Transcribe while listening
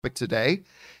today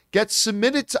gets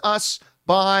submitted to us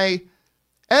by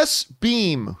S.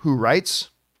 Beam, who writes,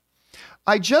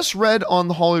 I just read on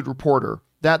The Hollywood Reporter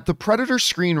that the Predator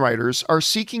screenwriters are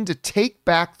seeking to take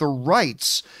back the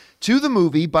rights to the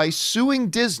movie by suing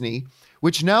Disney,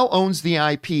 which now owns the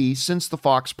IP since the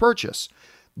Fox purchase.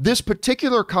 This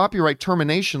particular copyright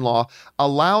termination law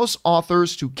allows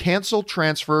authors to cancel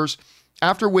transfers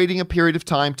after waiting a period of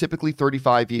time, typically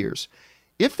 35 years.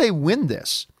 If they win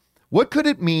this, what could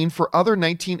it mean for other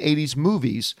 1980s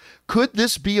movies? Could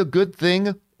this be a good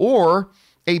thing or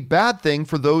a bad thing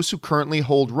for those who currently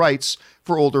hold rights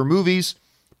for older movies?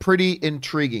 Pretty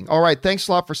intriguing. All right, thanks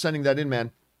a lot for sending that in,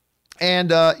 man.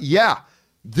 And yeah,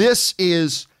 this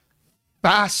is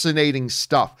fascinating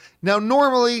stuff. Now,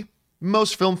 normally,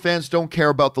 most film fans don't care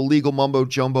about the legal mumbo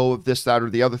jumbo of this, that, or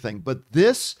the other thing, but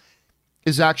this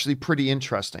is actually pretty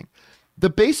interesting. The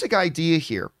basic idea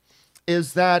here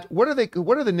is that what are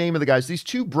the name of the guys? These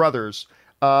two brothers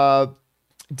they're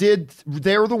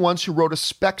the ones who wrote a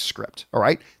spec script. All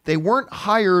right. They weren't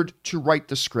hired to write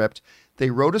the script. They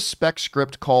wrote a spec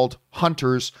script called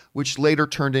Hunters, which later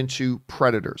turned into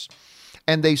Predators.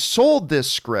 And they sold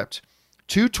this script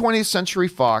to 20th Century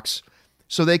Fox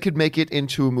so they could make it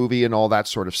into a movie and all that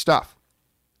sort of stuff.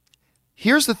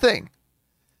 Here's the thing.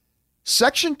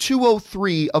 Section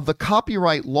 203 of the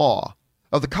Copyright Law,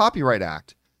 of the Copyright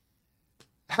Act,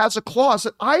 has a clause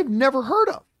that I've never heard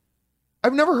of.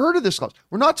 I've never heard of this clause.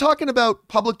 We're not talking about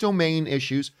public domain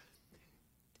issues.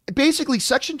 Basically,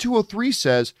 Section 203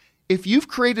 says if you've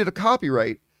created a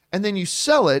copyright and then you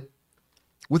sell it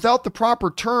without the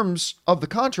proper terms of the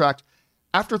contract,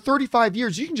 after 35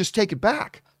 years, you can just take it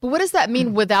back. But what does that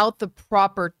mean without the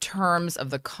proper terms of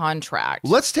the contract?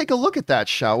 Let's take a look at that,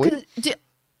 shall we?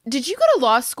 Did you go to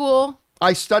law school?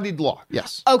 I studied law,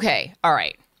 yes. Okay, all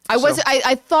right.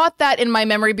 I thought that in my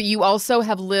memory, but you also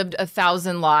have lived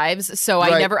 1,000 lives, so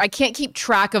right. I can't keep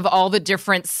track of all the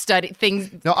different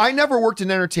things. Now, I never worked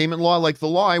in entertainment law. Like the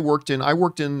law I worked in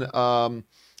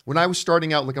when I was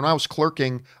starting out, like when I was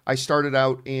clerking, I started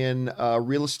out in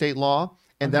real estate law,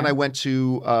 and then I went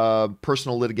to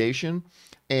personal litigation.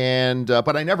 And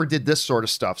but I never did this sort of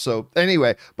stuff. So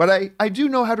anyway, but I do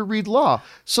know how to read law.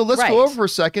 So let's go over for a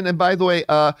second. And by the way,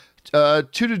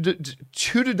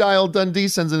 Tudadial Dundee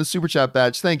sends in a super chat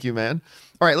badge. Thank you, man.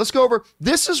 All right, let's go over.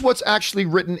 This is what's actually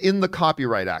written in the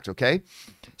Copyright Act, okay?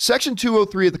 Section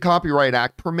 203 of the Copyright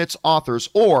Act permits authors,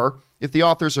 or if the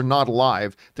authors are not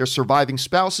alive, their surviving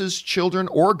spouses, children,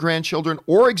 or grandchildren,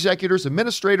 or executors,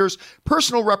 administrators,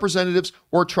 personal representatives,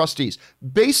 or trustees.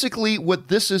 Basically, what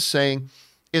this is saying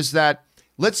is that,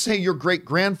 let's say your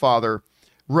great-grandfather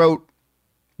wrote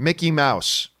Mickey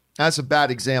Mouse. That's a bad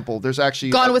example. There's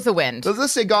actually... Gone with the Wind.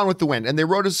 Let's say Gone with the Wind. And they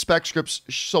wrote a spec script,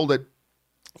 sold it.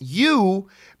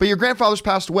 But your grandfather's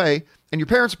passed away, and your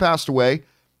parents passed away.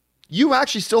 You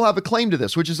actually still have a claim to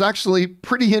this, which is actually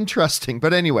pretty interesting.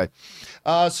 But anyway,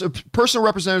 so personal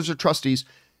representatives or trustees,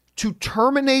 to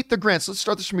terminate the grants, let's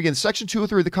start this from the beginning. Section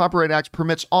 203 of the Copyright Act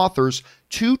permits authors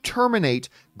to terminate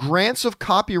grants of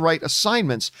copyright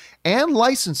assignments and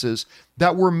licenses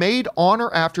that were made on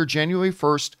or after January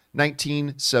 1st,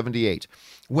 1978,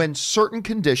 when certain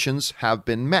conditions have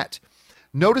been met.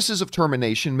 Notices of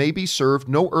termination may be served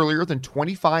no earlier than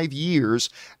 25 years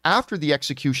after the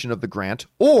execution of the grant,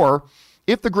 or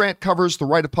if the grant covers the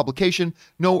right of publication,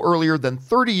 no earlier than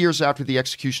 30 years after the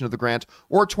execution of the grant,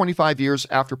 or 25 years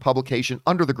after publication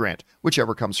under the grant,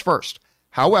 whichever comes first.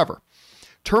 However,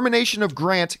 termination of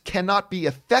grant cannot be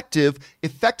effective.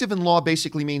 Effective in law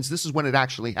basically means this is when it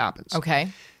actually happens. Okay.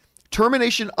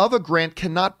 Termination of a grant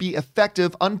cannot be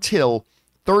effective until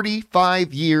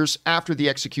 35 years after the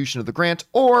execution of the grant,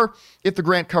 or if the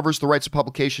grant covers the rights of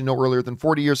publication no earlier than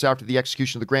 40 years after the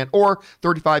execution of the grant, or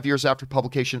 35 years after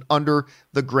publication under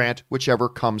the grant, whichever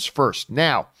comes first.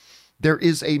 Now, there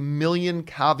is a million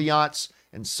caveats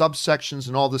and subsections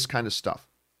and all this kind of stuff.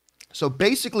 So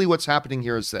basically what's happening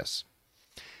here is this.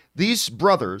 These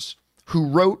brothers who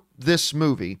wrote this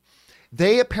movie,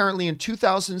 they apparently in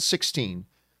 2016,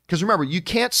 because remember, you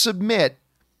can't submit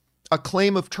a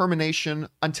claim of termination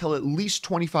until at least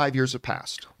 25 years have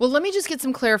passed. Well, let me just get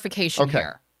some clarification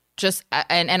here. Just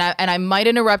and I might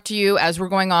interrupt you as we're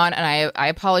going on, and I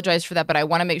apologize for that, but I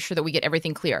want to make sure that we get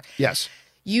everything clear. Yes.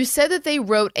 You said that they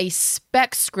wrote a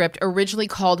spec script originally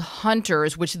called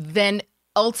Hunters, which then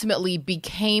ultimately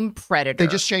became Predator.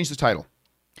 They just changed the title.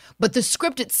 But the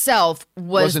script itself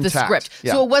was the script.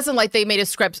 Yeah. So it wasn't like they made a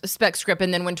spec script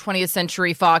and then when 20th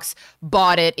Century Fox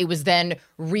bought it, it was then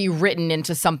rewritten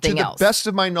into something else. To the best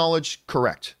of my knowledge,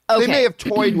 correct. Okay. They may have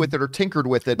toyed with it or tinkered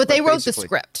with it. But they wrote the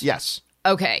script. Yes.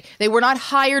 Okay. They were not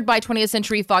hired by 20th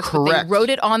Century Fox, Correct. but they wrote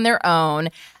it on their own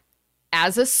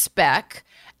as a spec.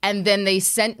 And then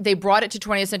they brought it to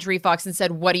 20th Century Fox and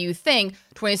said, what do you think?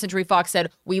 20th Century Fox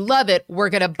said, we love it. We're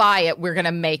going to buy it. We're going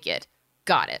to make it.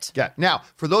 Got it. Yeah. Now,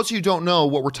 for those of you who don't know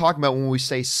what we're talking about when we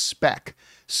say spec,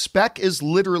 spec is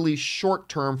literally short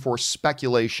term for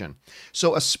speculation.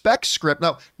 So a spec script,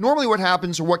 now, normally what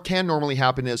happens, or what can normally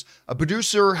happen, is a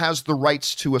producer has the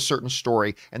rights to a certain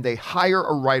story and they hire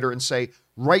a writer and say,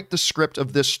 write the script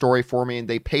of this story for me, and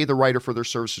they pay the writer for their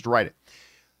services to write it.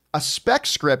 A spec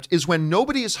script is when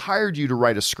nobody has hired you to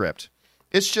write a script.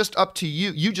 It's just up to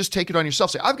you. You just take it on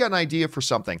yourself. Say, I've got an idea for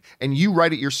something, and you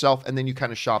write it yourself, and then you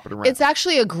kind of shop it around. It's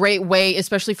actually a great way,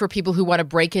 especially for people who want to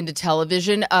break into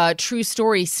television. True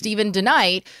story, Stephen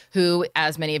DeKnight, who,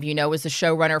 as many of you know, was the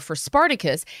showrunner for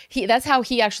Spartacus, that's how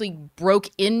he actually broke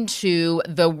into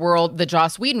the world, the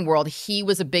Joss Whedon world. He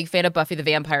was a big fan of Buffy the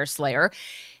Vampire Slayer.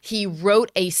 He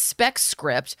wrote a spec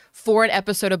script for an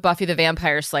episode of Buffy the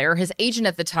Vampire Slayer. His agent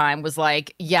at the time was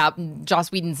like, yeah,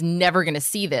 Joss Whedon's never going to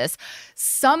see this.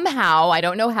 Somehow, I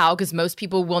don't know how, because most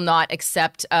people will not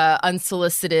accept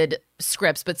unsolicited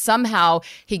scripts, but somehow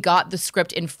he got the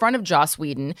script in front of Joss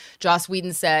Whedon. Joss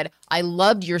Whedon said, I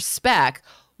loved your spec.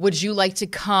 Would you like to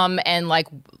come and like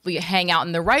hang out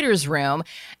in the writer's room?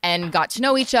 And got to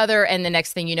know each other. And the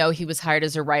next thing you know, he was hired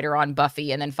as a writer on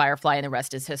Buffy and then Firefly, and the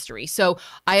rest is history. So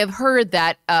I have heard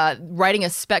that writing a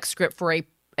spec script for an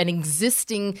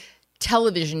existing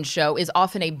television show is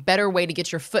often a better way to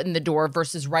get your foot in the door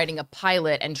versus writing a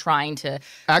pilot and trying to...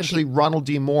 Actually, Ronald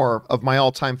D. Moore, of my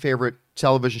all-time favorite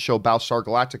television show, Battlestar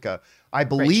Galactica, I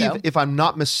believe, if I'm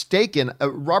not mistaken,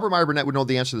 Robert Meyer Burnett would know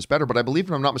the answer to this better, but I believe,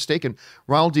 if I'm not mistaken,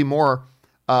 Ronald D. Moore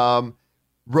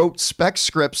wrote spec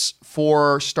scripts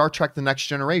for Star Trek The Next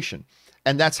Generation.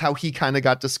 And that's how he kind of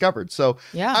got discovered. So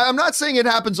yeah. I'm not saying it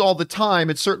happens all the time.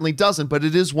 It certainly doesn't, but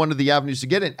it is one of the avenues to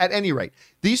get in. At any rate,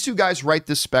 these two guys write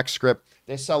this spec script.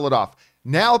 They sell it off.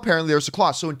 Now, apparently, there's a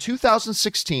clause. So in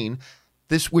 2016,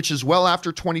 which is well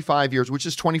after 25 years, which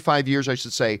is 25 years, I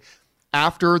should say,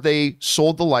 after they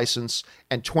sold the license,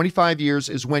 and 25 years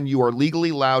is when you are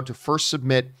legally allowed to first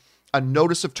submit a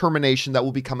notice of termination that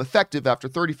will become effective after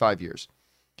 35 years.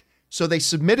 So they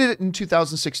submitted it in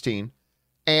 2016,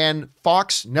 and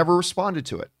Fox never responded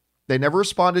to it. They never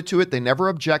responded to it. They never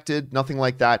objected, nothing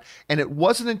like that. And it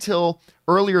wasn't until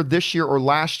earlier this year or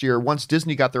last year, once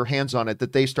Disney got their hands on it,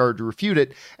 that they started to refute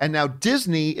it. And now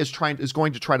Disney is going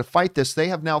to try to fight this. They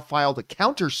have now filed a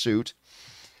countersuit.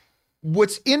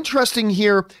 What's interesting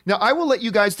here, now I will let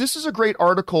you guys, this is a great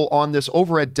article on this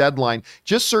over at Deadline.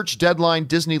 Just search Deadline,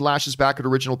 Disney lashes back at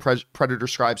original Predator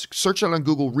scribes. Search it on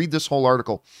Google, read this whole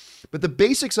article. But the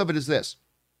basics of it is this.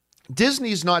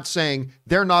 Disney's not saying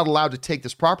they're not allowed to take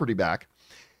this property back.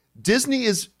 Disney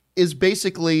is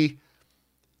basically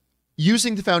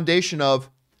using the foundation of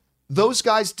those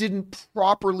guys didn't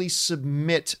properly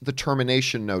submit the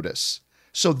termination notice.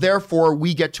 So therefore,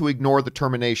 we get to ignore the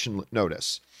termination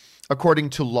notice,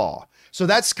 according to law. So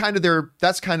that's kind of their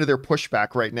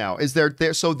pushback right now. Is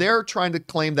they're trying to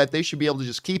claim that they should be able to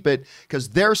just keep it because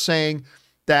they're saying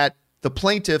that the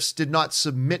plaintiffs did not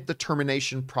submit the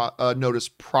termination notice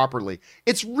properly.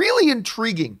 It's really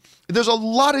intriguing. There's a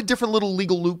lot of different little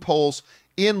legal loopholes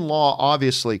in law,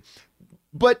 obviously.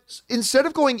 But instead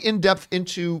of going in depth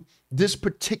into this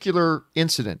particular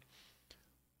incident,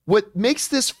 what makes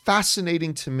this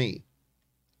fascinating to me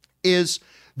is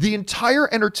the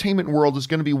entire entertainment world is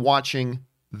going to be watching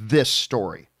this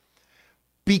story.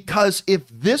 Because if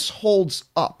this holds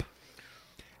up,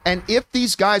 and if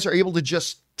these guys are able to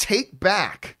just take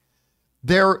back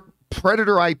their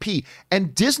Predator IP,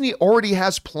 and Disney already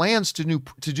has plans to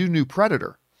do new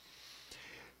Predator.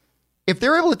 If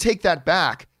they're able to take that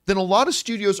back, then a lot of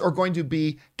studios are going to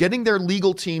be getting their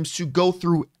legal teams to go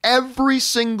through every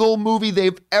single movie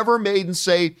they've ever made and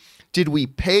say, did we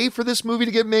pay for this movie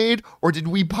to get made, or did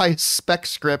we buy a spec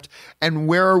script? And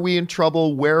where are we in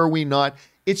trouble? Where are we not?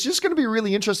 It's just going to be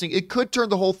really interesting. It could turn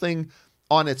the whole thing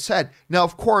on its head. Now,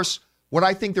 of course, what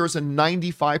I think there is a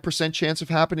 95% chance of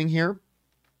happening here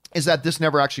is that this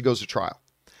never actually goes to trial.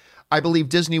 I believe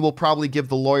Disney will probably give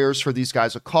the lawyers for these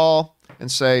guys a call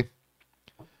and say,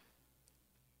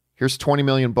 here's 20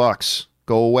 million bucks.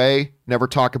 Go away. Never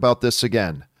talk about this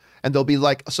again. And there'll be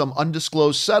like some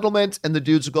undisclosed settlement, and the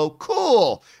dudes will go,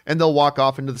 cool. And they'll walk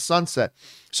off into the sunset.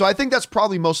 So I think that's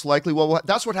probably most likely. Well,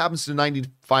 that's what happens to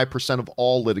 95% of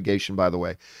all litigation, by the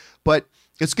way. But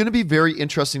it's going to be very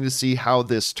interesting to see how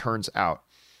this turns out.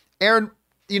 Aaron,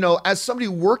 as somebody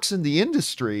who works in the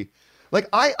industry, Like,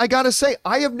 I gotta say,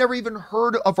 I have never even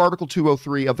heard of Article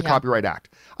 203 of the Copyright Act.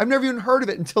 I've never even heard of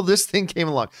it until this thing came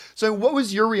along. So what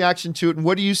was your reaction to it, and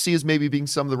what do you see as maybe being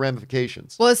some of the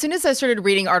ramifications? Well, as soon as I started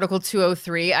reading Article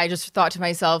 203, I just thought to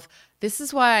myself, this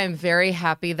is why I'm very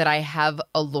happy that I have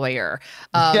a lawyer,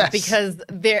 because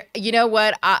there, you know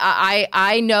what,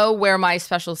 I know where my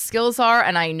special skills are,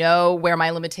 and I know where my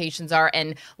limitations are,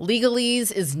 and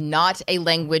legalese is not a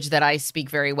language that I speak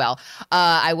very well.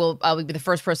 I'll be the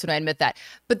first person to admit that.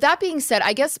 But that being said,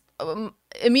 I guess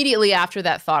immediately after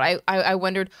that thought, I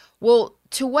wondered, well,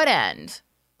 to what end?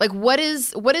 Like, what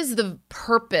is the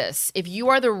purpose? If you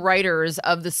are the writers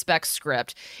of the spec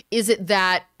script, is it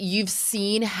that you've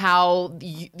seen how,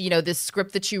 this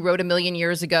script that you wrote a million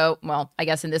years ago, well, I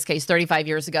guess in this case, 35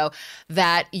 years ago,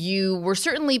 that you were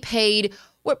certainly paid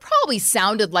what probably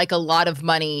sounded like a lot of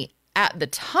money at the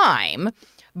time,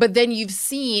 but then you've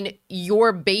seen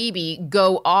your baby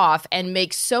go off and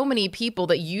make so many people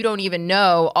that you don't even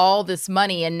know all this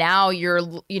money. And now you're,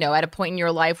 at a point in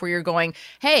your life where you're going,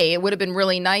 hey, it would have been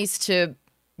really nice to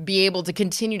be able to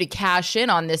continue to cash in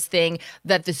on this thing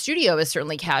that the studio has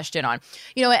certainly cashed in on.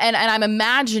 And I'm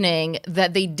imagining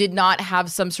that they did not have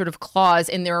some sort of clause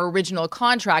in their original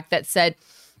contract that said,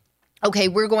 okay,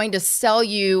 we're going to sell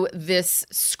you this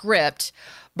script,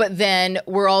 but then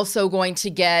we're also going to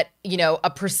get, a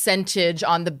percentage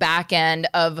on the back end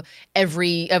of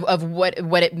of what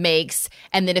it makes.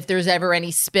 And then if there's ever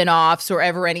any spinoffs or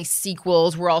ever any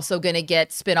sequels, we're also going to get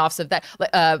spinoffs of that.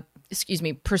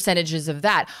 Percentages of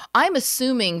that. I'm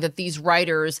assuming that these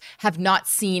writers have not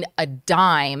seen a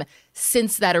dime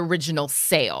since that original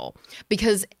sale,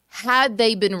 because had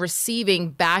they been receiving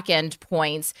back-end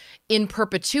points in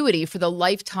perpetuity for the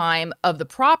lifetime of the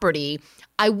property,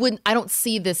 I don't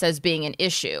see this as being an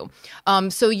issue.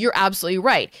 So you're absolutely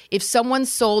right. If someone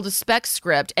sold a spec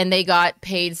script and they got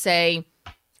paid, say,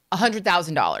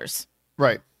 $100,000.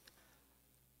 Right.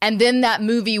 And then that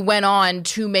movie went on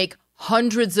to make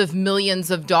hundreds of millions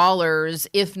of dollars,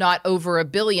 if not over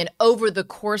 $1 billion, over the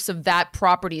course of that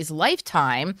property's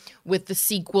lifetime with the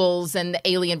sequels and the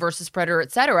Alien versus Predator,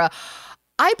 et cetera,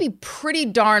 I'd be pretty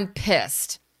darn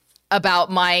pissed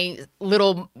about my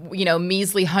little,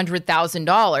 measly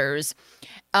 $100,000.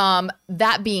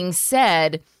 That being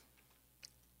said,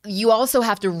 you also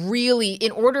have to really,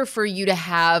 in order for you to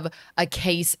have a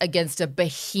case against a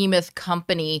behemoth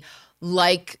company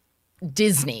like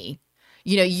Disney,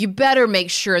 you better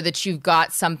make sure that you've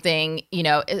got something,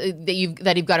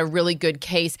 that you've got a really good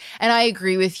case. And I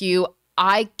agree with you.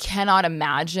 I cannot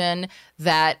imagine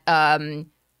that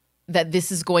that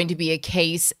this is going to be a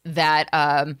case that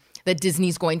that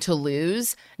Disney's going to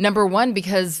lose. Number one,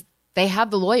 because they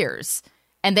have the lawyers,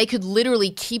 and they could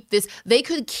literally keep this. They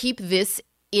could keep this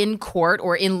in court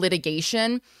or in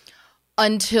litigation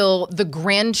until the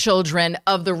grandchildren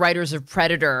of the writers of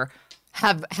Predator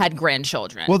have had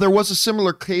grandchildren. Well, there was a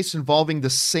similar case involving the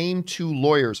same two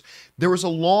lawyers. There was a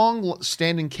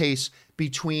long-standing case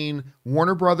between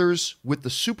Warner Brothers with the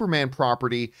Superman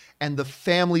property and the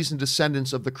families and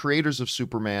descendants of the creators of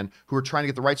Superman who were trying to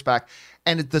get the rights back.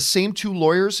 And the same two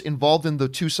lawyers involved in the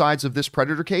two sides of this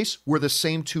Predator case were the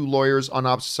same two lawyers on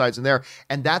opposite sides in there.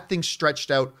 And that thing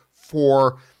stretched out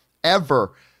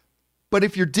forever. But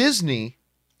if you're Disney...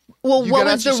 Well, what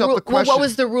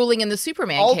was the ruling in the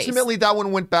Superman case? Ultimately, that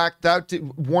one went back.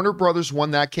 Warner Brothers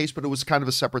won that case, but it was kind of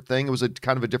a separate thing. It was a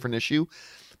kind of a different issue.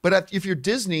 But if you're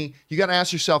Disney, you got to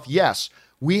ask yourself, yes,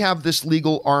 we have this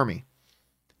legal army.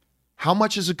 How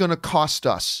much is it going to cost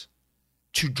us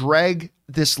to drag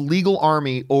this legal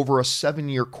army over a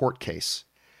 7-year court case?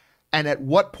 And at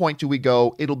what point do we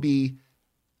go, it'll be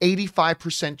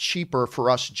 85% cheaper for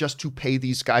us just to pay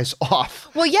these guys off?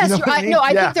 Well, yes, I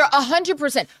think they're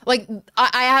 100%. Like,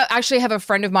 I actually have a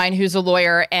friend of mine who's a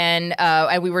lawyer, and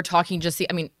we were talking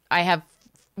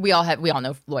we all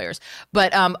know lawyers,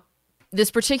 but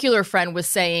this particular friend was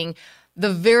saying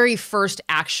the very first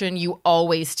action you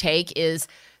always take is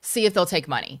see if they'll take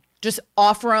money. Just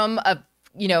offer them an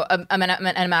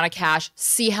amount of cash,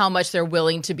 see how much they're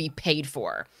willing to be paid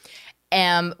for.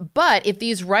 But if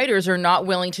these writers are not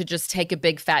willing to just take a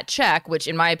big fat check, which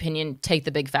in my opinion, take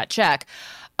the big fat check,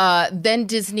 then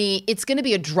Disney, it's going to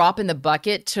be a drop in the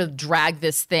bucket to drag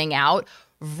this thing out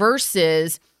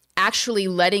versus actually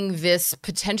letting this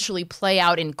potentially play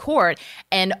out in court.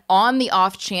 And on the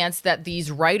off chance that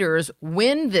these writers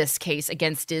win this case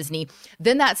against Disney,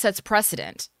 then that sets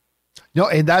precedent. No,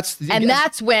 and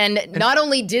that's when not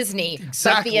only Disney,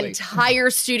 but the entire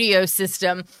studio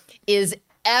system is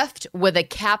effed with a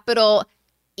capital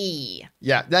E.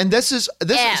 Yeah, and this is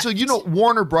so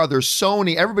Warner Brothers,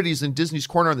 Sony, everybody's in Disney's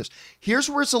corner on this. Here's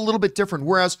where it's a little bit different.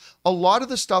 Whereas a lot of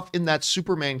the stuff in that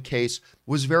Superman case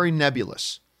was very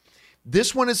nebulous.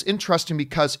 This one is interesting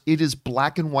because it is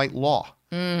black and white law.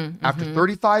 After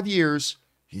 35 years,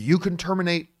 you can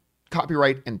terminate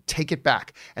copyright and take it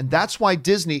back. And that's why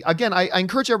Disney, again, I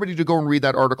encourage everybody to go and read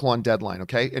that article on Deadline,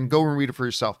 okay? And go and read it for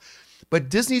yourself. But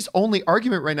Disney's only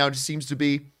argument right now just seems to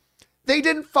be they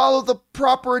didn't follow the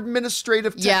proper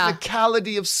administrative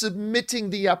technicality of submitting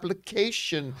the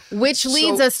application. Which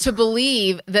leads us to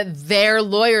believe that their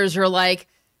lawyers are like,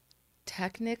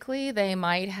 technically, they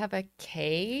might have a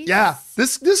case. Yeah,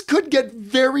 this could get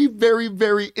very, very,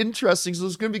 very interesting. So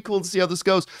it's going to be cool to see how this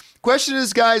goes. Question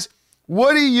is, guys,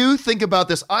 what do you think about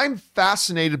this? I'm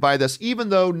fascinated by this, even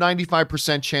though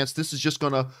 95% chance this is just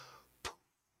going to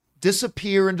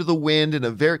disappear into the wind in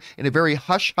a very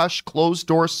hush-hush,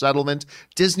 closed-door settlement.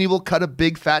 Disney will cut a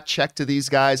big fat check to these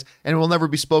guys and it will never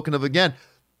be spoken of again.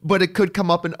 But it could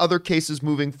come up in other cases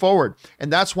moving forward.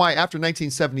 And that's why after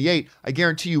 1978, I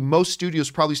guarantee you most studios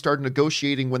probably started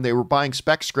negotiating when they were buying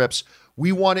spec scripts.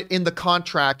 We want it in the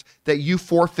contract that you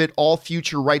forfeit all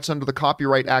future rights under the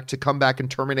Copyright Act to come back and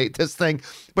terminate this thing.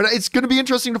 But it's going to be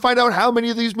interesting to find out how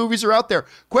many of these movies are out there.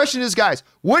 Question is, guys,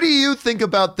 what do you think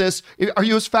about this? Are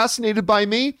you as fascinated by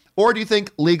me? Or do you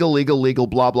think legal,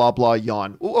 blah, blah, blah,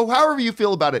 yawn? However you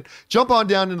feel about it, jump on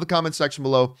down into the comment section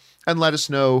below and let us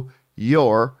know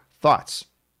your thoughts.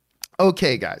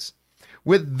 Okay, guys,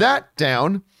 with that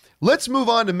down, let's move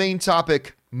on to main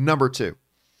topic number 2.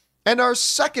 And our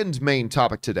second main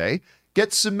topic today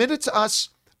gets submitted to us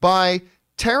by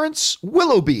Terrence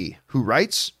Willoughby, who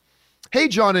writes, "Hey,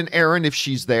 John and Aaron, if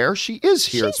she's there, she is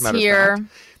here, as a matter of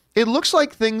fact. It looks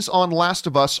like things on Last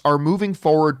of Us are moving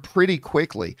forward pretty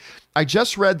quickly. I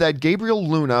just read that Gabriel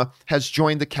Luna has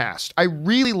joined the cast. I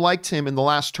really liked him in The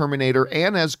Last Terminator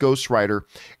and as Ghost Rider.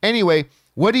 Anyway,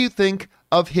 what do you think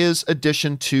of his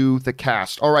addition to the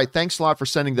cast?" All right, thanks a lot for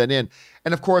sending that in.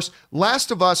 And of course,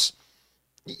 Last of Us,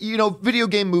 video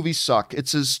game movies suck.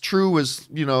 It's as true as,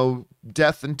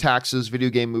 death and taxes, video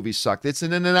game movies suck. It's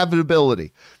an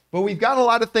inevitability. But we've got a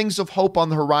lot of things of hope on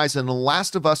the horizon, and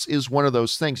Last of Us is one of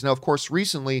those things. Now, of course,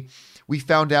 recently we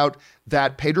found out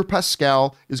that Pedro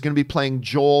Pascal is going to be playing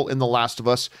Joel in The Last of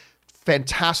Us.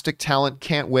 Fantastic talent.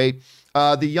 Can't wait.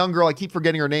 The young girl, I keep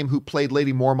forgetting her name, who played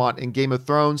Lady Mormont in Game of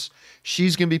Thrones,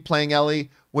 she's going to be playing Ellie,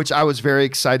 which I was very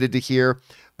excited to hear.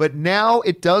 But now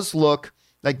it does look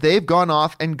like they've gone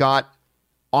off and got,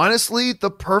 honestly, the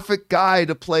perfect guy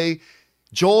to play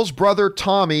Joel's brother,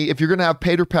 Tommy. If you're going to have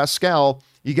Pedro Pascal,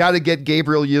 you got to get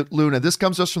Gabriel Luna. This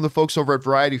comes to us from the folks over at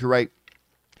Variety who write,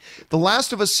 "The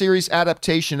Last of Us series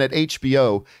adaptation at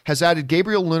HBO has added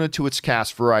Gabriel Luna to its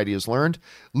cast," Variety has learned.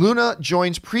 Luna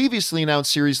joins previously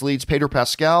announced series leads Pedro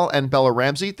Pascal and Bella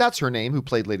Ramsey, that's her name, who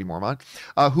played Lady Mormont,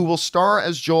 who will star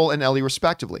as Joel and Ellie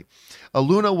respectively.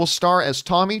 Luna will star as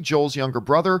Tommy, Joel's younger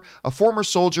brother, a former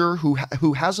soldier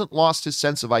who hasn't lost his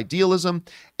sense of idealism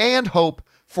and hope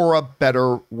for a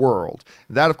better world.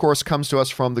 That, of course, comes to us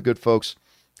from the good folks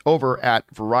over at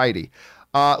Variety.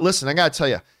 Listen, I got to tell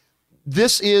you,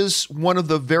 this is one of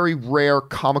the very rare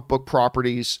comic book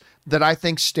properties that I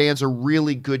think stands a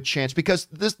really good chance, because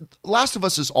this Last of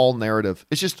Us is all narrative.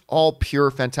 It's just all pure,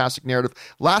 fantastic narrative.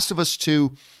 Last of Us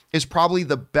 2 is probably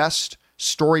the best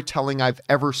storytelling I've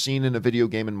ever seen in a video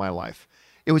game in my life.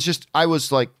 It was just, I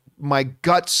was like, my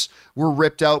guts were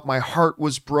ripped out. My heart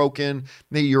was broken.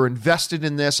 You're invested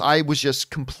in this. I was just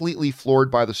completely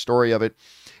floored by the story of it.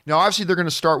 Now, obviously, they're going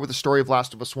to start with the story of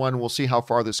Last of Us 1, and we'll see how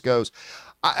far this goes.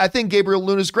 I think Gabriel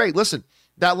Luna is great. Listen,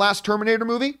 that last Terminator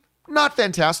movie, not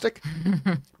fantastic,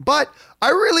 but I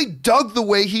really dug the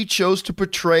way he chose to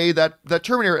portray that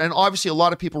Terminator. And obviously, a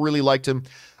lot of people really liked him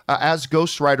as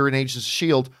Ghost Rider in Agents of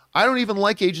S.H.I.E.L.D. I don't even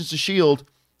like Agents of S.H.I.E.L.D.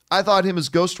 I thought him as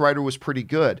Ghost Rider was pretty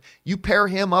good. You pair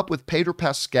him up with Pedro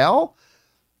Pascal,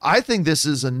 I think this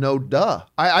is a no-duh.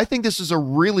 I think this is a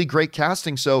really great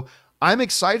casting, so I'm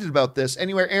excited about this.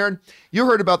 Anyway, Aaron, you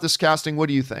heard about this casting. What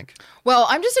do you think? Well,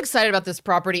 I'm just excited about this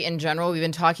property in general. We've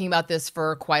been talking about this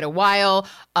for quite a while,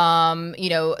 and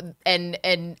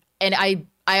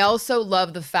I also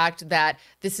love the fact that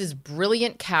this is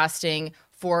brilliant casting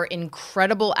for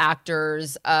incredible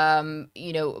actors,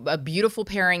 a beautiful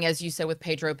pairing, as you said, with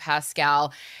Pedro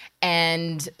Pascal,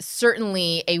 and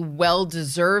certainly a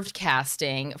well-deserved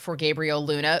casting for Gabriel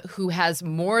Luna, who has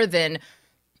more than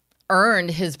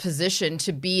earned his position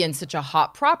to be in such a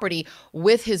hot property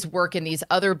with his work in these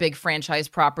other big franchise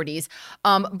properties,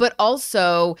 but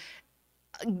also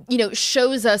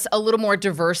shows us a little more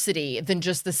diversity than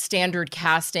just the standard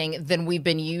casting than we've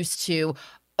been used to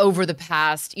over the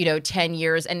past, 10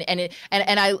 years. And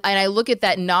I look at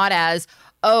that not as,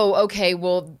 oh, okay,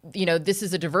 well, this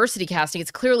is a diversity casting. It's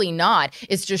clearly not.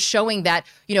 It's just showing that,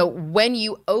 when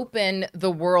you open the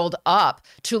world up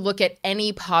to look at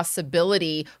any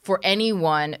possibility for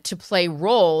anyone to play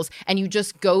roles, and you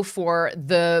just go for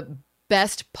the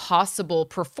best possible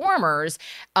performers,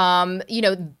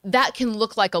 that can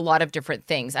look like a lot of different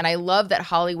things. And I love that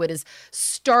Hollywood is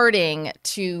starting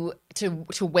to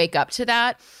wake up to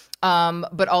that,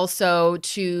 but also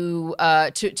to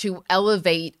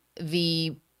elevate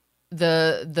to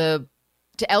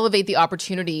elevate the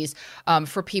opportunities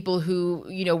for people who,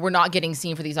 were not getting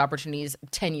seen for these opportunities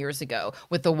 10 years ago,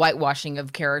 with the whitewashing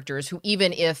of characters who,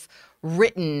 even if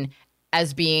written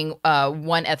as being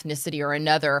one ethnicity or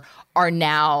another, are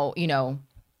now,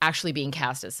 actually being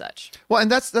cast as such. Well, and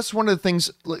that's one of the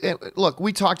things. Look,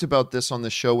 we talked about this on the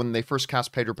show when they first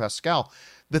cast Pedro Pascal.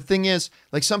 The thing is,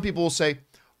 like, some people will say,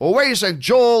 well, wait a second,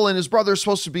 Joel and his brother are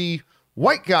supposed to be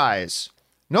white guys.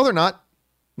 No, they're not.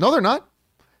 No, they're not.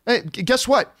 Hey, guess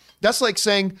what? That's like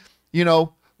saying,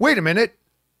 wait a minute,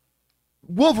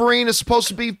 Wolverine is supposed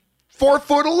to be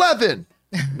 4'11".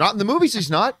 Not in the movies, he's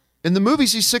not. In the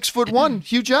movies, he's 6'1",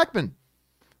 Hugh Jackman.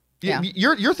 Yeah.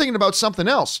 You're thinking about something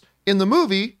else. In the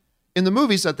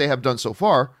movies that they have done so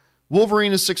far,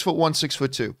 Wolverine is 6'1",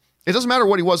 6'2". It doesn't matter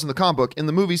what he was in the comic book. In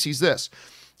the movies, he's this.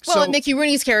 Well, and Mickey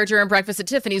Rooney's character in Breakfast at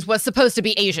Tiffany's was supposed to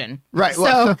be Asian. Right.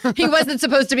 So he wasn't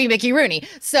supposed to be Mickey Rooney.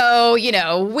 So,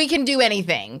 we can do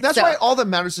anything. That's why all that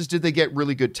matters is, did they get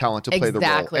really good talent to play the role?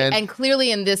 Exactly. And clearly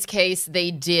in this case,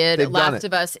 they did. Last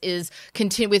of Us is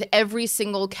continue with every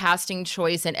single casting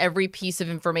choice and every piece of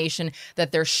information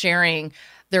that they're sharing.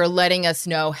 They're letting us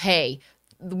know, hey,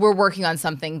 we're working on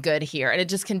something good here, and it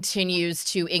just continues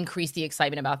to increase the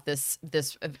excitement about this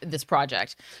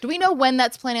project. Do we know when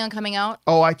that's planning on coming out?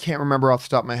 Oh, I can't remember off the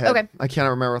top of my head. Okay, I can't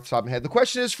remember off the top of my head. The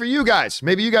question is for you guys.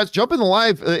 Maybe you guys jump in the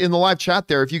live chat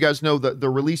there if you guys know the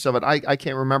release of it. I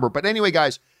can't remember. But anyway,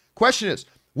 guys, question is,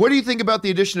 what do you think about the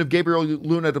addition of Gabriel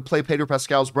Luna to play Pedro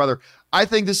Pascal's brother? I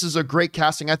think this is a great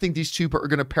casting. I think these two are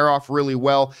going to pair off really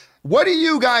well. What do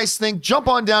you guys think? Jump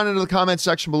on down into the comment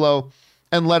section below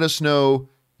and let us know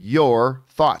your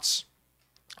thoughts.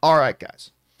 All right,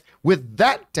 guys. With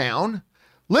that down,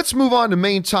 let's move on to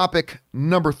main topic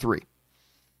number 3.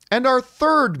 And our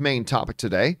third main topic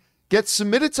today gets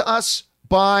submitted to us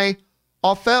by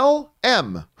Ophel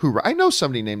M, who I know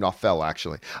somebody named Ophel,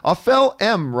 actually. Ophel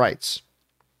M writes,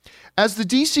 as the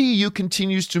DCEU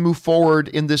continues to move forward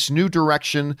in this new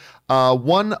direction,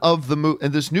 one of the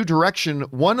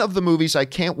movies I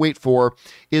can't wait for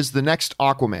is the next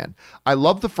Aquaman. I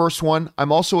love the first one.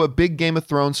 I'm also a big Game of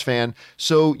Thrones fan,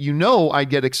 so I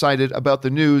get excited about the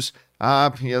news.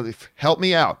 Help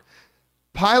me out.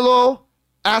 Pilo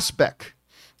Asbeck.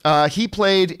 He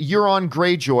played Euron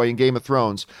Greyjoy in Game of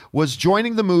Thrones, was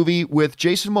joining the movie with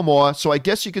Jason Momoa, so I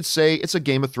guess you could say it's a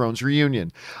Game of Thrones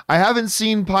reunion. I haven't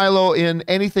seen Pilo in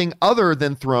anything other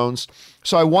than Thrones,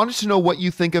 so I wanted to know what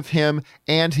you think of him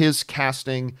and his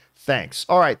casting. Thanks.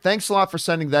 All right, thanks a lot for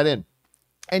sending that in.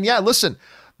 And yeah, listen,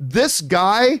 this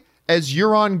guy as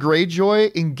Euron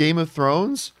Greyjoy in Game of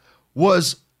Thrones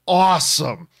was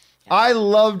awesome. I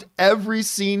loved every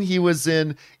scene he was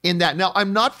in that. Now,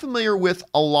 I'm not familiar with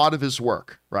a lot of his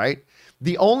work, right?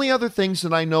 The only other things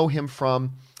that I know him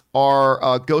from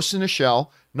are Ghost in a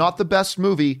Shell, not the best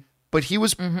movie, but he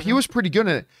was pretty good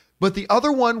in it. But the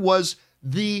other one was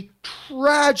the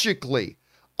tragically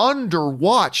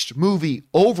underwatched movie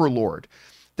Overlord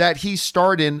that he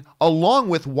starred in along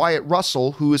with Wyatt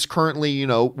Russell, who is currently,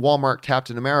 Walmart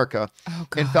Captain America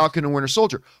and Falcon and Winter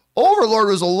Soldier. Overlord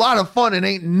was a lot of fun, and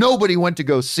ain't nobody went to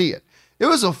go see it. It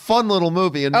was a fun little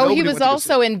movie. And he was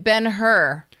also in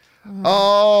Ben-Hur.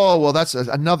 Oh, well, that's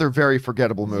another very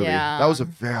forgettable movie. Yeah. That was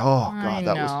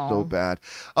that was so bad.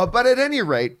 But at any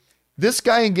rate, this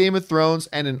guy in Game of Thrones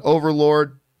and in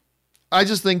Overlord, I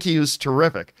just think he was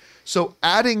terrific. So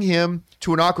adding him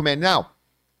to an Aquaman now,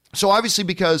 so obviously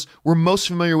because we're most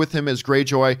familiar with him as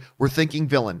Greyjoy, we're thinking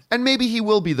villain. And maybe he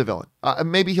will be the villain.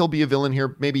 Maybe he'll be a villain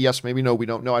here. Maybe yes, maybe no. We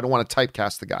don't know. I don't want to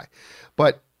typecast the guy.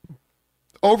 But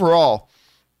overall,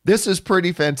 this is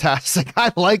pretty fantastic.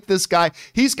 I like this guy.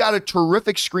 He's got a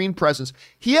terrific screen presence.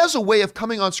 He has a way of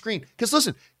coming on screen. Because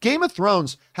listen, Game of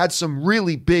Thrones had some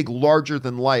really big,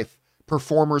 larger-than-life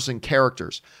performers and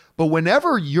characters. But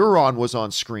whenever Euron was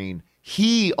on screen,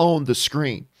 he owned the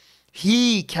screen.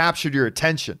 He captured your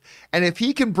attention. And if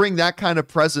he can bring that kind of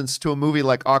presence to a movie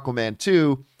like Aquaman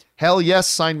 2, hell yes,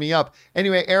 sign me up.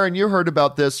 Anyway, Aaron, you heard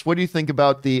about this. What do you think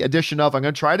about the addition of, I'm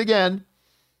going to try it again,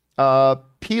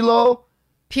 Pilo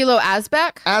Pilo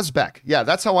Asbeck? Asbeck. Yeah,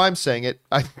 that's how I'm saying it.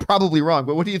 I'm probably wrong,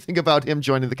 but what do you think about him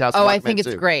joining the cast of Aquaman 2? I think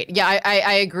it's great. Yeah,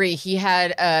 I agree. He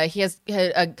has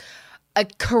a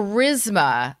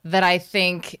charisma that I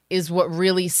think is what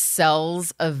really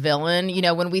sells a villain. You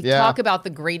know, when we talk about the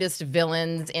greatest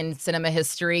villains in cinema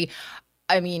history,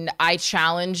 I mean, I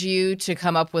challenge you to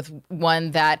come up with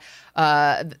one that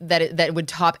would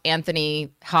top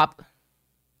Anthony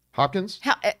Hopkins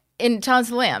in Silence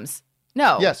of the Lambs.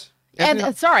 No. Yes.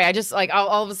 And sorry, I just like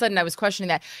all of a sudden I was questioning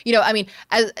that. You know, I mean,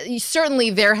 certainly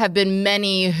there have been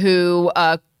many who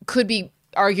could be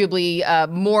arguably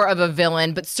more of a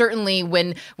villain, but certainly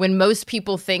when most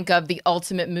people think of the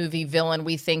ultimate movie villain,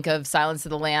 we think of Silence of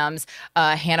the Lambs,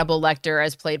 Hannibal Lecter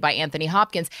as played by Anthony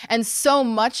Hopkins. And so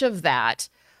much of that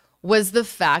was the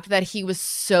fact that he was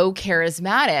so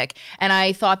charismatic. And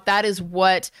I thought that is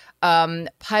what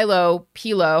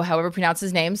Pilo, however pronounce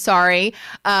his name,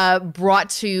 brought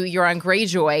to Euron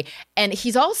Greyjoy. And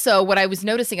he's also, what I was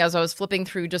noticing as I was flipping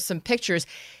through just some pictures,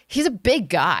 he's a big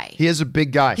guy. He is a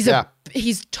big guy.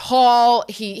 He's tall.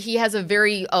 He has a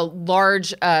very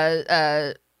large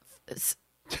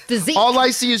physique. All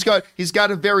I see is he's got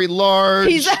a very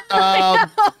large. I'm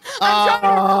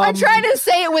trying to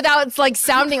say it without like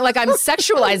sounding like I'm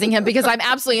sexualizing him, because I'm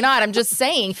absolutely not. I'm just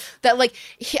saying that like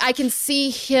I can see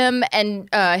him and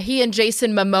he and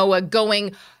Jason Momoa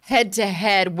going head to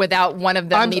head without one of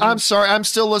them. I'm sorry. I'm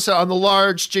still listening on the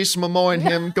large Jason Momoa and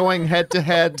him going head to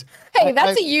head. Hey,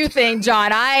 that's a you thing,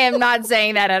 John. I am not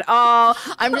saying that at all.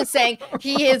 I'm just saying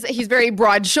he's very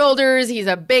broad shoulders. He's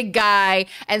a big guy.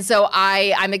 And so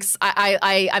I'm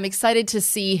excited to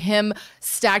see him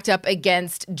stacked up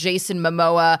against Jason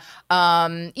Momoa.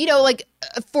 You know, like,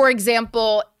 for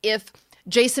example, if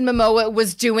Jason Momoa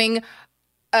was doing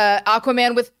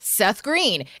Aquaman with Seth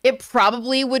Green, it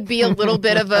probably would be a little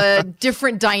bit of a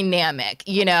different dynamic.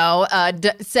 You know,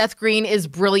 Seth Green is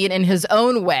brilliant in his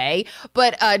own way,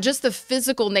 but just the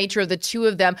physical nature of the two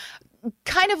of them,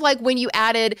 kind of like when you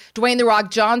added Dwayne "The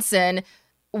Rock" Johnson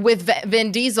with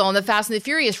Vin Diesel in the Fast and the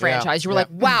Furious franchise. You were like,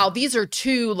 wow, these are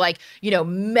two, like, you know,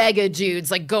 mega dudes,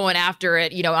 like, going after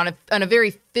it, you know, on a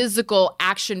very physical,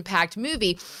 action-packed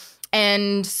movie.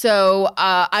 And so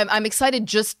I'm excited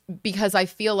just because I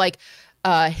feel like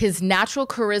his natural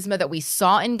charisma that we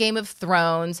saw in Game of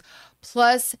Thrones,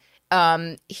 plus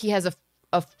he has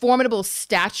a formidable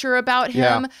stature about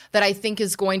him that I think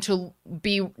is going to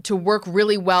work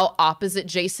really well opposite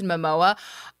Jason Momoa,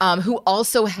 who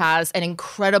also has an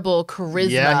incredible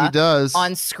charisma he does.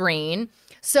 On screen.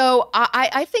 So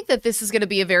I think that this is going to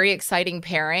be a very exciting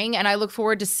pairing, and I look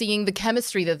forward to seeing the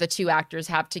chemistry that the two actors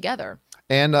have together.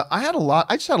 And I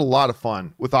just had a lot of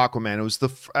fun with Aquaman. It was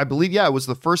it was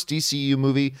the first DCU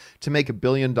movie to make $1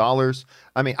 billion.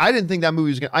 I mean, I didn't think that movie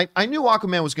was going to, I knew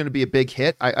Aquaman was going to be a big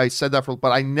hit. I said that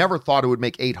but I never thought it would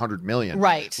make 800 million.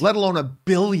 Right. Let alone $1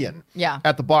 billion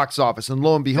at the box office. And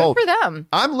lo and behold, good for them.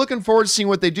 I'm looking forward to seeing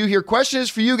what they do here. Question is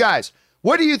for you guys.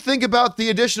 What do you think about the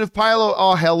addition of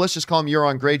let's just call him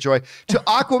Euron Greyjoy, to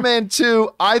Aquaman 2?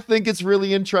 I think it's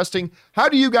really interesting. How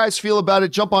do you guys feel about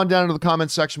it? Jump on down into the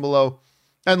comments section below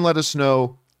and let us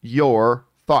know your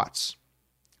thoughts.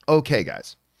 Okay,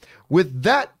 guys. With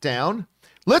that down,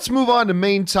 let's move on to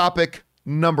main topic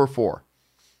number 4.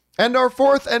 And our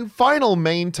fourth and final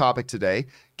main topic today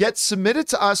gets submitted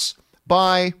to us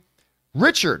by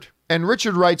Richard. And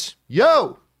Richard writes,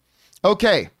 "Yo!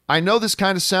 Okay, I know this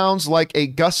kind of sounds like a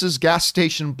Gus's gas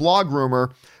station blog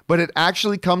rumor, but it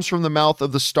actually comes from the mouth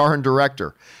of the star and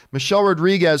director. Michelle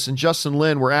Rodriguez and Justin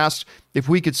Lin were asked if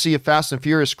we could see a Fast and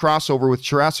Furious crossover with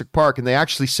Jurassic Park, and they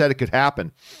actually said it could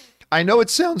happen. I know it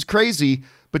sounds crazy,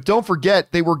 but don't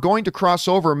forget, they were going to cross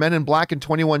over Men in Black and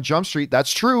 21 Jump Street.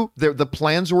 That's true. The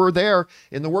plans were there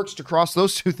in the works to cross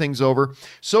those two things over.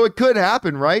 So it could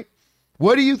happen, right?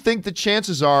 What do you think the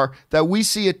chances are that we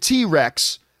see a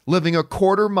T-Rex living a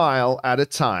quarter mile at a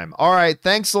time?" All right,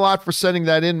 thanks a lot for sending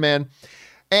that in, man.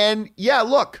 And yeah,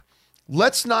 look,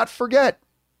 let's not forget,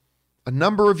 a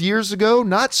number of years ago,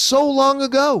 not so long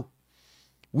ago,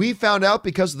 we found out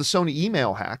because of the Sony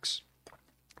email hacks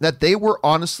that they were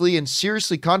honestly and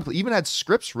seriously contemplating, even had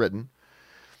scripts written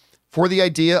for the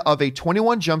idea of a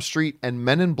 21 Jump Street and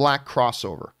Men in Black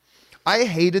crossover. I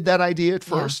hated that idea at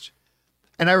first.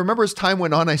 And I remember as time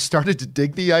went on, I started to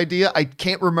dig the idea. I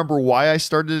can't remember why I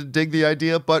started to dig the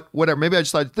idea, but whatever. Maybe I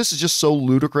just thought, this is just so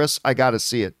ludicrous, I got to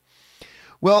see it.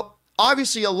 Well,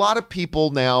 obviously, a lot of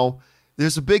people now,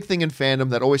 there's a big thing in fandom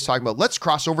that always talk about, let's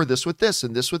cross over this with this,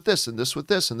 and this with this, and this with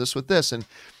this, and this with this, and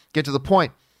get to the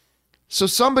point. So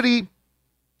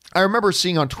I remember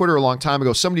seeing on Twitter a long time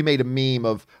ago, somebody made a meme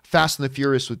of Fast and the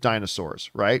Furious with dinosaurs,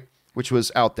 right? which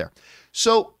was out there.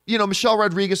 So, Michelle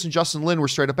Rodriguez and Justin Lin were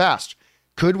straight up asked,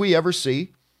 could we ever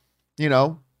see,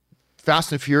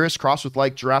 Fast and Furious cross with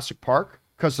like Jurassic Park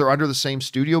because they're under the same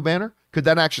studio banner? Could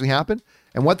that actually happen?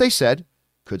 And what they said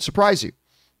could surprise you.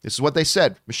 This is what they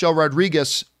said. Michelle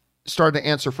Rodriguez started to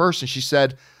answer first, and she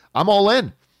said, I'm all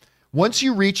in. Once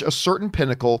you reach a certain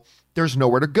pinnacle, there's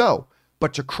nowhere to go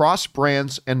but to cross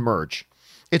brands and merge.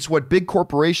 It's what big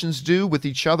corporations do with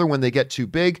each other when they get too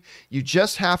big. You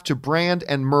just have to brand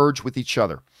and merge with each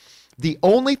other. The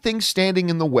only thing standing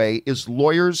in the way is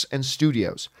lawyers and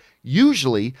studios.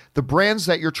 Usually, the brands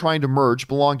that you're trying to merge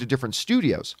belong to different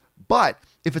studios. But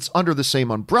if it's under the same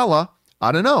umbrella,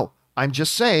 I don't know. I'm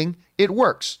just saying it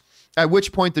works. At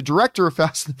which point, the director of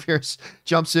Fast and Furious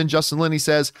jumps in, Justin Lin. He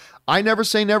says, I never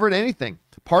say never to anything.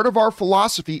 Part of our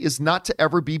philosophy is not to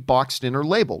ever be boxed in or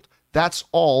labeled. That's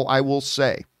all I will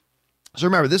say. So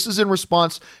remember, this is in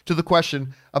response to the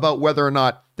question about whether or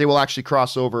not they will actually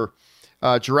cross over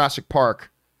Jurassic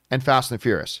Park and Fast and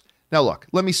Furious. Now, look,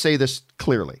 let me say this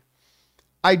clearly.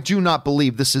 I do not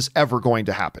believe this is ever going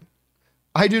to happen.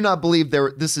 I do not believe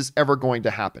this is ever going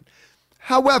to happen.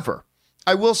 However,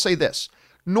 I will say this.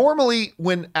 Normally,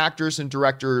 when actors and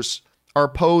directors are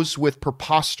posed with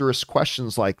preposterous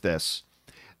questions like this,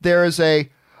 there is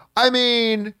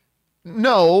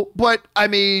no, but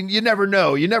you never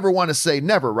know. You never want to say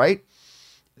never, right?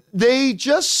 They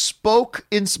just spoke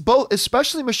in both,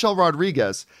 especially Michelle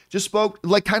Rodriguez, just spoke,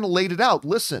 like kind of laid it out.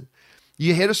 Listen,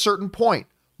 you hit a certain point.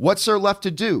 What's there left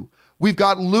to do? We've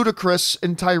got Ludacris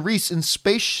and Tyrese in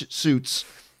space suits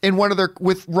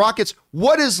with rockets.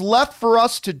 What is left for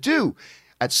us to do?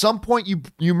 At some point,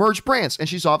 you merge brands, and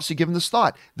she's obviously given this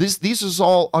thought. These is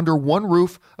all under one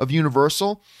roof of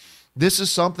Universal. This is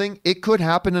something, it could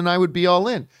happen, and I would be all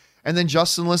in. And then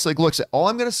Justin Lin's like, look, all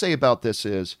I'm going to say about this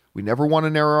is we never want to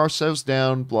narrow ourselves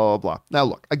down, blah, blah, blah. Now,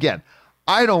 look, again,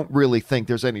 I don't really think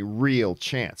there's any real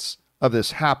chance of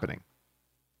this happening.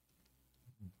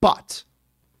 But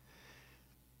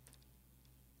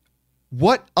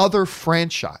what other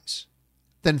franchise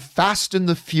than Fast and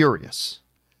the Furious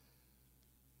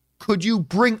could you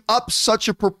bring up such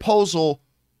a proposal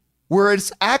where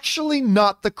it's actually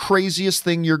not the craziest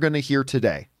thing you're going to hear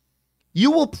today?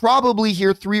 You will probably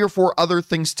hear 3 or 4 other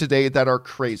things today that are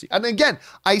crazy. And again,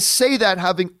 I say that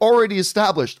having already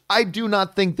established, I do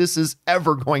not think this is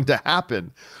ever going to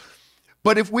happen.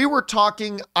 But if we were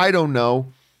talking, I don't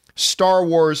know, Star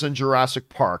Wars and Jurassic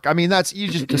Park, you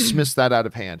just dismiss that out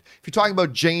of hand. If you're talking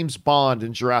about James Bond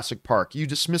and Jurassic Park, you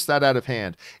dismiss that out of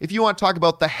hand. If you want to talk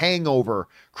about The Hangover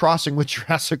crossing with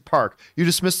Jurassic Park, you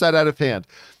dismiss that out of hand.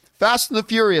 Fast and the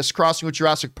Furious crossing with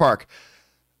Jurassic Park.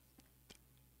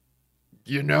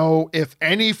 If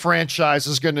any franchise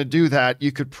is going to do that,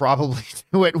 you could probably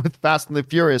do it with Fast and the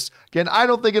Furious. Again, I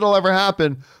don't think it'll ever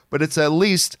happen, but it's at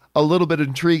least a little bit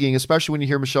intriguing, especially when you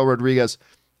hear Michelle Rodriguez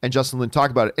and Justin Lin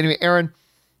talk about it. Anyway, Aaron,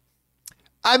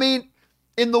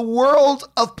 in the world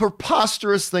of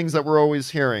preposterous things that we're always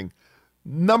hearing,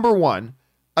 number one,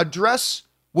 address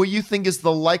what you think is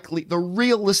the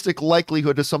realistic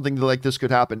likelihood of something like this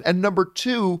could happen. And number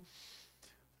two,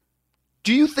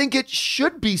 do you think it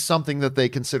should be something that they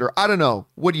consider? I don't know.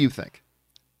 What do you think?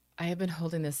 I have been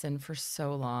holding this in for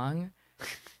so long.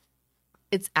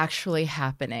 It's actually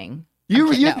happening.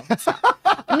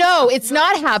 No, it's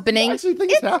not happening. It's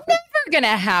never going to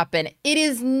happen. It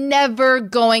is never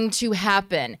going to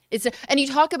happen. And you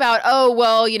talk about,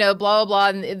 blah, blah, blah.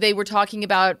 And they were talking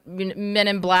about Men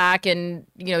in Black and,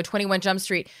 21 Jump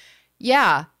Street.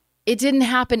 Yeah, it didn't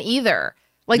happen either.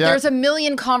 There's a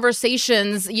million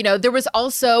conversations. There was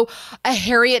also a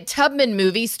Harriet Tubman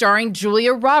movie starring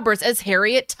Julia Roberts as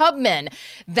Harriet Tubman.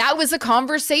 That was a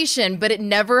conversation, but it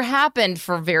never happened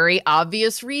for very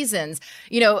obvious reasons.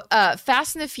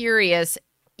 Fast and the Furious,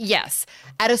 yes.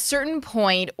 At a certain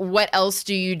point, what else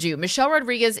do you do? Michelle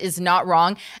Rodriguez is not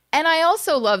wrong. And I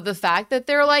also love the fact that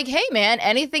they're like, hey, man,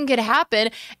 anything could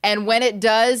happen. And when it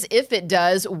does, if it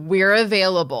does, we're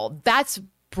available. That's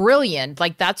brilliant.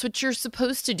 That's what you're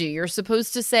supposed to do. You're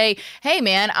supposed to say, hey,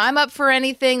 man, I'm up for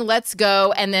anything. Let's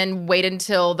go. And then wait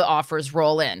until the offers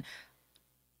roll in.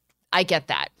 I get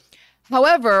that.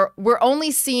 However, we're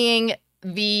only seeing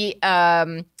the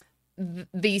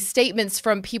statements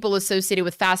from people associated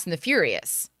with Fast and the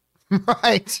Furious.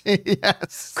 Right.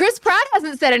 Yes. Chris Pratt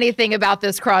hasn't said anything about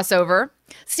this crossover.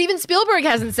 Steven Spielberg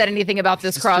hasn't said anything about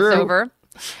this crossover.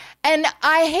 True. And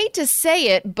I hate to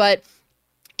say it, but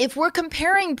if we're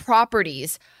comparing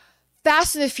properties,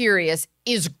 Fast and the Furious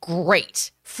is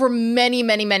great for many,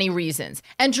 many, many reasons.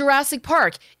 And Jurassic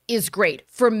Park is great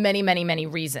for many, many, many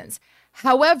reasons.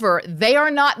 However, they are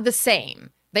not the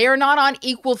same. They are not on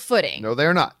equal footing. No, they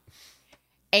are not.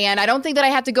 And I don't think that I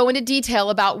have to go into detail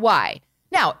about why.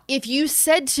 Now, if you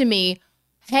said to me,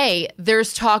 hey,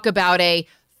 there's talk about a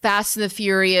Fast and the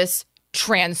Furious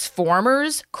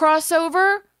Transformers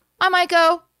crossover, I might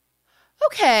go,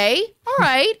 okay, all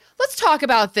right, let's talk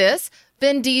about this.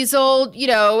 Vin Diesel,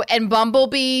 and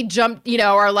Bumblebee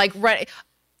are like, right.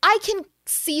 I can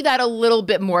see that a little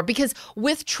bit more because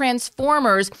with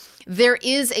Transformers, there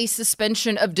is a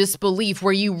suspension of disbelief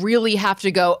where you really have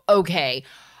to go, okay,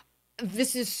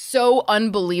 this is so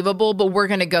unbelievable, but we're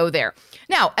going to go there.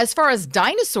 Now, as far as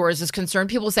dinosaurs is concerned,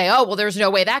 people say, oh, well, there's no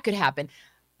way that could happen.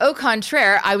 Au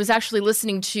contraire, I was actually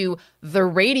listening to the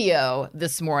radio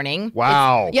this morning.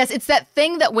 Wow. It's that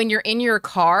thing that when you're in your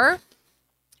car,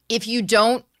 if you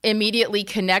don't immediately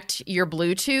connect your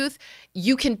Bluetooth,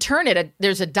 you can turn it.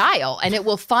 There's a dial, and it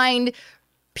will find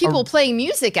people playing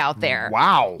music out there.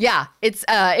 Wow. Yeah,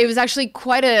 it was actually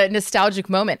quite a nostalgic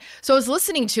moment. So I was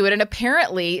listening to it, and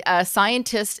apparently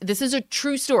scientists, this is a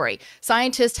true story,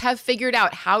 scientists have figured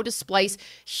out how to splice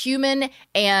human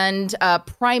and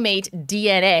primate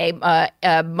DNA,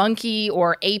 monkey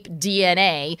or ape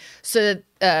DNA, so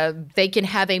that they can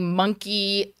have a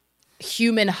monkey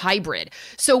human hybrid.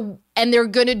 And they're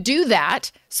going to do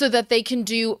that so that they can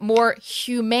do more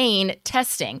humane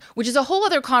testing, which is a whole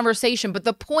other conversation. But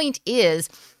the point is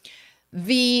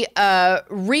the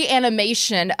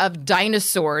reanimation of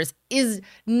dinosaurs is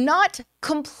not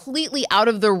completely out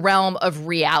of the realm of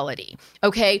reality.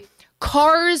 Okay.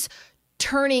 Cars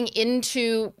turning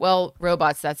into,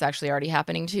 robots, that's actually already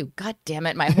happening too. God damn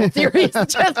it. My whole theory is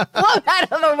just blown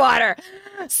out of the water.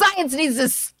 Science needs to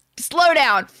slow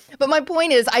down. But my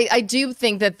point is, I do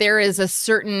think that there is a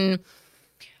certain,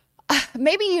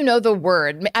 maybe you know the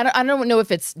word. I don't know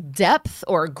if it's depth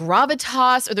or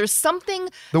gravitas or there's something.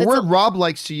 The word Rob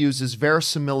likes to use is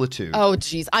verisimilitude. Oh,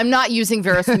 geez. I'm not using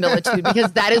verisimilitude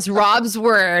because that is Rob's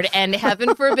word. And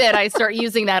heaven forbid I start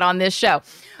using that on this show.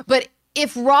 But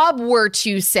if Rob were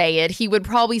to say it, he would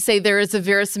probably say there is a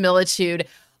verisimilitude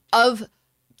of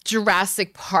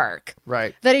Jurassic Park.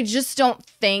 Right. That I just don't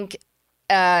think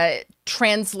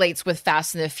translates with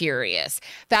Fast and the Furious.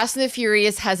 Fast and the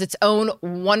Furious has its own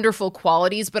wonderful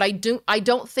qualities, but I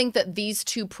don't think that these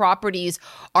two properties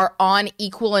are on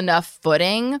equal enough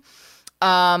footing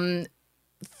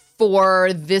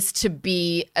for this to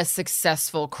be a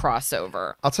successful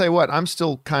crossover. I'll tell you what, I'm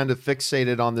still kind of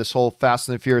fixated on this whole Fast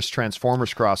and the Furious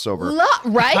Transformers crossover.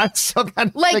 Right? I'm still kind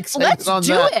of let's on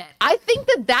do that. it. I think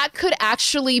that could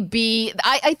actually be,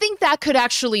 I think that could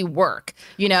actually work,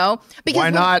 because why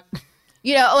not?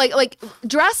 Like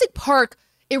Jurassic Park,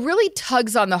 it really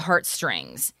tugs on the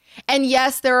heartstrings. And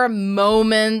yes, there are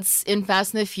moments in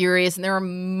Fast and the Furious, and there are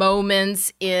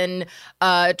moments in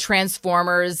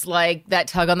Transformers like that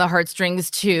tug on the heartstrings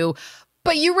too.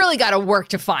 But you really got to work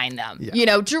to find them.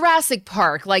 Yeah. Jurassic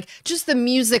Park, like just the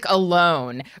music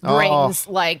alone brings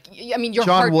your John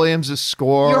heart. Williams'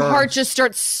 score. Your heart just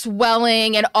starts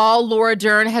swelling, and all Laura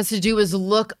Dern has to do is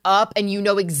look up, and you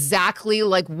know exactly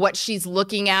like what she's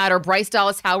looking at. Or Bryce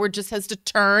Dallas Howard just has to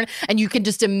turn, and you can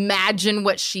just imagine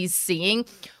what she's seeing.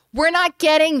 We're not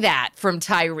getting that from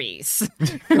Tyrese.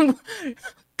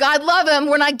 God love him.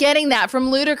 We're not getting that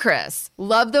from Ludacris.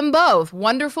 Love them both.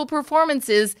 Wonderful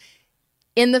performances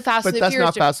in the Fast and the Furious. But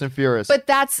that's not Fast and Furious. But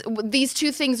these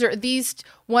two things are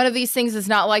one of these things is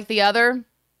not like the other.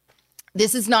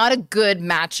 This is not a good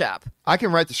matchup. I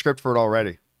can write the script for it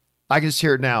already. I can just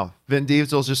hear it now. Vin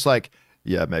Diesel's just like,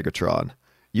 yeah, Megatron,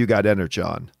 you got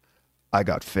Energon. I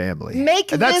got family. Make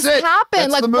this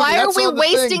happen. That's why are we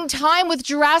wasting time with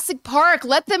Jurassic Park?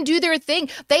 Let them do their thing.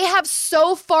 They have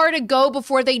so far to go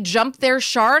before they jump their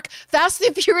shark. Fast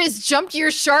and Furious jumped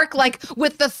your shark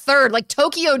with the third.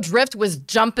 Tokyo Drift was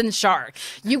jumping shark.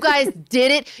 You guys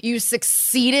did it. You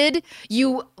succeeded.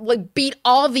 You beat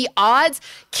all the odds.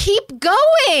 Keep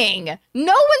going.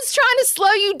 No one's trying to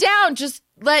slow you down. Just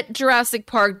let Jurassic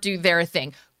Park do their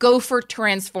thing. Go for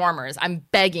Transformers. I'm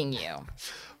begging you.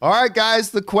 All right,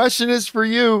 guys, the question is for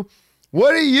you.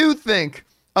 What do you think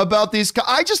about these?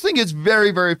 I just think it's very,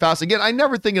 very fast. Again, I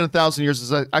never think in 1,000 years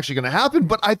is actually going to happen,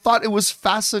 but I thought it was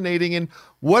fascinating. And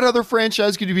what other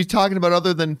franchise could you be talking about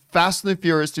other than Fast and the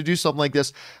Furious to do something like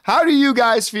this? How do you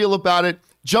guys feel about it?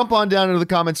 Jump on down into the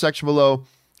comment section below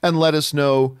and let us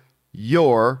know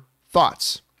your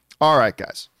thoughts. All right,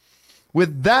 guys.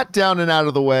 With that down and out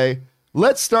of the way,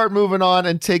 let's start moving on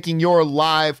and taking your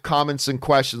live comments and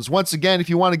questions. Once again, if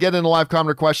you want to get in a live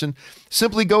comment or question,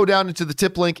 simply go down into the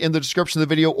tip link in the description of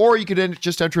the video, or you could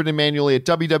just enter it in manually at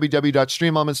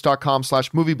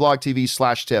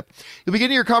www.streamelements.com/movieblogtv/tip. You'll be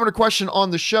getting your comment or question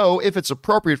on the show if it's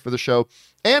appropriate for the show.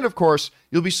 And of course,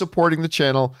 you'll be supporting the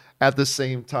channel at the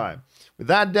same time. with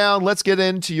that down, let's get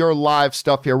into your live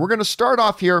stuff here. We're going to start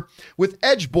off here with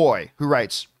Edge Boy, who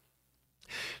writes,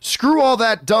 "Screw all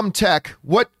that dumb tech.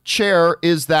 What chair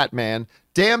is that, man?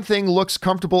 Damn thing looks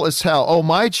comfortable as hell. Oh,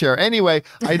 my chair. Anyway,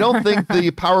 I don't think the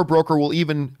power broker will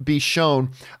even be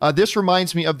shown. This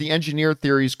reminds me of the engineer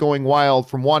theories going wild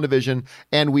from WandaVision,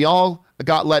 and we all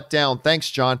got let down. Thanks,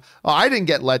 John." I didn't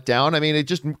get let down. I mean, it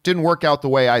just didn't work out the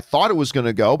way I thought it was going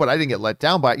to go, but I didn't get let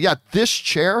down by it. Yeah, this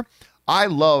chair, I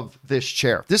love this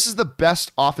chair. This is the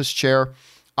best office chair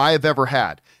I have ever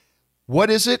had. What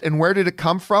is it and where did it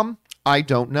come from? I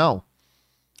don't know.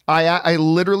 I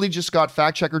literally just got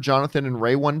fact checker Jonathan and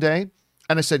Ray one day,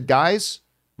 and I said, "Guys,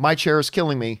 my chair is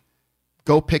killing me.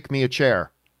 Go pick me a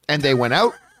chair." And they went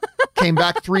out, came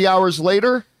back 3 hours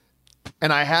later,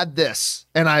 and I had this,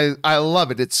 and I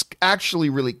love it. It's actually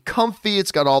really comfy.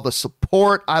 It's got all the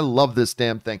support. I love this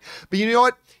damn thing. But you know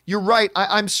what? You're right.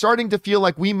 I'm starting to feel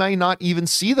like we may not even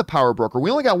see the power broker. We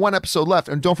only got one episode left.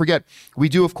 And don't forget, we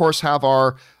do, of course, have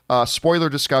our spoiler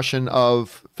discussion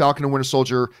of Falcon and Winter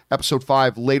Soldier episode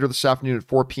 5 later this afternoon at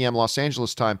 4 p.m. Los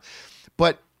Angeles time.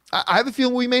 But I have a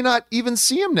feeling we may not even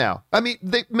see him now. I mean,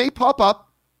 they may pop up,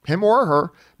 him or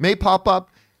her, may pop up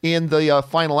in the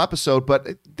final episode, but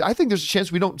I think there's a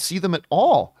chance we don't see them at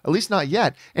all, at least not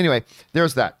yet. Anyway,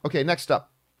 there's that. Okay, next up.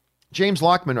 James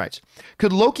Lockman writes,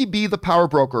 "Could Loki be the power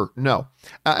broker? No."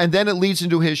 And then it leads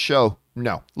into his show.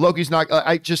 No. Loki's not.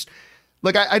 I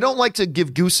don't like to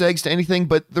give goose eggs to anything,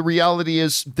 but the reality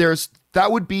is that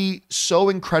would be so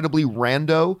incredibly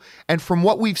rando. And from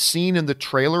what we've seen in the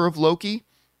trailer of Loki,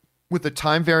 with the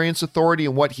time variance authority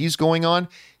and what he's going on,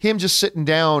 him just sitting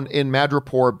down in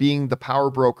Madripoor being the power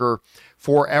broker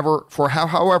forever, for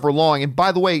however long. And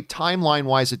by the way, timeline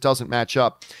wise, it doesn't match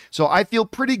up. So I feel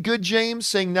pretty good, James,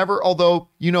 saying never, although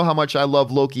you know how much I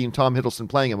love Loki and Tom Hiddleston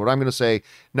playing him. But I'm going to say,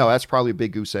 no, that's probably a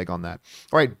big goose egg on that.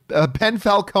 All right. Ben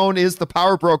Falcone is the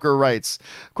power broker, writes.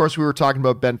 Of course, we were talking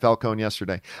about Ben Falcone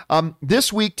yesterday.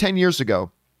 This week, 10 years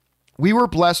ago, we were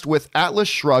blessed with Atlas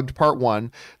Shrugged Part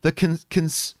 1,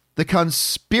 The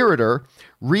Conspirator,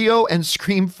 Rio, and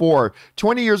Scream 4.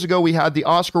 20 years ago, we had the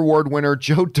Oscar Award winner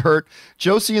Joe Dirt,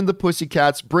 Josie and the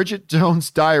Pussycats, Bridget Jones'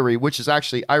 Diary, which is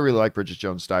actually, I really like Bridget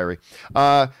Jones' Diary.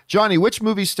 Johnny, which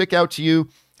movies stick out to you?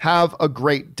 Have a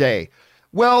great day.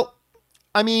 Well,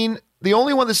 I mean, the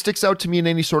only one that sticks out to me in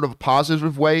any sort of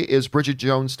positive way is Bridget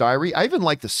Jones' Diary. I even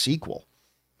like the sequel.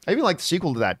 To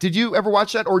that. Did you ever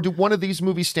watch that? Or do one of these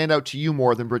movies stand out to you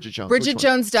more than Bridget Jones? Bridget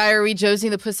Jones' Diary, Josie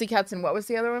and the Pussycats, and what was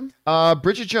the other one?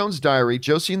 Bridget Jones' Diary,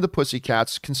 Josie and the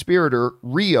Pussycats, Conspirator,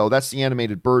 Rio, that's the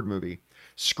animated bird movie,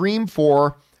 Scream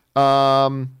 4,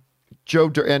 Joe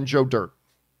Dirt.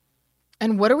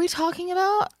 And what are we talking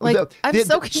about? I'm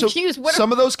so confused.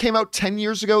 Some of those came out 10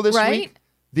 years ago this week.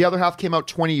 The other half came out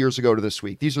 20 years ago to this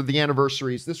week. These are the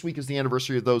anniversaries. This week is the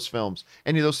anniversary of those films.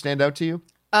 Any of those stand out to you?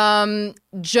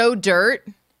 Joe Dirt.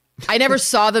 I never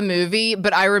saw the movie,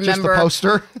 but I remember just the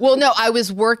poster. Well, no,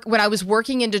 when I was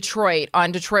working in Detroit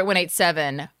on Detroit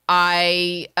 187.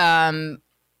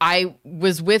 I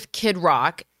was with Kid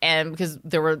Rock, and because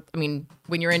when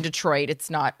you're in Detroit,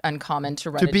 it's not uncommon to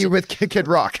run be with Kid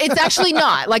Rock. It's actually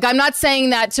not. Like, I'm not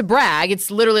saying that to brag. It's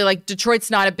literally like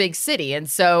Detroit's not a big city, and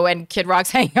Kid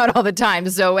Rock's hanging out all the time.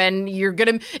 So, and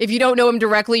if you don't know him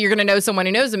directly, you're gonna know someone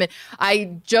who knows him. And I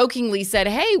jokingly said,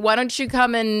 "Hey, why don't you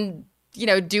come and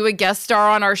do a guest star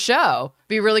on our show?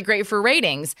 Be really great for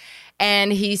ratings."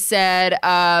 And he said,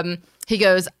 I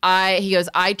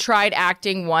tried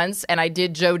acting once and I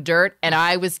did Joe Dirt and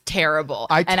I was terrible.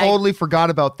 I totally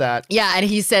forgot about that. Yeah. And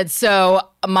he said, so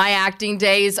my acting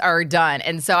days are done.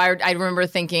 And so I remember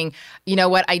thinking, you know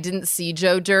what? I didn't see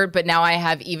Joe Dirt, but now I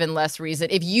have even less reason.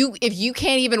 If you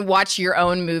can't even watch your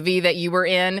own movie that you were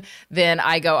in, then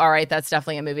I go, all right, that's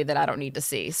definitely a movie that I don't need to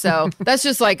see. So that's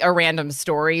just like a random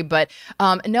story. But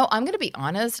no, I'm going to be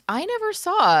honest. I never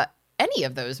saw any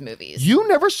of those movies. You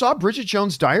never saw Bridget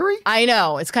Jones' Diary? I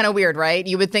know. It's kind of weird, right?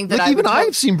 You would think that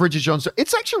I've seen Bridget Jones.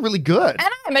 It's actually really good. And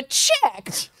I'm a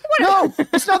chick. No,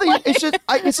 it's not that. It's just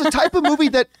it's a type of movie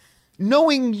that,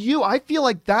 knowing you, I feel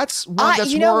like that's one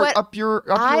that's more up your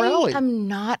alley. I am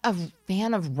not a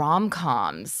fan of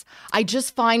rom-coms. I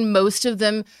just find most of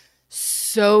them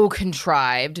so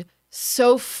contrived,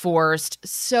 so forced,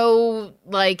 so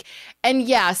and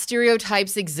yeah,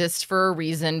 stereotypes exist for a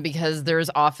reason because there's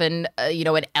often,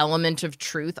 an element of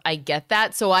truth. I get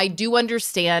that. So I do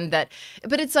understand that,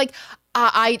 but it's like,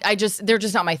 they're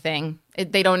just not my thing.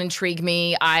 They don't intrigue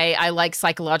me. I like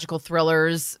psychological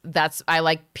thrillers. I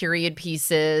like period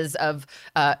pieces of,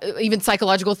 even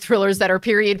psychological thrillers that are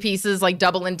period pieces like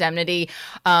Double Indemnity.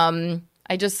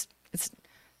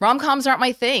 rom-coms aren't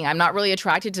my thing. I'm not really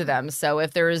attracted to them. So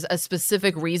if there's a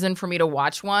specific reason for me to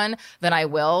watch one, then I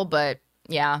will. But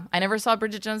yeah, I never saw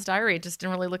Bridget Jones' Diary. It just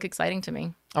didn't really look exciting to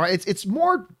me. All right,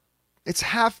 it's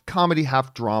half comedy,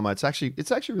 half drama. It's actually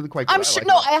really quite good. I'm sure.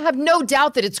 I have no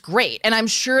doubt that it's great, and I'm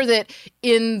sure that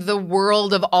in the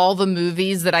world of all the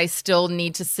movies that I still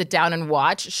need to sit down and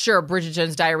watch, sure, Bridget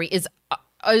Jones' Diary is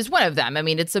one of them. I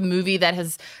mean, it's a movie that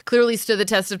has clearly stood the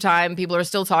test of time. People are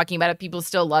still talking about it. People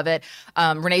still love it.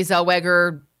 Renee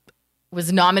Zellweger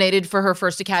was nominated for her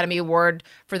first Academy Award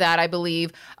for that, I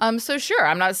believe. So sure,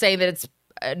 I'm not saying that it's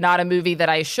not a movie that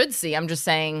I should see. I'm just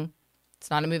saying it's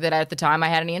not a movie that at the time I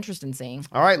had any interest in seeing.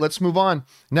 All right, let's move on.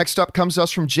 Next up comes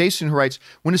us from Jason, who writes,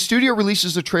 when a studio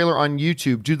releases a trailer on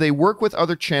YouTube, do they work with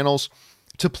other channels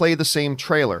to play the same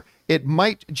trailer? It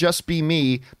might just be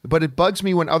me, but it bugs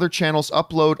me when other channels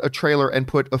upload a trailer and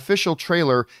put official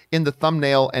trailer in the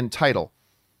thumbnail and title.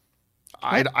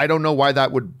 I don't know why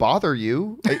that would bother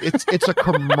you. It's a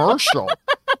commercial.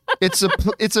 It's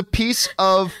a piece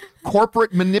of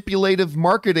corporate manipulative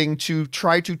marketing to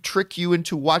try to trick you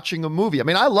into watching a movie. I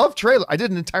mean, I love trailers. I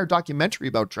did an entire documentary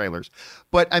about trailers.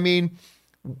 But I mean,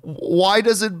 why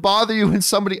does it bother you when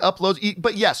somebody uploads?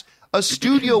 But yes, a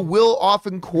studio will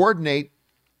often coordinate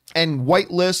and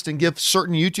whitelist and give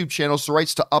certain YouTube channels the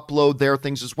rights to upload their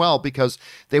things as well because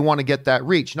they want to get that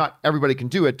reach. Not everybody can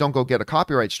do it. Don't go get a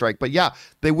copyright strike. But yeah,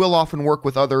 they will often work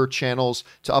with other channels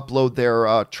to upload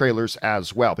their trailers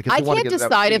as well. Because I can't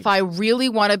decide if I really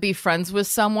want to be friends with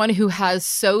someone who has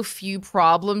so few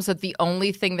problems that the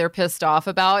only thing they're pissed off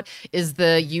about is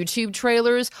the YouTube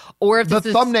trailers, or if the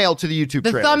thumbnail to the YouTube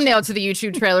trailers. The thumbnail to the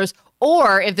YouTube trailers.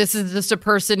 Or if this is just a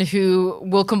person who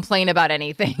will complain about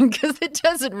anything, because it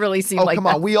doesn't really seem like come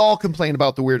on. We all complain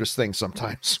about the weirdest things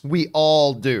sometimes. We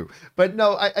all do. But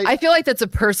no, I feel like that's a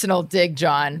personal dig,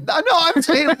 John. No, I'm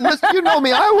saying, listen, you know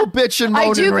me. I will bitch and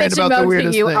moan and rant about the weirdest things. I do bitch and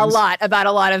moan to you a lot about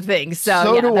a lot of things.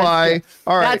 So do I. True.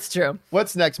 All right. That's true.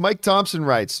 What's next? Mike Thompson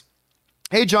writes,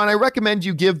 hey, John, I recommend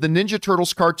you give the Ninja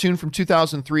Turtles cartoon from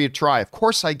 2003 a try. Of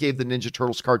course, I gave the Ninja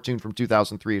Turtles cartoon from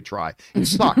 2003 a try. It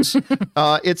sucks.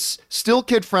 It's still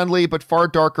kid-friendly, but far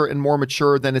darker and more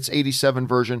mature than its 87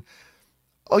 version.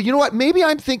 Oh, you know what? Maybe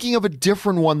I'm thinking of a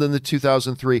different one than the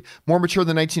 2003, more mature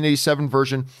than 1987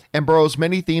 version, and borrows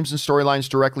many themes and storylines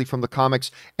directly from the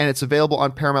comics, and it's available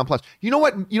on Paramount Plus. You know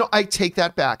what? I take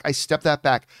that back. I step that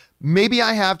back. Maybe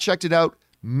I have checked it out.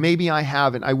 Maybe I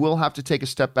haven't. I will have to take a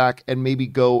step back and maybe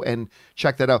go and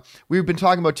check that out. We've been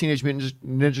talking about Teenage Mutant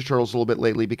Ninja Turtles a little bit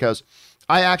lately because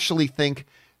I actually think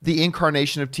the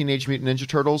incarnation of Teenage Mutant Ninja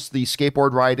Turtles, the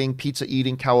skateboard riding, pizza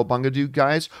eating, cowabunga dude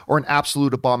guys, are an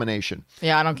absolute abomination.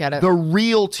 Yeah, I don't get it. The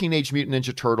real Teenage Mutant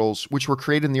Ninja Turtles, which were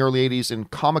created in the early 80s in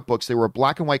comic books, they were a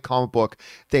black and white comic book.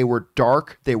 They were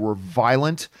dark. They were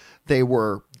violent. They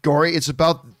were gory. It's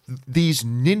about these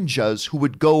ninjas who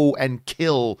would go and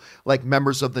kill like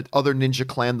members of the other ninja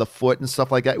clan, the Foot and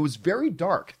stuff like that. It was very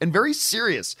dark and very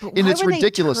serious in its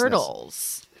ridiculousness.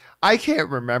 Turtles? I can't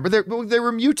remember. They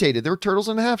were mutated. They were turtles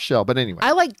in a half shell. But anyway,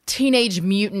 I like Teenage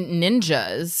Mutant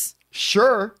Ninjas.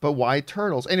 Sure, but why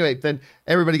turtles? Anyway, then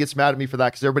everybody gets mad at me for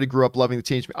that because everybody grew up loving the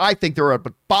Teenage Mutant. I think they're an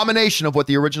abomination of what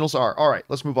the originals are. All right,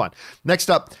 let's move on. Next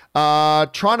up,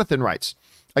 Tronathan writes,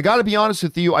 I got to be honest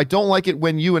with you, I don't like it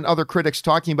when you and other critics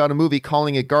talking about a movie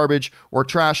calling it garbage or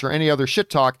trash or any other shit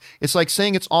talk. It's like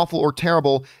saying it's awful or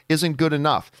terrible isn't good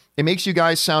enough. It makes you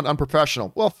guys sound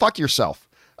unprofessional. Well, fuck yourself.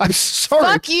 I'm sorry.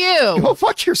 Fuck you. Go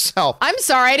fuck yourself. I'm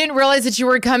sorry. I didn't realize that you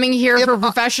were coming here for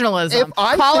professionalism.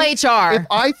 Call HR. If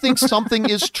I think something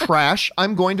is trash,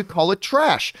 I'm going to call it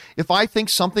trash. If I think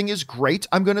something is great,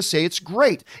 I'm going to say it's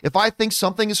great. If I think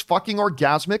something is fucking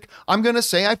orgasmic, I'm going to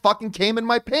say I fucking came in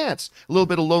my pants. A little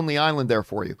bit of Lonely Island there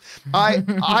for you. I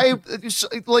don't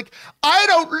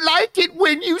like it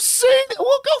when you sing.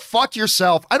 Well, go fuck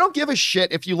yourself. I don't give a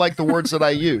shit if you like the words that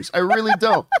I use. I really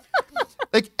don't.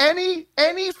 Like any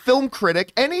film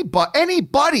critic,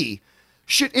 anybody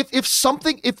should,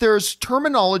 if there's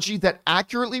terminology that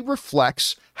accurately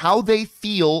reflects how they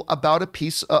feel about a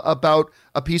piece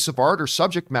of art or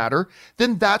subject matter,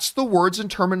 then that's the words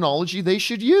and terminology they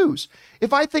should use.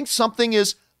 If I think something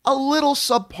is a little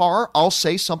subpar, I'll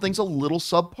say something's a little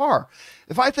subpar.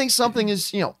 If I think something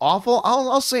is, awful,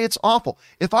 I'll say it's awful.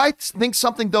 If I think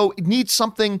something though needs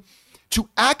something to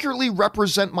accurately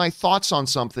represent my thoughts on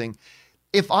something,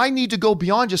 if I need to go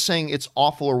beyond just saying it's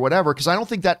awful or whatever, because I don't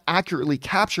think that accurately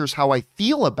captures how I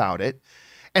feel about it,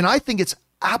 and I think it's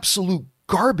absolute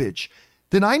garbage,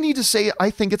 then I need to say I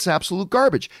think it's absolute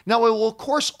garbage. Now, I will, of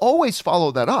course, always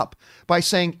follow that up by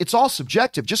saying it's all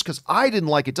subjective. Just because I didn't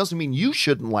like it doesn't mean you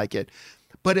shouldn't like it.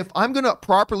 But if I'm going to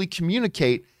properly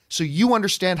communicate so you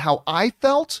understand how I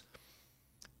felt,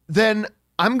 then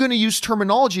I'm going to use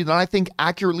terminology that I think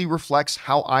accurately reflects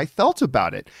how I felt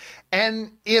about it.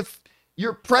 And if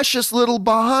your precious little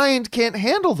behind can't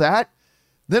handle that,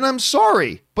 then I'm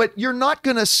sorry, but you're not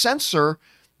going to censor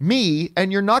me,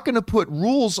 and you're not going to put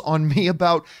rules on me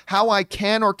about how I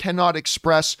can or cannot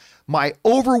express my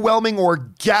overwhelming,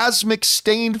 orgasmic,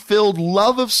 stain-filled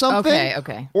love of something,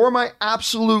 or my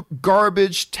absolute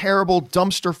garbage, terrible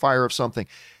dumpster fire of something.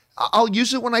 I'll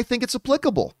use it when I think it's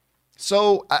applicable.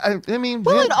 So, I mean...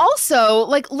 Well, and also,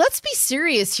 like, let's be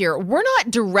serious here. We're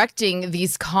not directing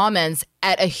these comments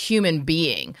at a human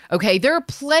being, okay? There are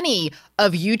plenty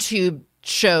of YouTube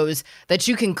shows that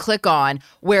you can click on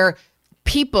where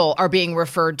people are being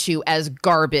referred to as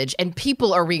garbage and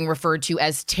people are being referred to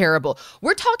as terrible.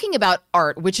 We're talking about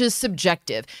art, which is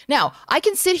subjective. Now, I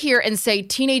can sit here and say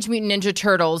Teenage Mutant Ninja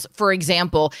Turtles, for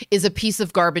example, is a piece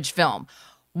of garbage film.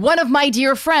 One of my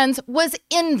dear friends was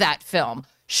in that film.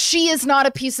 She is not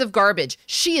a piece of garbage.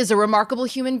 She is a remarkable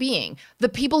human being. The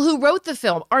people who wrote the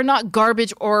film are not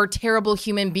garbage or terrible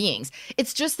human beings.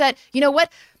 It's just that, you know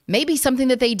what? Maybe something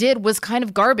that they did was kind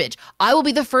of garbage. I will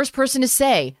be the first person to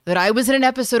say that I was in an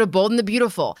episode of Bold and the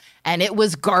Beautiful, and it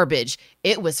was garbage.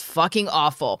 It was fucking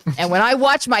awful. And when I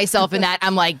watch myself in that,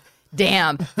 I'm like,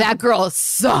 damn, that girl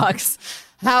sucks.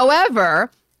 However,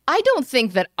 I don't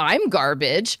think that I'm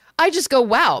garbage. I just go,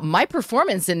 wow, my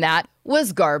performance in that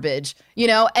was garbage, you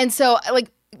know? And so, like,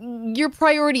 your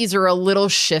priorities are a little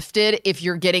shifted if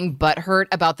you're getting butthurt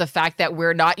about the fact that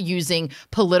we're not using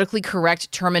politically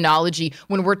correct terminology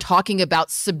when we're talking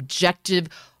about subjective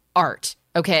art,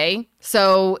 okay?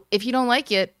 So if you don't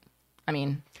like it, I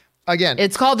mean... Again,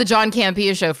 it's called the John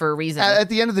Campea Show for a reason. At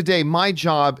the end of the day, my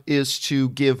job is to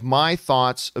give my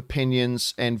thoughts,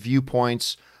 opinions, and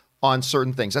viewpoints on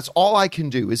certain things. That's all I can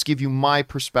do, is give you my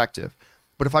perspective.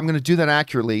 But if I'm going to do that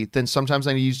accurately, then sometimes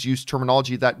I need to use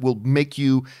terminology that will make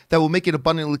it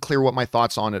abundantly clear what my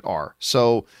thoughts on it are.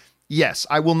 So, yes,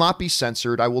 I will not be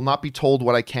censored. I will not be told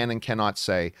what I can and cannot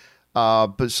say.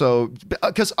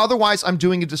 Because otherwise I'm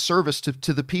doing a disservice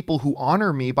to the people who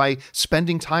honor me by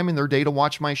spending time in their day to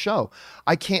watch my show.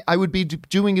 I would be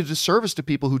doing a disservice to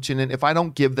people who tune in if I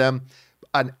don't give them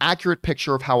an accurate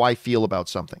picture of how I feel about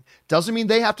something. Doesn't mean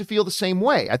they have to feel the same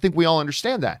way. I think we all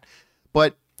understand that.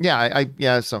 But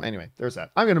so anyway, there's that.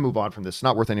 I'm going to move on from this. It's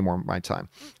not worth any more of my time.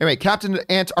 Anyway, Captain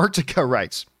Antarctica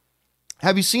writes,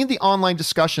 have you seen the online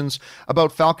discussions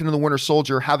about Falcon and the Winter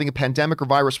Soldier having a pandemic or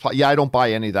virus plot? Yeah, I don't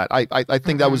buy any of that. I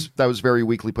think that was very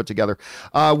weakly put together.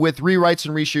 With rewrites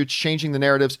and reshoots, changing the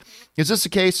narratives. Is this the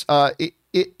case?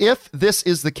 If this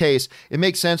is the case, it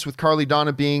makes sense with Carly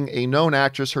Donna being a known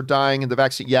actress, her dying and the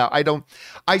vaccine. Yeah,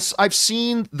 I've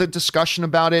seen the discussion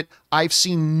about it. I've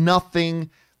seen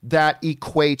nothing that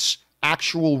equates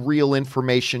actual real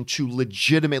information to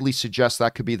legitimately suggest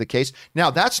that could be the case. Now,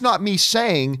 that's not me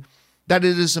saying that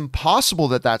it is impossible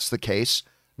that that's the case.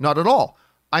 Not at all.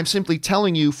 I'm simply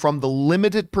telling you from the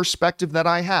limited perspective that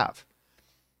I have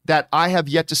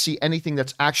yet to see anything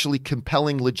that's actually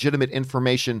compelling, legitimate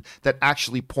information that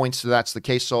actually points to that's the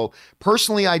case. So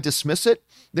personally, I dismiss it.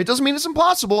 That doesn't mean it's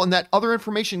impossible and that other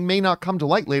information may not come to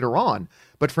light later on.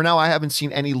 But for now, I haven't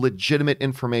seen any legitimate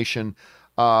information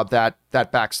that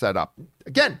backs that up.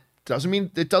 Again, doesn't mean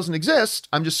it doesn't exist.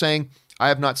 I'm just saying I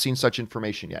have not seen such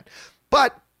information yet.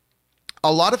 But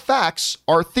a lot of facts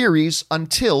are theories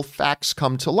until facts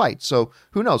come to light. So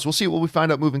who knows? We'll see what we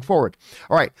find out moving forward.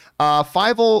 All right.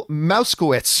 Fievel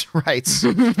Mauskowitz writes,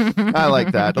 I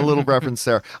like that. A little reference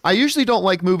there. I usually don't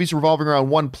like movies revolving around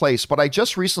one place, but I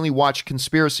just recently watched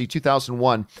Conspiracy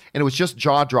 2001, and it was just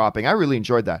jaw-dropping. I really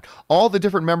enjoyed that. All the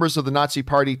different members of the Nazi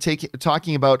Party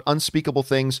talking about unspeakable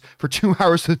things for 2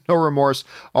 hours with no remorse.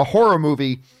 A horror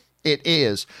movie, it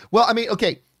is. Well, I mean,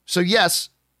 okay, so yes,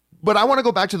 but I want to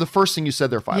go back to the first thing you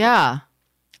said there, Fievel. Yeah.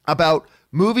 About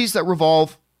movies that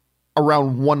revolve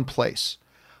around one place.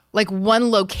 Like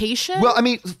one location? Well, I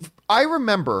mean, I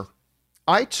remember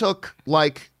I took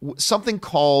like something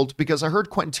called, because I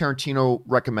heard Quentin Tarantino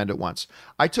recommend it once.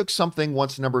 I took something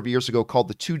once a number of years ago called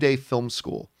the 2-day film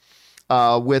school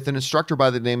with an instructor by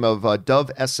the name of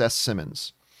Dove S.S.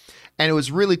 Simmons. And it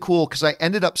was really cool because I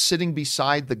ended up sitting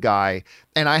beside the guy,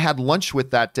 and I had lunch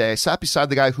with that day. I sat beside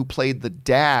the guy who played the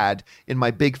dad in My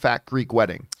Big Fat Greek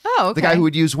Wedding. Oh, okay. The guy who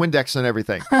would use Windex and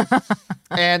everything.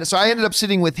 And so I ended up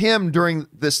sitting with him during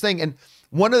this thing. And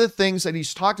one of the things that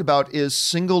he's talked about is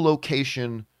single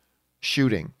location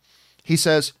shooting. He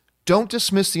says, don't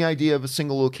dismiss the idea of a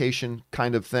single location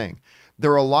kind of thing.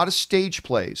 There are a lot of stage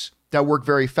plays that work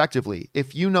very effectively.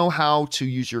 If you know how to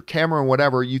use your camera and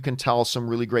whatever, you can tell some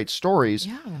really great stories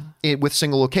with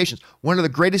single locations. One of the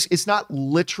greatest, it's not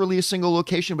literally a single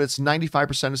location, but it's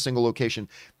 95% a single location.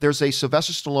 There's a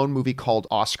Sylvester Stallone movie called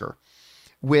Oscar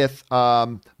with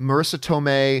Marissa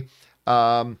Tomei.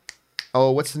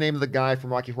 What's the name of the guy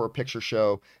from Rocky Horror Picture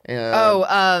Show?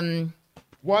 Why am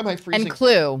I freezing?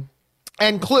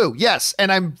 And Clue, yes.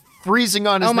 And I'm freezing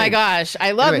on his name. Oh my gosh,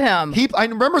 I love him. I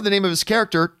remember the name of his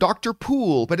character, Dr.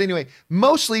 Poole. But anyway,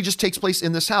 mostly just takes place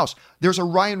in this house. There's a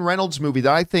Ryan Reynolds movie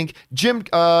that I think Tim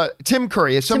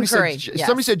Curry. If somebody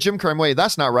said Jim Curry, I'm waiting,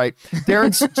 that's not right.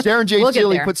 Darren J.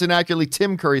 Seeley puts it accurately,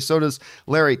 Tim Curry. So does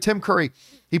Larry. Tim Curry.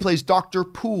 He plays Dr.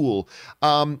 Poole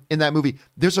in that movie.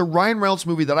 There's a Ryan Reynolds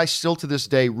movie that I still to this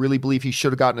day really believe he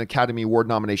should have gotten an Academy Award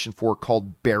nomination for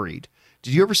called Buried.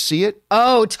 Did you ever see it?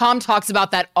 Oh, Tom talks about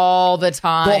that all the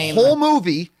time. The whole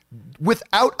movie,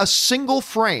 without a single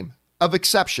frame of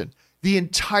exception, the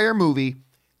entire movie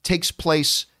takes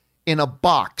place in a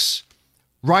box.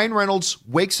 Ryan Reynolds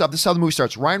wakes up. This is how the movie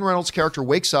starts. Ryan Reynolds' character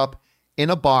wakes up in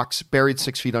a box buried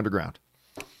 6 feet underground.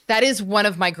 That is one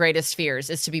of my greatest fears,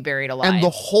 is to be buried alive. And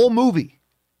the whole movie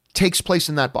takes place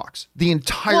in that box. The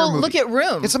entire movie. Look at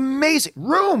Room. It's amazing.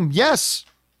 Room, yes.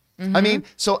 Mm-hmm. I mean,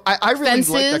 so I really Fences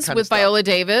like that kind of stuff. with Viola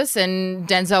Davis and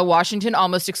Denzel Washington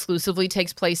almost exclusively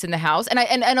takes place in the house, and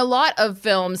a lot of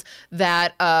films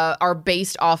that are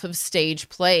based off of stage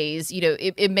plays.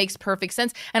 It makes perfect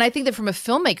sense, and I think that from a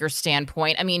filmmaker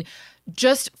standpoint, I mean,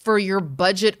 just for your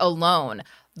budget alone,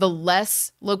 the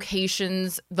less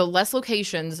locations,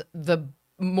 the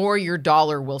more your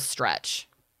dollar will stretch,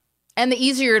 and the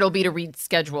easier it'll be to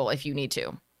reschedule if you need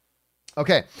to.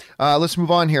 Okay, let's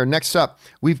move on here. Next up,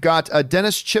 we've got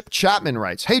Dennis Chip Chapman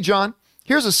writes, "Hey, John,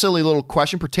 here's a silly little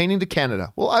question pertaining to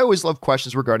Canada." Well, I always love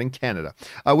questions regarding Canada,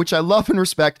 which I love and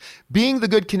respect. Being the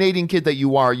good Canadian kid that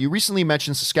you are, you recently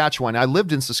mentioned Saskatchewan. I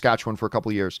lived in Saskatchewan for a couple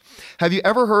of years. Have you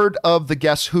ever heard of the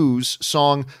Guess Who's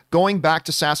song, Going Back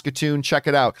to Saskatoon? Check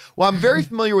it out. Well, I'm very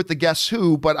familiar with the Guess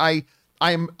Who, but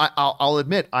I'll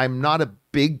admit I'm not a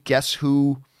big Guess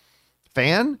Who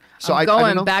fan. So I'm I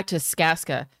don't know. back to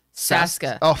Saska.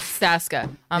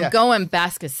 I'm Yeah. going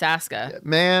Saska.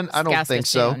 Man, I don't think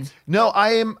so. No,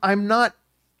 I'm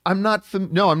not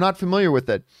familiar with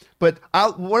it. But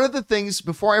one of the things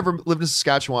before I ever lived in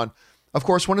Saskatchewan, of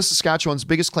course, one of Saskatchewan's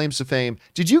biggest claims to fame.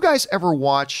 Did you guys ever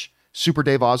watch Super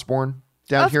Dave Osborne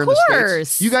down here in the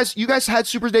States? You guys had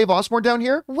Super Dave Osborne down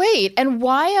here? Wait, and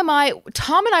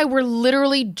Tom and I were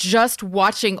literally just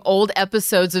watching old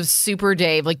episodes of Super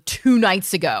Dave like 2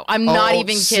 nights ago. I'm not even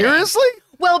kidding. Seriously?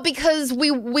 Well, because we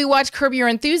watched Curb Your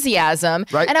Enthusiasm,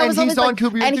 right? And I was he's on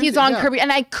Curb Your Enthusiasm. And he's on Curb Your,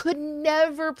 and I could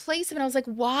never place him. And I was like,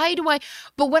 why do I?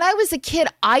 But when I was a kid,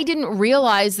 I didn't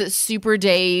realize that Super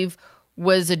Dave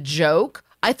was a joke.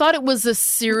 I thought it was a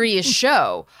serious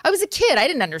show. I was a kid. I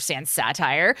didn't understand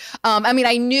satire. I mean,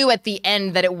 I knew at the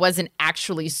end that it wasn't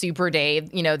actually Super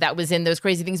Dave, that was in those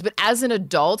crazy things. But as an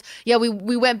adult, yeah,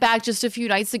 we went back just a few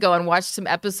nights ago and watched some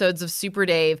episodes of Super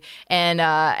Dave, and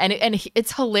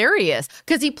it's hilarious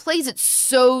because he plays it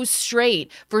so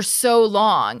straight for so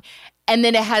long, and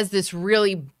then it has this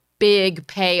really big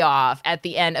payoff at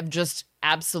the end of just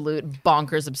absolute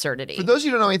bonkers absurdity. For those of you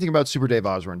who don't know anything about Super Dave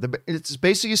Osborne, it's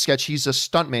basically a sketch. He's a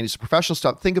stuntman. He's a professional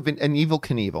stunt. Think of an Evil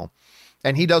Knievel,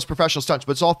 and he does professional stunts,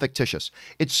 but it's all fictitious.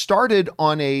 It started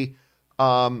on a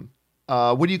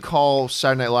what do you call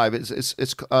Saturday Night Live? It's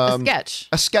a sketch.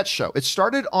 A sketch show. It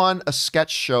started on a sketch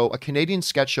show, a Canadian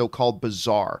sketch show called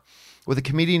Bizarre, with a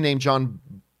comedian named John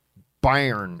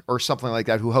Byrne or something like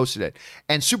that who hosted it.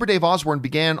 And Super Dave Osborne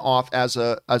began off as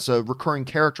a recurring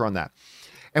character on that.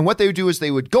 And what they would do is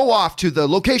they would go off to the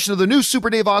location of the new Super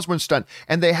Dave Osborne stunt.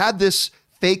 And they had this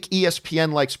fake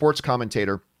ESPN-like sports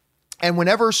commentator. And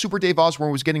whenever Super Dave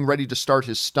Osborne was getting ready to start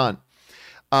his stunt,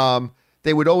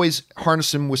 they would always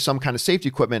harness him with some kind of safety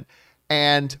equipment.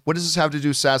 And what does this have to do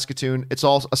with Saskatoon? It's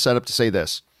all a setup to say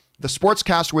this. The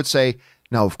sportscaster would say,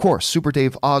 "Now, of course, Super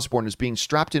Dave Osborne is being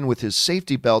strapped in with his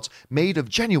safety belts made of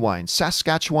genuine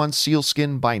Saskatchewan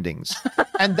sealskin bindings."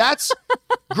 And that's,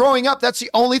 growing up, that's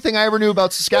the only thing I ever knew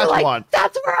about Saskatchewan. Like,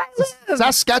 that's where I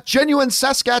live. Genuine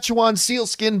Saskatchewan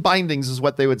sealskin bindings is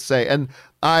what they would say. And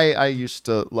I used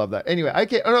to love that.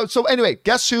 Anyway,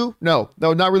 Guess Who? No,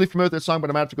 not really familiar with that song, but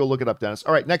I'm going to have to go look it up, Dennis.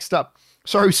 All right, next up.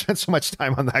 Sorry we spent so much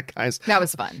time on that, guys. That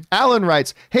was fun. Alan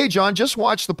writes, "Hey, John, just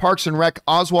watched the Parks and Rec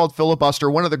Oswald filibuster,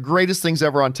 one of the greatest things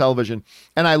ever on television,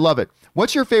 and I love it.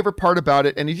 What's your favorite part about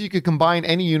it? And if you could combine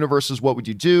any universes, what would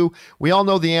you do?" We all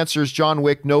know the answers: John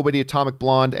Wick, Nobody, Atomic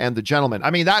Blonde, and The Gentleman. I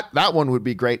mean, that one would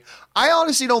be great. I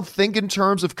honestly don't think in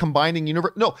terms of combining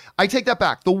universe. No, I take that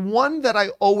back. The one that I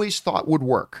always thought would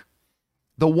work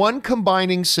the one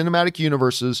combining cinematic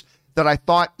universes that I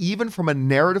thought, even from a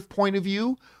narrative point of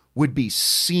view, would be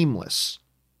seamless.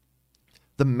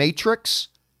 The Matrix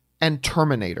and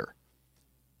Terminator.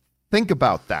 Think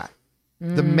about that.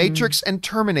 The Matrix and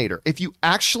Terminator. If you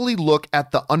actually look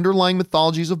at the underlying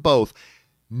mythologies of both,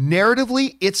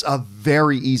 narratively, it's a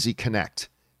very easy connect.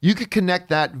 You could connect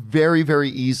that very, very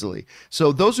easily.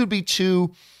 So those would be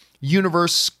two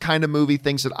universe kind of movie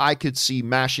things that I could see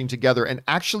mashing together and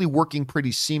actually working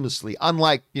pretty seamlessly,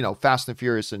 unlike, Fast and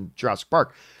Furious and Jurassic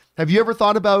Park. Have you ever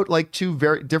thought about like two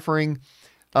very differing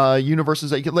universes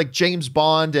that you could, like James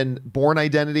Bond and Bourne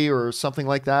Identity or something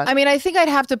like that? I mean, I think I'd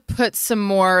have to put some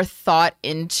more thought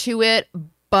into it.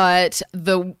 But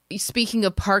speaking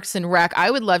of Parks and Rec,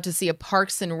 I would love to see a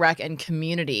Parks and Rec and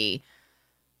Community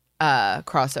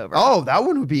crossover. Oh, that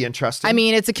one would be interesting. I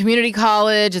mean, it's a community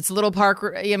college. It's a little park.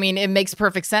 I mean, it makes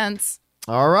perfect sense.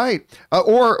 All right.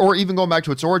 Or even going back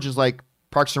to its origins, like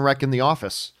Parks and Rec and The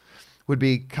Office would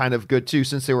be kind of good too,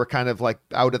 since they were kind of like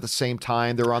out at the same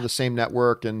time. They were on the same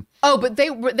network. But they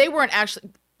weren't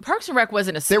actually. Parks and Rec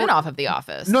wasn't a spinoff of The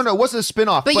Office. No, it wasn't a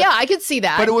spinoff. But yeah, I could see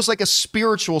that. But it was like a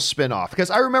spiritual spinoff,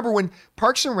 because I remember when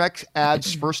Parks and Rec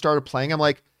ads first started playing, I'm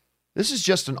like, this is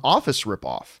just an Office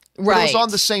ripoff. Right. But it was on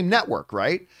the same network,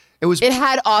 right? It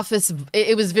had Office.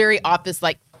 It was very Office,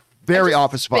 like very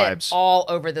Office vibes all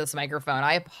over this microphone.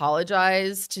 I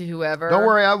apologize to whoever. Don't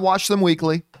worry, I watch them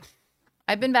weekly.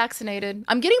 I've been vaccinated.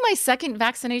 I'm getting my second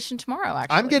vaccination tomorrow,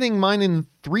 actually. I'm getting mine in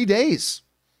 3 days.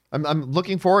 I'm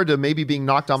looking forward to maybe being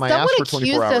knocked on my ass for 24 hours.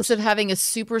 Someone accused us of having a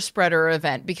super spreader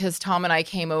event because Tom and I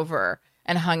came over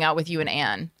and hung out with you and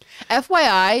Anne.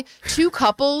 FYI, two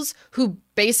couples who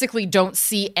basically don't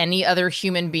see any other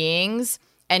human beings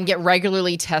and get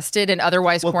regularly tested and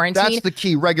otherwise quarantined. That's the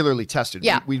key, regularly tested.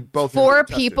 Yeah. We both 4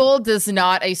 people does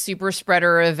not a super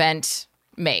spreader event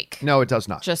make. No, it does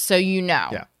not. Just so you know.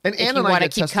 Yeah. And Anne and I want to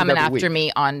keep coming after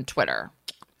me on Twitter.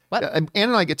 What? Anne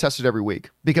and I get tested every week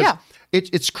because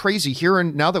it's crazy here.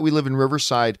 And now that we live in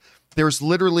Riverside, there's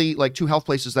literally like 2 health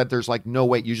places that there's like no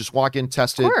wait. You just walk in,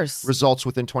 tested, results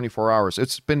within 24 hours.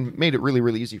 It's made it really,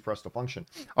 really easy for us to function.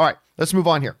 All right, let's move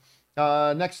on here.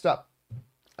 Next up,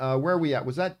 where are we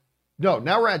at? No,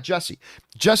 now we're at Jesse.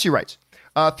 Jesse writes,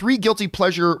 3 guilty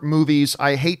pleasure movies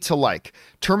I hate to like.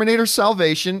 Terminator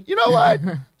Salvation. You know what?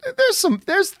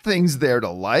 There's things there to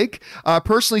like.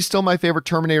 Personally, still my favorite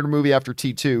Terminator movie after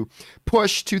T2.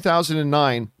 Push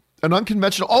 2009. An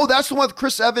unconventional. Oh, that's the one with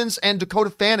Chris Evans and Dakota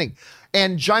Fanning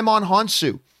and Jaimon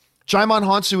Hansu. Jaimon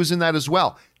Hansu is in that as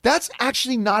well. That's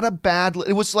actually not a bad.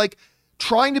 It was like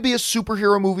trying to be a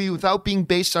superhero movie without being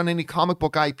based on any comic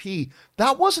book IP.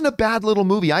 That wasn't a bad little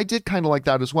movie. I did kind of like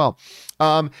that as well.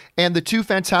 And the 2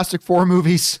 Fantastic Four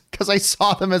movies, because I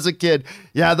saw them as a kid.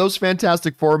 Yeah, those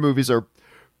Fantastic Four movies are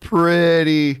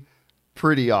pretty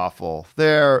awful.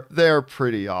 They're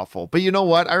pretty awful. But you know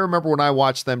what? I remember when I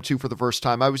watched them too for the first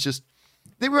time. I was just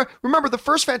remember the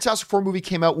first Fantastic Four movie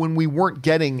came out when we weren't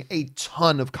getting a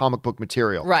ton of comic book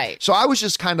material. Right. So I was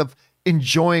just kind of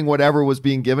enjoying whatever was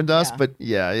being given to us. But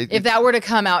yeah, if that were to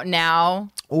come out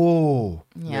now. Oh,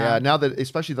 yeah. Now that,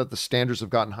 especially that the standards have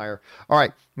gotten higher. All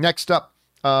right. Next up,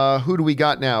 who do we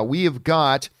got now? We have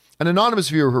got an anonymous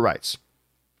viewer who writes,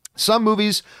 some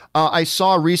movies I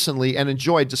saw recently and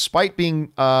enjoyed despite being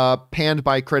panned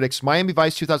by critics. Miami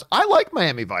Vice 2000. I like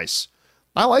Miami Vice.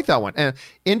 I like that one. And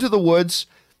Into the Woods.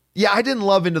 Yeah, I didn't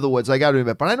love Into the Woods, I got to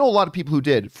admit, but I know a lot of people who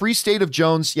did. Free State of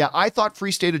Jones. Yeah, I thought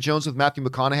Free State of Jones with Matthew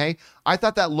McConaughey, I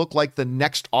thought that looked like the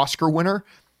next Oscar winner.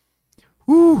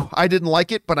 Whew, I didn't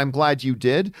like it, but I'm glad you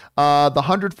did. The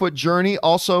 100-Foot Journey.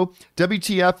 Also,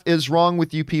 WTF is wrong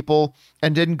with you people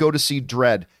and didn't go to see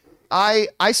Dredd. I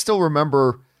still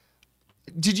remember.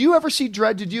 Did you ever see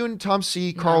Dredd? Did you and Tom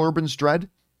see Carl Urban's Dredd?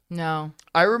 No.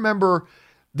 I remember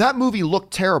that movie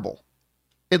looked terrible.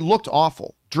 It looked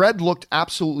awful. Dredd looked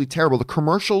absolutely terrible. The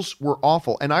commercials were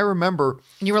awful. And I remember...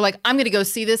 You were like, I'm going to go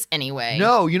see this anyway.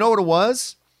 No, you know what it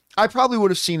was? I probably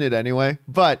would have seen it anyway.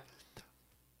 But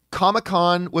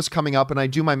Comic-Con was coming up, and I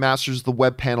do my Masters of the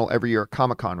Web panel every year at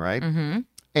Comic-Con, right? Mm-hmm.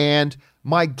 And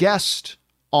my guest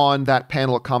on that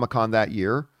panel at Comic-Con that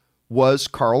year was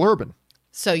Carl Urban.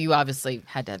 So you obviously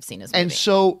had to have seen his movie. And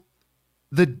so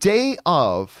the day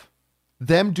of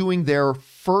them doing their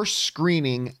first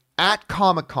screening at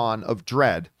Comic-Con of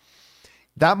Dredd,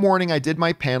 that morning I did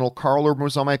my panel. Carl Urban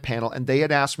was on my panel, and they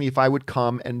had asked me if I would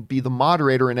come and be the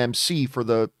moderator and MC for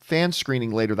the fan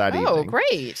screening later that evening. Oh,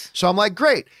 great. So I'm like,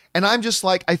 great. And I'm just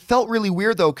like, I felt really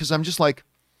weird though, because I'm just like,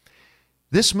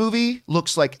 this movie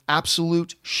looks like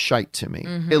absolute shite to me.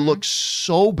 Mm-hmm. It looks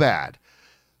so bad.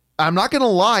 I'm not going to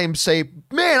lie and say,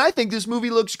 man, I think this movie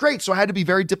looks great. So I had to be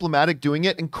very diplomatic doing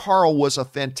it. And Carl was a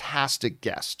fantastic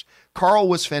guest. Carl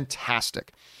was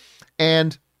fantastic.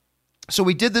 And so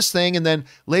we did this thing. And then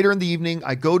later in the evening,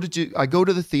 I go to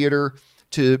the theater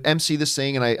to MC this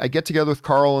thing. And I get together with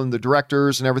Carl and the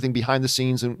directors and everything behind the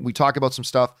scenes. And we talk about some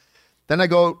stuff. Then I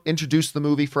go introduce the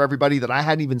movie for everybody that I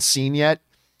hadn't even seen yet.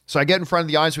 So I get in front of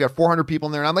the audience. We got 400 people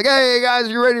in there. And I'm like, hey, guys,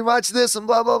 you ready to watch this? And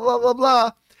blah, blah, blah, blah,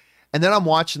 blah. And then I'm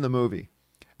watching the movie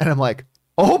and I'm like,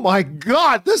 oh my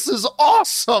God, this is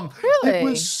awesome. Really? It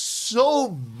was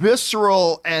so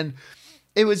visceral and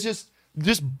it was just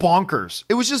bonkers.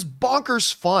 It was just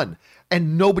bonkers fun.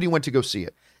 And nobody went to go see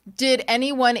it. Did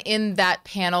anyone in that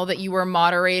panel that you were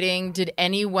moderating, did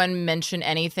anyone mention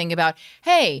anything about,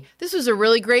 hey, this was a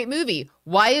really great movie.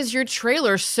 Why is your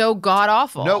trailer so god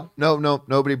awful? No.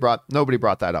 Nobody brought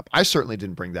that up. I certainly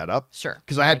didn't bring that up. Sure.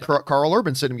 Because I had Carl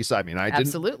Urban sitting beside me and I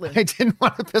didn't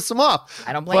want to piss him off.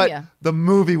 I don't blame you. The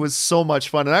movie was so much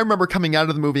fun. And I remember coming out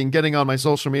of the movie and getting on my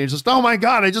social media just, oh my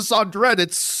God, I just saw Dread.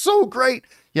 It's so great.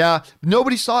 Yeah.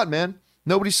 Nobody saw it, man.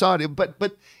 Nobody saw it.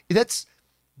 But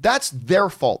that's their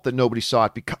fault that nobody saw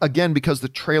it. Because the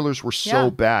trailers were so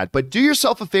bad. But do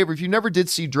yourself a favor. If you never did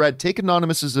see Dread, take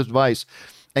Anonymous's advice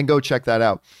and go check that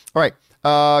out. All right.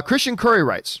 Christian Curry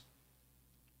writes,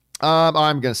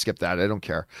 I'm going to skip that. I don't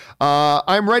care.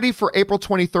 I'm ready for April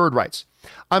 23rd writes,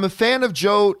 I'm a fan of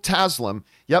Joe Taslim.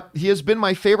 Yep. He has been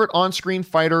my favorite on-screen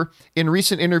fighter. In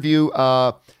recent interview,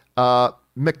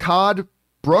 Mikad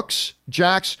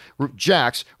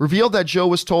Jax revealed that Joe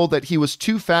was told that he was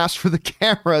too fast for the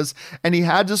cameras and he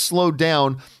had to slow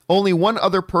down. Only one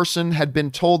other person had been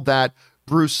told that,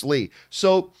 Bruce Lee.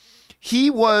 So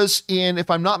he was in, if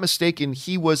I'm not mistaken,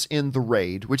 he was in The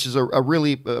Raid, which is a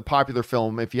really popular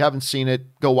film. If you haven't seen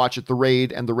it, go watch it, The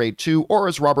Raid and The Raid 2, or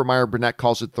as Robert Meyer Burnett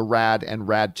calls it, The Rad and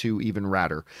Rad 2 Even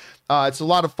Radder. It's a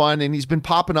lot of fun and he's been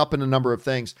popping up in a number of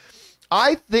things.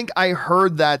 I think I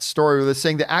heard that story where they're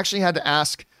saying they actually had to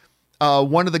ask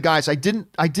one of the guys. I didn't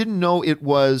know it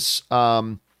was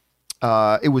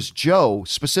Joe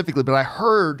specifically, but I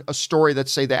heard a story that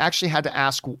say they actually had to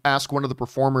ask one of the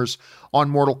performers on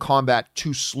Mortal Kombat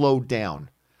to slow down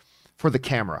for the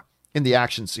camera in the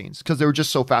action scenes because they were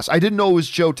just so fast. I didn't know it was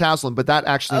Joe Taslim, but that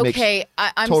actually makes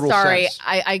I'm total sorry. sense.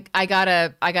 I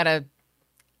gotta.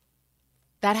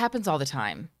 That happens all the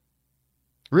time.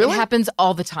 Really? It happens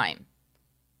all the time.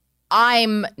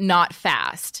 I'm not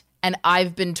fast, and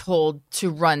I've been told to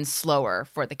run slower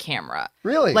for the camera.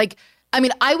 Really? I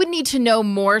mean, I would need to know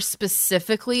more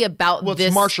specifically about this.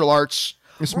 It's martial arts.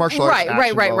 It's martial arts.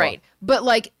 Right. But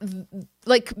like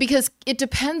because it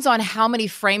depends on how many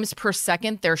frames per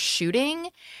second they're shooting.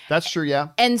 That's true, yeah.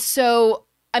 And so,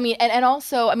 I mean, and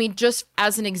also, I mean, just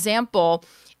as an example,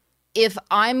 if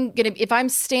I'm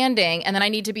standing and then I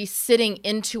need to be sitting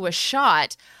into a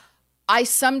shot, I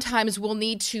sometimes will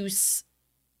need to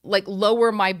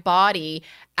lower my body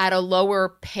at a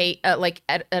lower pace, at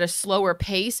a slower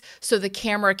pace, so the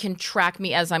camera can track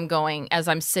me as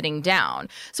I'm sitting down.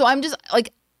 So I'm just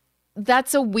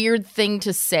that's a weird thing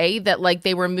to say that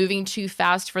they were moving too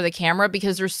fast for the camera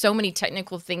because there's so many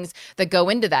technical things that go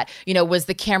into that. You know, was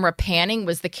the camera panning?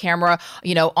 Was the camera,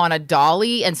 on a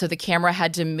dolly? And so the camera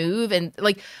had to move and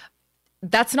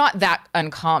that's not that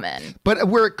uncommon. But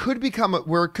where it could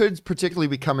particularly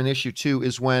become an issue too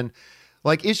is when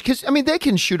because I mean they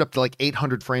can shoot up to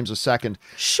 800 frames a second.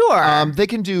 Sure. They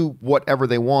can do whatever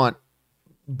they want,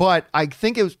 but I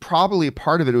think it was probably a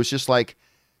part of it. It was just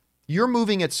you're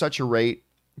moving at such a rate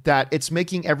that it's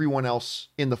making everyone else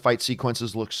in the fight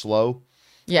sequences look slow.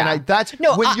 Yeah, and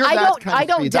I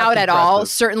don't doubt at all.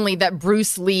 Certainly that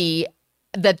Bruce Lee.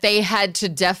 That they had to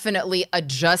definitely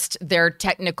adjust their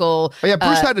technical. Oh, yeah,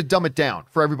 Bruce had to dumb it down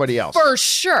for everybody else. For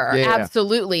sure, yeah.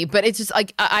 Absolutely. But it's just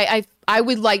I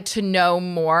would like to know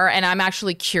more, and I'm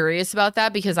actually curious about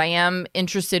that because I am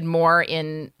interested more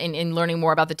in learning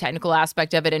more about the technical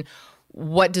aspect of it and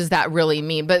what does that really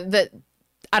mean. But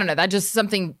I don't know. That just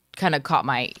something kind of caught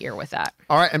my ear with that.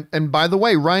 All right. And by the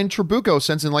way, Ryan Trabuco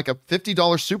sends in a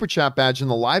 $50 super chat badge in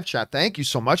the live chat. Thank you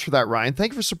so much for that, Ryan.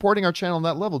 Thank you for supporting our channel on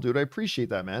that level, dude. I appreciate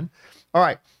that, man. All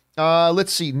right.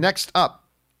 Let's see. Next up,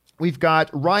 we've got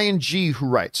Ryan G who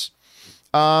writes,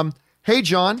 hey,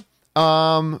 John.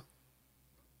 There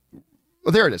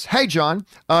it is. Hey, John,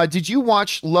 did you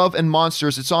watch Love and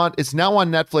Monsters? It's now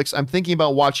on Netflix. I'm thinking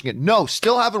about watching it. No,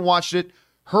 still haven't watched it.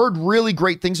 Heard really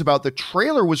great things about it. The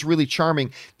trailer was really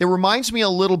charming. It reminds me a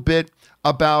little bit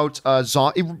about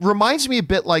it reminds me a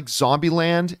bit like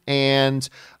Zombieland and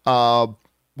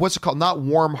what's it called? Not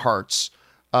Warm Hearts.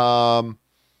 What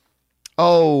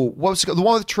was it called? The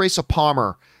one with Teresa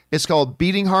Palmer It's called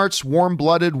Beating Hearts, Warm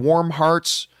Blooded, Warm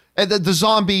Hearts. And the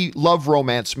zombie love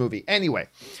romance movie. Anyway,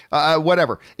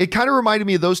 whatever. It kind of reminded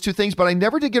me of those two things, but I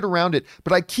never did get around it.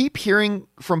 But I keep hearing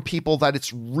from people that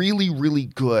it's really, really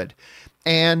good.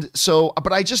 And so,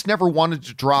 but I just never wanted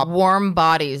to drop. Warm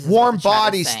Bodies. Warm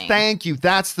Bodies. Thank you.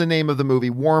 That's the name of the movie,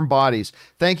 Warm Bodies.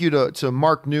 Thank you to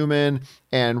Mark Newman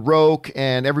and Roke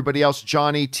and everybody else,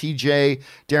 Johnny, TJ,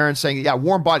 Darren saying, yeah,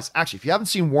 Warm Bodies. Actually, if you haven't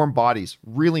seen Warm Bodies,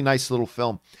 really nice little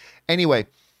film. Anyway.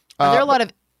 Are there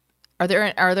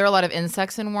a lot of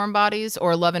insects in Warm Bodies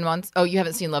or Love and Monsters? Oh, you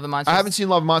haven't seen Love and Monsters. I haven't seen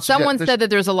Love and Monsters. Someone said that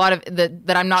there's a lot of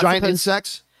that I'm not giant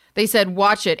insects. They said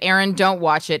watch it, Aaron. Don't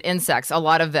watch it. Insects, a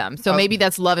lot of them. So maybe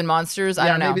that's Love and Monsters. I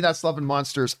don't know. Maybe that's Love and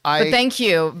Monsters. But thank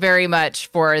you very much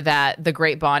for that. The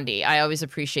Great Bondi. I always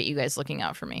appreciate you guys looking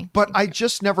out for me. But I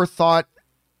just never thought.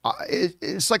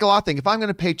 It's like a lot of things. If I'm going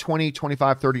to pay $20,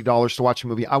 $25, $30 to watch a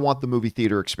movie, I want the movie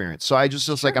theater experience. So I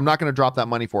just like I'm not going to drop that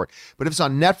money for it. But if it's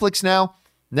on Netflix now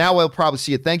I'll probably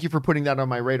see it. Thank you for putting that on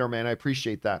my radar, man. I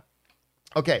appreciate that.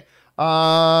 Okay. Where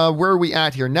are we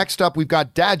at here? Next up, we've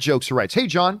got Dad Jokes who writes, hey,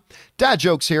 John, Dad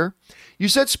Jokes here. You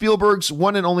said Spielberg's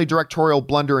one and only directorial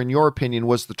blunder, in your opinion,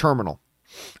 was The Terminal.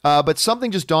 But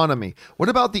something just dawned on me. What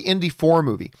about the Indy 4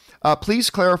 movie? Please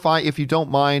clarify if you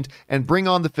don't mind and bring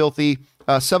on the filthy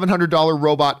 $700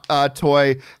 robot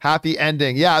toy happy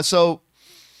ending. Yeah, so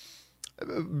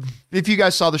if you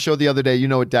guys saw the show the other day, you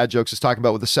know what Dad Jokes is talking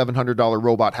about with the $700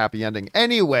 robot happy ending.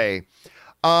 Anyway,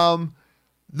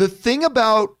 the thing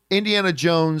about Indiana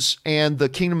Jones and the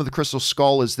Kingdom of the Crystal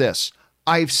Skull is this.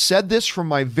 I've said this from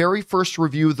my very first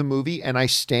review of the movie, and I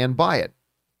stand by it.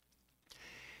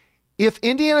 If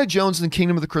Indiana Jones and the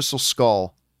Kingdom of the Crystal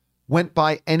Skull went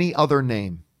by any other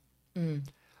name,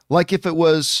 like if it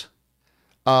was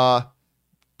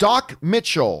Doc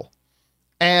Mitchell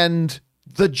and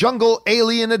the Jungle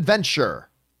Alien Adventure,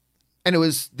 and it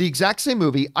was the exact same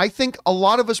movie, I think a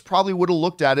lot of us probably would have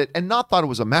looked at it and not thought it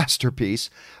was a masterpiece,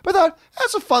 but thought,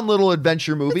 that's a fun little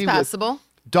adventure movie. It's passable.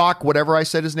 Doc, whatever I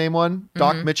said his name on,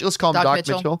 Doc Mitchell. Let's call him Doc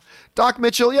Mitchell. Doc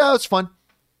Mitchell, yeah, it's fun.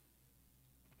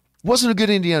 Wasn't a good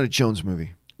Indiana Jones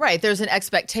movie. Right, there's an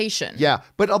expectation. Yeah,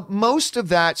 but most of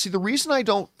that, see, the reason I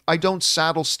don't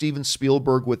saddle Steven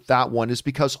Spielberg with that one is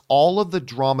because all of the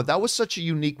drama, that was such a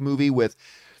unique movie with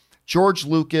George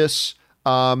Lucas.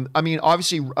 I mean,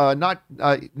 obviously, not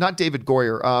David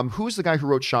Goyer. Who is the guy who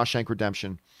wrote Shawshank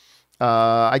Redemption?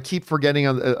 I keep forgetting.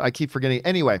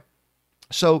 Anyway,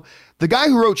 so the guy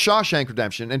who wrote Shawshank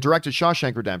Redemption and directed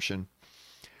Shawshank Redemption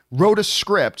wrote a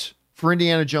script for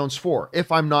Indiana Jones 4.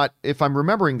 If I'm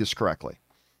remembering this correctly,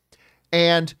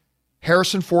 and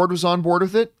Harrison Ford was on board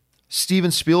with it.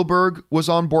 Steven Spielberg was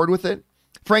on board with it.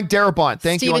 Frank Darabont.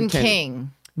 Thank you. Stephen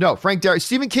King. No,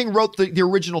 Stephen King wrote the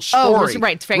original story. Oh,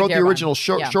 right. Frank wrote Darabont. The original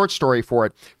short story for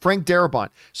it. Frank Darabont.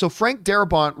 So Frank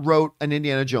Darabont wrote an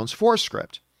Indiana Jones 4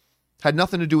 script. Had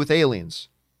nothing to do with aliens.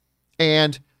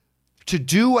 And to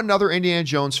do another Indiana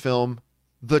Jones film,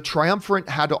 the triumvirate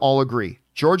had to all agree.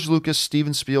 George Lucas,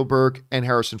 Steven Spielberg, and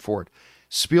Harrison Ford.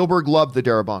 Spielberg loved the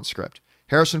Darabont script.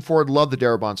 Harrison Ford loved the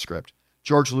Darabont script.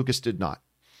 George Lucas did not.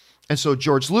 And so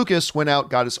George Lucas went out,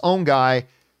 got his own guy,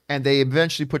 and they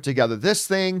eventually put together this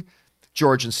thing.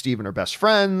 George and Steven are best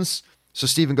friends. So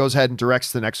Steven goes ahead and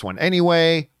directs the next one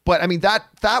anyway. But I mean, that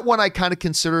one I kind of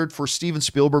considered for Steven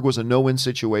Spielberg was a no-win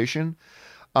situation.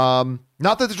 Not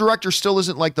that the director still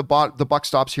isn't like the buck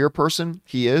stops here person.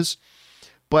 He is.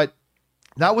 But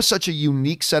that was such a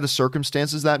unique set of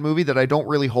circumstances, that movie, that I don't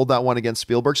really hold that one against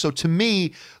Spielberg. So to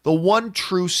me, the one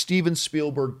true Steven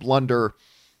Spielberg blunder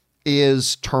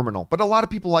is Terminal. But a lot of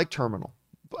people like Terminal.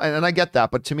 And I get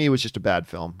that, but to me, it was just a bad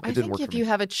film. It didn't work for me. If you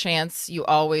have a chance, you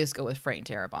always go with Frank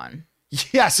Darabont.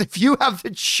 Yes, if you have the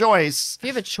choice. If you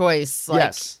have a choice,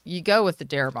 yes, you go with the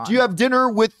Darabont. Do you have dinner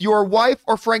with your wife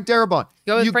or Frank Darabont?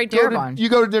 Go with Frank Darabont. You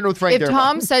go to dinner with Frank Darabont. If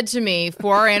Tom said to me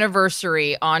for our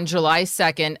anniversary on July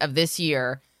 2nd of this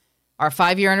year, our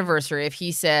 5-year anniversary, if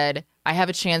he said, I have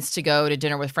a chance to go to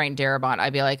dinner with Frank Darabont,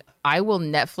 I'd be like, I will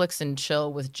Netflix and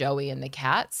chill with Joey and the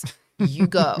cats. You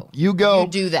go. You go. You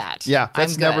do that. Yeah, that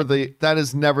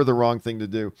is never the wrong thing to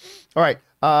do. All right.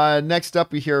 Next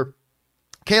up, we hear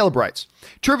Caleb writes,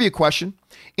 trivia question.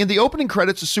 In the opening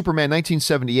credits of Superman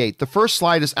 1978, the first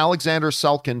slide is Alexander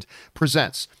Salkind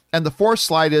Presents, and the fourth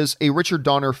slide is a Richard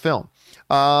Donner film.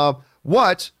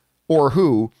 What or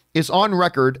who is on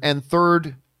record and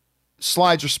third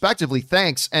slides respectively?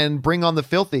 Thanks, and bring on the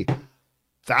filthy.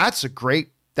 That's a great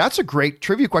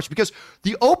trivia question, because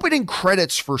the opening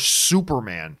credits for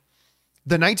Superman,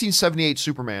 the 1978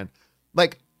 Superman,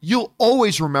 like, you'll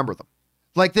always remember them.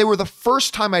 Like, they were the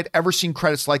first time I'd ever seen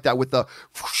credits like that, with the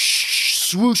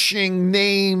swooshing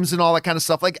names and all that kind of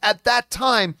stuff. Like at that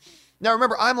time, now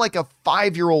remember, I'm like a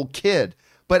 5-year-old kid,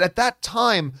 but at that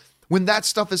time when that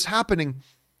stuff is happening,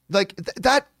 like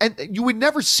that, and you would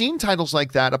never seen titles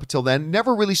like that up until then,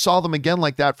 never really saw them again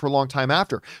like that for a long time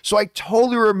after. So I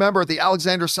totally remember the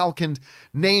Alexander Salkind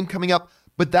name coming up,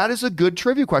 but that is a good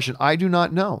trivia question. I do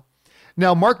not know.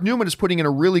 Now, Mark Newman is putting in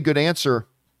a really good answer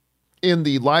in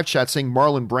the live chat saying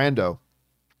Marlon Brando,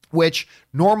 which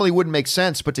normally wouldn't make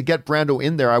sense, but to get Brando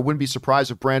in there, I wouldn't be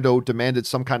surprised if Brando demanded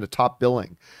some kind of top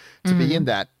billing to be in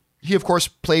that. He, of course,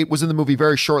 was in the movie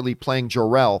very shortly playing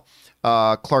Jor-El,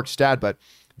 Clark's dad, but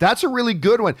that's a really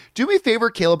good one. Do me a favor,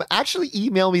 Caleb, actually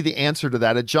email me the answer to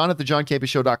that at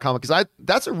john@thejohncampeashow.com, because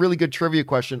that's a really good trivia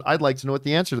question. I'd like to know what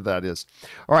the answer to that is.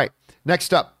 All right,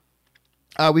 next up,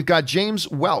 we've got James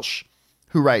Welsh,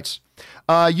 who writes,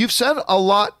 you've said a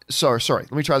lot. Sorry,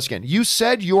 let me try this again. You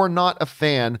said you're not a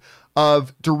fan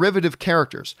of derivative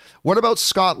characters. What about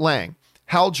Scott Lang,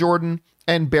 Hal Jordan,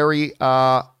 and Barry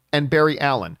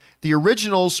Allen? The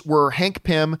originals were Hank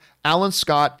Pym, Alan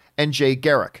Scott, and Jay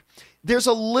Garrick. There's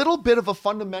a little bit of a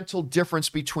fundamental difference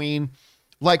between,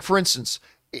 like, for instance,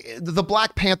 the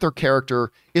Black Panther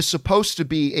character is supposed to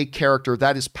be a character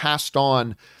that is passed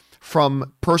on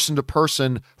from person to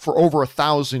person for over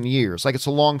 1,000 years. Like, it's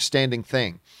a long-standing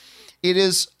thing. It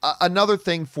is another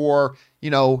thing for,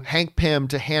 Hank Pym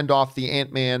to hand off the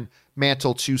Ant-Man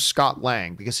mantle to Scott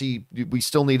Lang because we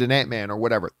still need an Ant-Man or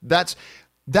whatever. That's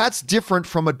different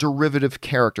from a derivative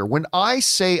character. When I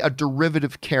say a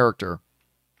derivative character,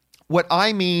 what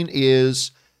I mean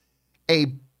is a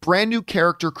brand new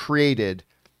character created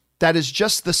that is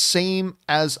just the same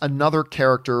as another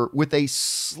character with a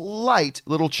slight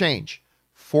little change.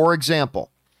 For example,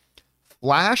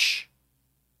 Flash,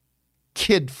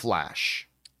 Kid Flash.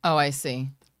 Oh, I see.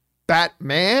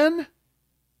 Batman,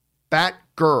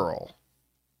 Batgirl.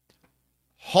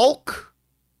 Hulk,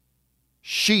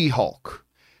 She-Hulk.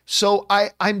 So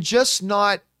I'm just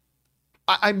not,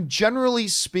 I'm generally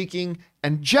speaking,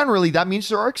 and generally that means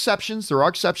there are exceptions. There are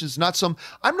exceptions,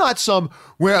 I'm not some,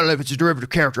 well, if it's a derivative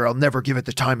character, I'll never give it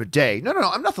the time of day. No,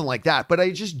 I'm nothing like that. But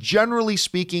I just, generally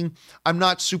speaking, I'm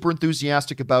not super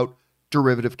enthusiastic about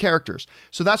derivative characters.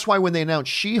 So that's why when they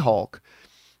announced She-Hulk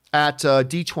at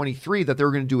D23 that they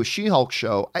were going to do a She-Hulk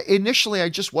show, initially I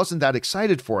just wasn't that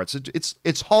excited for it.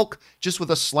 It's Hulk just with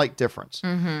a slight difference.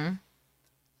 Mm-hmm.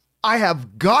 I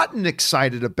have gotten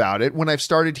excited about it when I've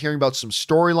started hearing about some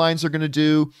storylines they're going to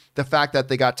do, the fact that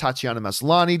they got Tatiana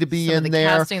Maslany to be in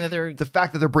there, the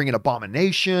fact that they're bringing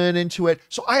Abomination into it.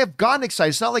 So I have gotten excited.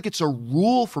 It's not like it's a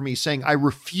rule for me saying I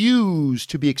refuse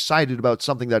to be excited about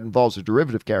something that involves a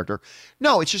derivative character.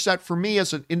 No, it's just that for me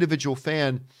as an individual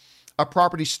fan, a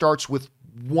property starts with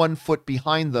 1 foot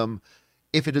behind them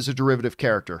if it is a derivative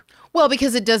character. Well,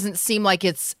 because it doesn't seem like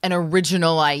it's an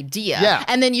original idea. Yeah.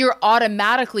 And then you're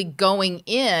automatically going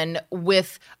in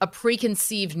with a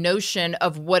preconceived notion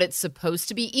of what it's supposed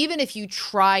to be. Even if you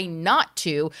try not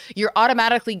to, you're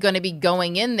automatically going to be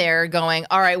going in there going,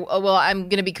 all right, well, I'm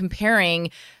going to be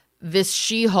comparing this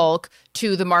She-Hulk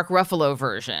to the Mark Ruffalo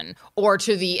version or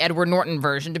to the Edward Norton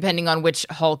version, depending on which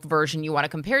Hulk version you want to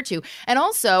compare to. And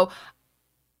also,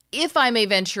 if I may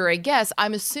venture a guess,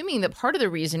 I'm assuming that part of the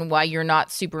reason why you're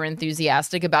not super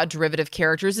enthusiastic about derivative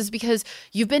characters is because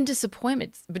you've been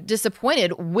disappointed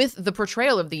with the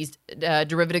portrayal of these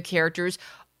derivative characters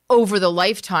over the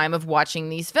lifetime of watching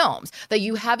these films, that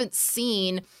you haven't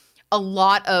seen a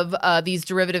lot of these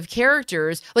derivative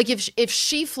characters. Like if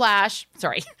She-Flash.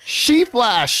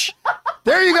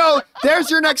 There you go.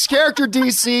 There's your next character,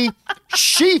 DC.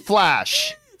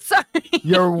 She-Flash. Sorry.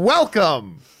 You're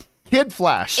welcome. Kid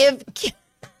Flash.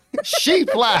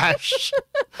 She-Flash.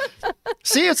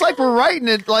 See, it's like we're writing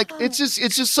it. Like it's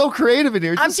just so creative in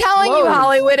here. I'm telling you,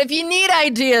 Hollywood, if you need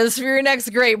ideas for your next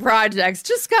great projects,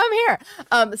 just come here.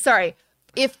 Sorry.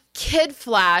 If Kid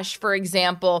Flash, for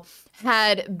example,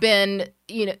 had been,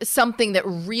 something that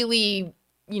really,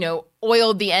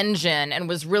 oiled the engine and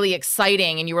was really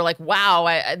exciting, and you were like,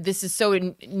 wow, this is so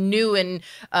new and,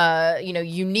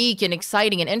 unique and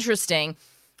exciting and interesting.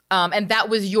 And that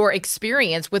was your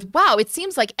experience with, wow, it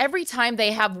seems like every time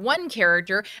they have one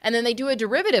character and then they do a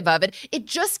derivative of it, it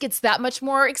just gets that much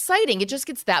more exciting. It just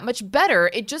gets that much better.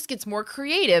 It just gets more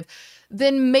creative.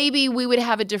 Then maybe we would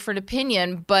have a different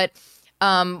opinion. But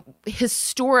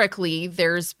historically,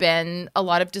 there's been a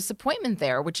lot of disappointment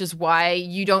there, which is why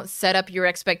you don't set up your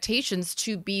expectations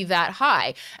to be that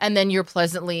high. And then you're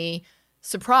pleasantly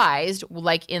surprised,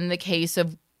 like in the case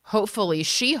of hopefully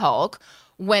She-Hulk,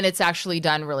 when it's actually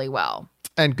done really well.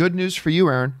 And good news for you,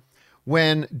 Aaron.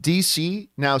 When DC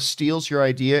now steals your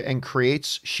idea and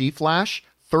creates She-Flash,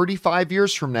 35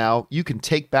 years from now, you can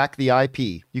take back the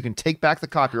IP. You can take back the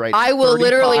copyright. I will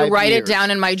literally write years. it down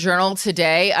in my journal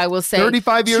today. I will say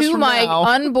 35 years to from my now.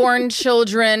 unborn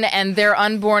children and their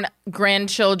unborn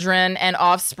grandchildren and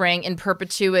offspring in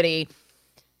perpetuity,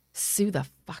 sue the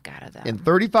fuck out of them. In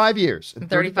 35 years. In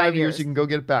 35 years, you can go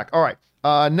get it back. All right.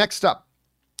 Next up,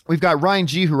 we've got Ryan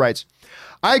G, who writes,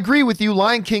 I agree with you,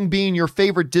 Lion King being your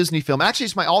favorite Disney film. Actually,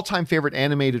 it's my all-time favorite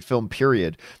animated film,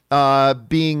 period.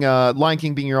 Lion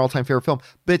King being your all-time favorite film.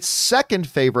 But second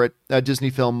favorite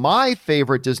Disney film, my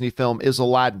favorite Disney film is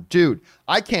Aladdin. Dude,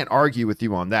 I can't argue with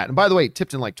you on that. And by the way,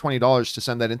 tipped in like $20 to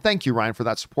send that in. Thank you, Ryan, for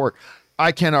that support.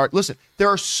 I can't argue. Listen, there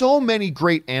are so many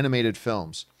great animated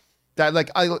films that,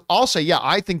 like, I'll say, yeah,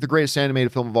 I think the greatest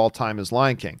animated film of all time is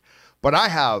Lion King. But I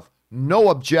have no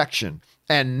objection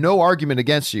and no argument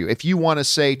against you if you want to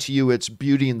say to you it's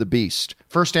Beauty and the Beast,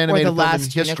 first animated film in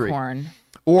history. Unicorn.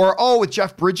 Or with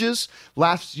Jeff Bridges,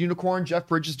 Last Unicorn, Jeff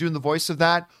Bridges doing the voice of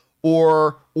that.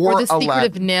 Or The Secret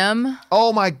Aladdin. of Nim.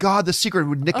 Oh my God, The Secret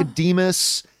with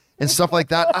Nicodemus and stuff like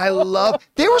that. I love.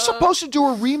 They were supposed to do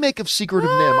a remake of Secret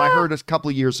of Nim. I heard a couple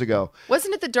of years ago.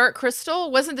 Wasn't it the Dark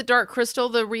Crystal? Wasn't the Dark Crystal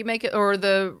the remake or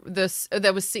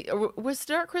was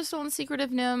Dark Crystal and Secret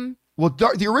of Nim? Well,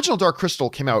 the original Dark Crystal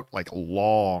came out like a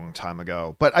long time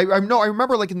ago, but I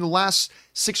remember like in the last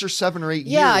 6 or 7 or 8 years.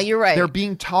 Yeah, you're right. There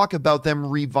being talk about them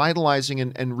revitalizing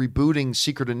and rebooting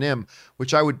Secret of Nim,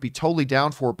 which I would be totally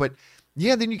down for. But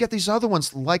yeah, then you get these other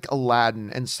ones like Aladdin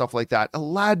and stuff like that.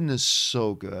 Aladdin is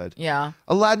so good. Yeah.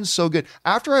 Aladdin's so good.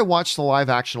 After I watched the live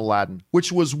action Aladdin,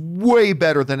 which was way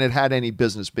better than it had any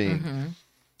business being. Mm-hmm.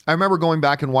 I remember going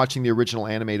back and watching the original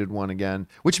animated one again,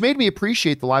 which made me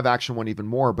appreciate the live action one even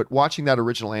more. But watching that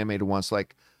original animated one, it's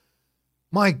like,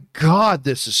 my God,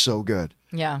 this is so good.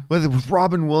 Yeah. With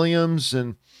Robin Williams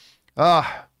and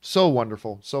so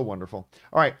wonderful. So wonderful.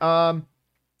 All right.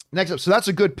 Next up. So that's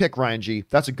a good pick, Ryan G.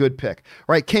 That's a good pick.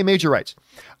 All right. K Major writes,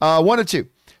 1 and 2.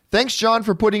 Thanks, John,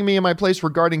 for putting me in my place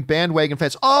regarding bandwagon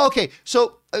fans. Oh, okay.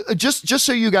 So just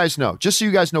so you guys know,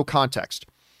 context.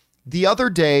 The other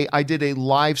day, I did a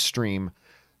live stream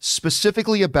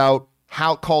specifically about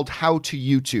how to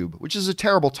YouTube, which is a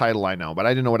terrible title, I know, but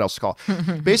I didn't know what else to call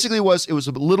it. Basically, it was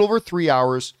a little over 3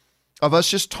 hours of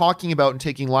us just talking about and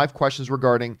taking live questions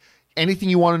regarding anything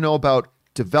you want to know about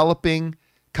developing,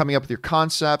 coming up with your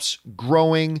concepts,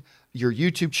 growing your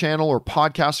YouTube channel or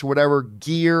podcast or whatever,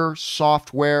 gear,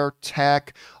 software,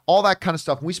 tech, all that kind of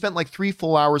stuff. And we spent like 3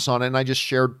 full hours on it, and I just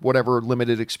shared whatever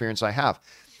limited experience I have.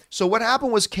 So what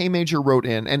happened was K Major wrote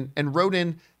in and wrote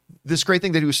in this great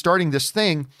thing that he was starting this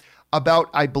thing about,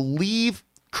 I believe,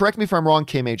 correct me if I'm wrong,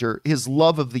 K Major, his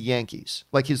love of the Yankees,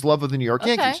 like his love of the New York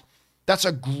Yankees. That's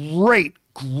a great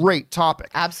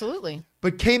topic. Absolutely.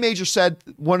 But K Major said,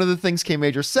 one of the things K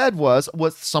Major said was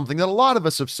something that a lot of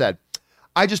us have said.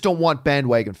 I just don't want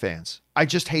bandwagon fans. I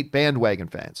just hate bandwagon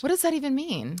fans. What does that even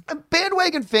mean? A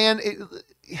bandwagon fan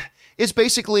is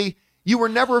basically, you were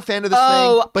never a fan of this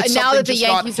thing, but now that the just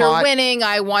got Yankees are hot. winning,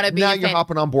 I want to be Now a you're fan.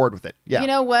 hopping on board with it. Yeah. You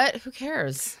know what? Who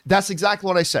cares? That's exactly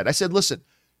what I said. I said, listen,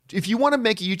 if you want to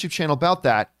make a YouTube channel about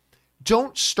that,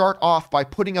 don't start off by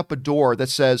putting up a door that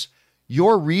says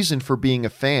your reason for being a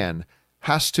fan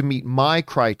has to meet my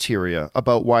criteria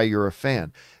about why you're a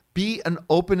fan. Be an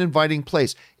open, inviting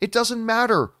place. It doesn't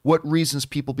matter what reasons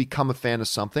people become a fan of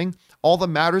something. All that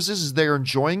matters is they're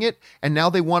enjoying it, and now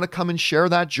they want to come and share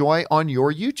that joy on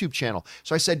your YouTube channel.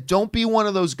 So I said, don't be one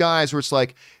of those guys where it's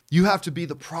like, you have to be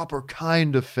the proper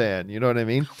kind of fan. You know what I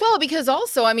mean? Well, because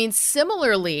also, I mean,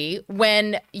 similarly,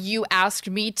 when you asked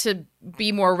me to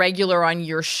be more regular on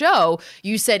your show,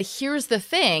 you said, here's the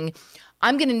thing.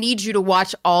 I'm going to need you to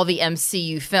watch all the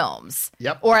MCU films.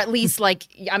 Yep. Or at least, like,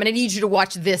 I'm going to need you to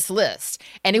watch this list.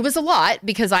 And it was a lot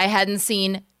because I hadn't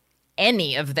seen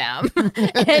any of them.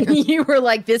 And you were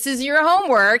like, this is your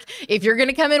homework. If you're going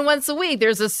to come in once a week,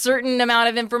 there's a certain amount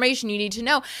of information you need to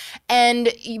know.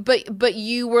 And but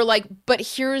you were like, but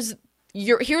here's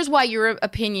why your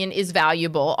opinion is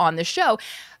valuable on the show.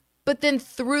 But then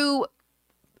through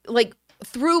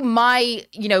my,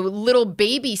 little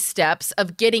baby steps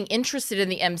of getting interested in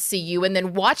the MCU and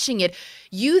then watching it,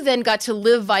 you then got to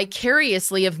live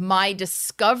vicariously of my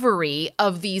discovery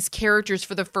of these characters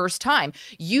for the first time.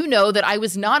 You know that I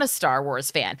was not a Star Wars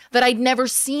fan, that I'd never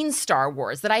seen Star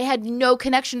Wars, that I had no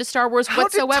connection to Star Wars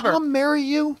whatsoever. How did Tom marry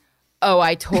you? Oh,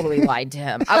 I totally lied to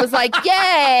him. I was like,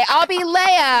 yay, I'll be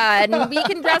Leia, and we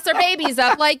can dress our babies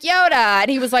up like Yoda. And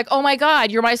he was like, oh my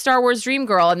God, you're my Star Wars dream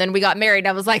girl. And then we got married, and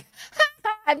I was like,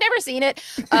 I've never seen it.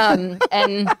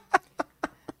 And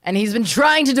he's been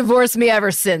trying to divorce me ever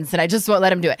since, and I just won't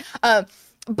let him do it.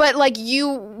 But like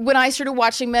when I started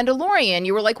watching Mandalorian,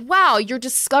 you were like, wow, you're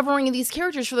discovering these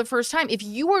characters for the first time. If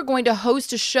you are going to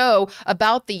host a show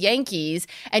about the Yankees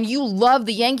and you love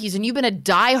the Yankees and you've been a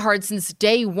diehard since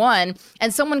day one,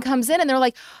 and someone comes in and they're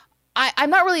like, I'm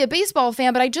not really a baseball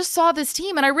fan, but I just saw this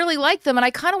team and I really like them and I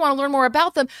kind of want to learn more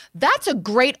about them. That's a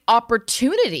great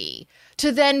opportunity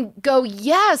to then go,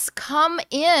 yes, come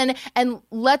in and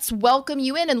let's welcome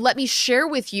you in and let me share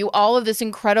with you all of this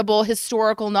incredible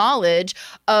historical knowledge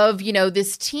of,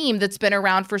 this team that's been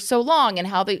around for so long and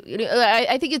how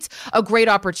I think it's a great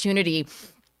opportunity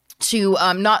to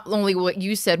not only what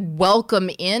you said, welcome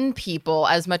in people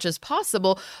as much as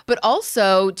possible, but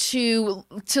also to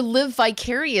live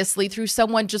vicariously through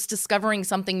someone just discovering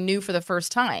something new for the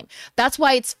first time. That's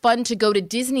why it's fun to go to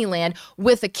Disneyland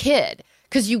with a kid,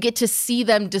 because you get to see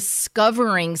them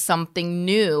discovering something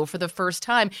new for the first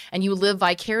time, and you live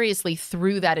vicariously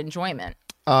through that enjoyment.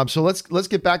 So let's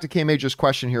get back to K Major's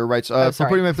question here, right? For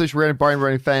putting my place, Brandon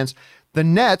Barney fans. The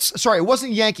Nets, sorry, it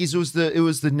wasn't Yankees. It was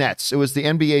the Nets. It was the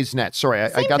NBA's Nets. Sorry,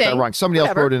 I got that wrong. Somebody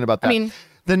else wrote in about that.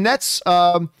 The Nets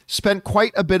spent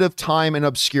quite a bit of time in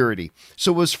obscurity.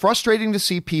 So it was frustrating to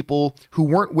see people who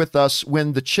weren't with us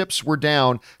when the chips were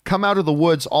down come out of the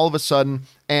woods all of a sudden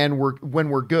and when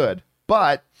we're good.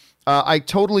 But I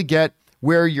totally get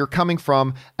where you're coming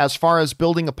from as far as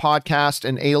building a podcast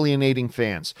and alienating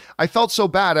fans. I felt so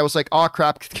bad. I was like, oh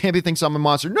crap, Campy thinks I'm a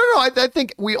monster. No, I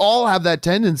think we all have that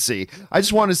tendency. I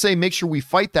just want to say, make sure we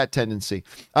fight that tendency.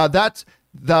 That's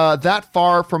that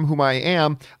far from whom I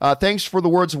am. Thanks for the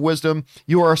words of wisdom.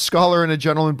 You are a scholar and a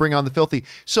gentleman. Bring on the filthy.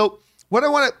 So what I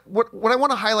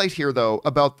want to highlight here though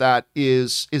about that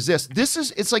is this.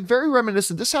 It's like very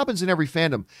reminiscent. This happens in every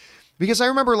fandom, because I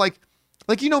remember like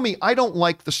you know me, I don't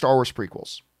like the Star Wars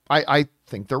prequels. I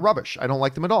think they're rubbish. I don't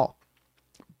like them at all.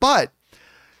 But,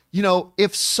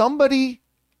 if somebody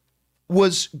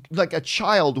was like a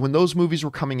child when those movies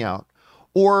were coming out,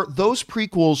 or those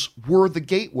prequels were the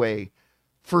gateway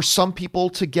for some people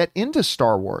to get into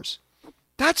Star Wars,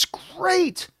 that's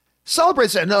great.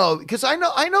 Celebrate that. No, because I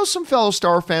know some fellow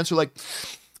Star Wars fans who are like,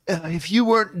 if you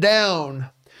weren't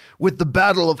down with the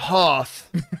Battle of Hoth,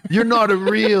 you're not a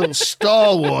real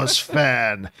Star Wars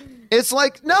fan. It's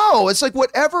like, no, it's like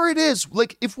whatever it is.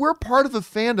 Like if we're part of a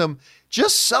fandom,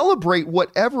 just celebrate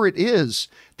whatever it is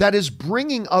that is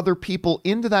bringing other people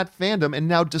into that fandom and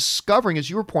now discovering,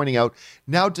 as you were pointing out,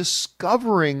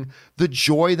 discovering the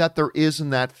joy that there is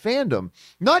in that fandom,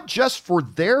 not just for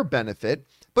their benefit,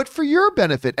 but for your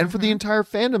benefit and for the entire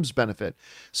fandom's benefit.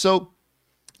 So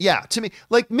yeah, to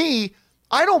me,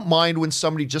 I don't mind when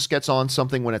somebody just gets on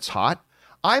something when it's hot.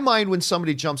 I mind when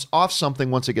somebody jumps off something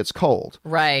once it gets cold.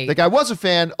 Right. Like I was a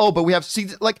fan. Oh, but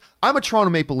I'm a Toronto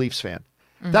Maple Leafs fan.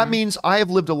 Mm-hmm. That means I have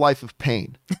lived a life of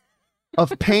pain,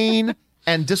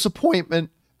 and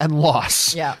disappointment and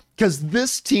loss. Yeah. Because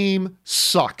this team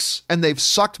sucks and they've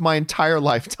sucked my entire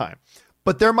lifetime,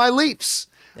 but they're my Leafs.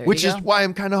 Which is why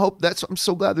I'm kind of I'm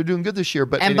so glad they're doing good this year.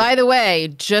 But by the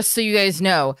way, just so you guys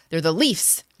know, they're the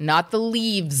Leafs, not the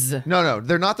Leaves. No,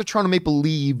 they're not the Toronto Maple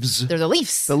Leaves. They're the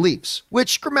Leafs. The Leafs,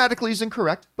 which grammatically is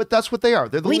incorrect, but that's what they are.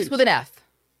 They're the Leafs with an F.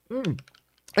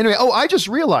 Anyway, I just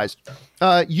realized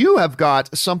you have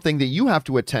got something that you have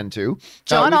to attend to.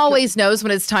 John always knows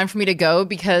when it's time for me to go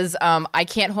because I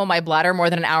can't hold my bladder more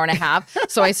than an hour and a half.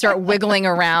 So I start wiggling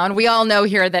around. We all know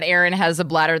here that Aaron has a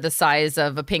bladder the size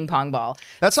of a ping pong ball.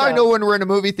 That's how I know when we're in a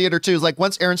movie theater too. Is like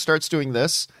once Aaron starts doing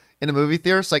this in a movie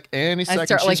theater, it's like any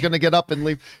second she's going to get up and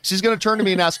leave. She's going to turn to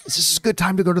me and ask, is this a good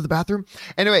time to go to the bathroom?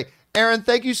 Anyway, Aaron,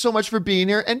 thank you so much for being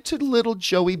here. And to little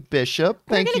Joey Bishop,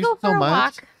 thank you so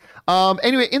much.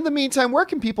 Anyway, in the meantime, where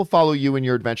can people follow you and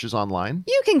your adventures online?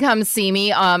 You can come see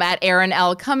me at Aaron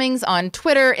L. Cummings on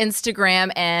Twitter, Instagram,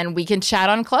 and we can chat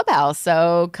on Clubhouse.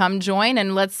 So come join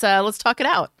and let's talk it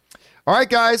out. All right,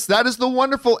 guys, that is the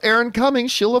wonderful Erin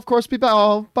Cummings. She'll, of course, be back.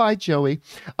 Oh, bye, Joey.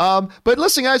 But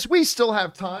listen, guys, we still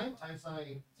have time as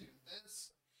I do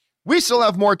this. We still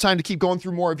have more time to keep going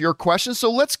through more of your questions. So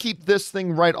let's keep this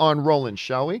thing right on rolling,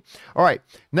 shall we? All right,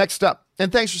 next up.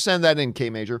 And thanks for sending that in,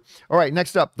 K Major. All right,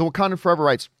 next up, the Wakandan Forever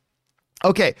writes,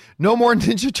 okay, no more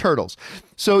Ninja Turtles.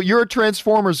 So you're a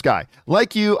Transformers guy.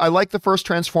 Like you, I like the first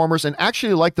Transformers and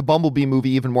actually like the Bumblebee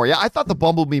movie even more. Yeah, I thought the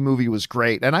Bumblebee movie was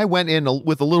great. And I went in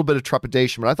with a little bit of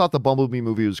trepidation, but I thought the Bumblebee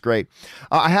movie was great.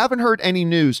 I haven't heard any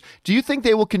news. Do you think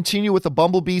they will continue with the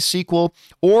Bumblebee sequel,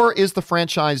 or is the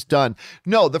franchise done?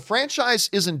 No, the franchise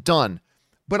isn't done,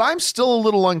 but I'm still a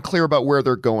little unclear about where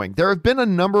they're going. There have been a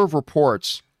number of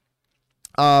reports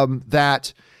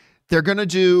that they're going to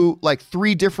do like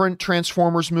 3 different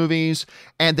Transformers movies,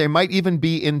 and they might even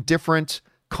be in different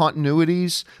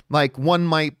continuities. Like one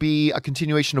might be a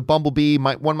continuation of Bumblebee,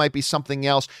 one might be something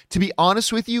else. To be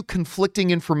honest with you,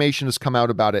 conflicting information has come out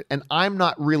about it, and I'm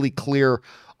not really clear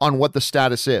on what the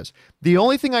status is. The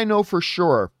only thing I know for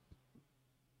sure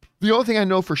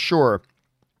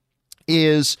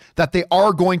is that they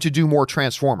are going to do more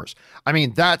Transformers. I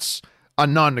mean, that's a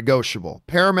non-negotiable.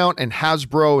 Paramount and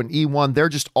Hasbro and E1, they're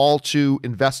just all too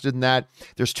invested in that.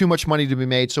 There's too much money to be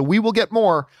made. So we will get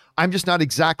more. I'm just not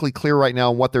exactly clear right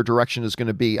now on what their direction is going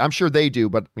to be. I'm sure they do,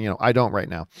 but I don't right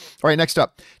now. All right, next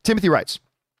up, Timothy writes,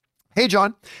 "Hey,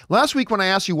 John, last week when I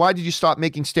asked you why did you stop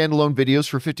making standalone videos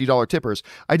for $50 tippers,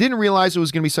 I didn't realize it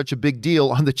was going to be such a big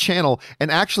deal on the channel and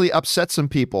actually upset some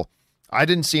people. I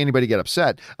didn't see anybody get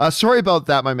upset. Sorry about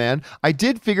that, my man. I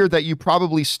did figure that you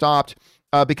probably stopped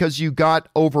because it got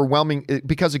overwhelming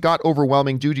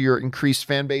due to your increased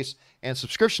fan base and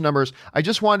subscription numbers. I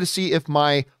just wanted to see if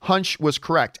my hunch was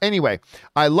correct. Anyway,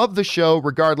 I love the show.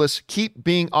 Regardless, keep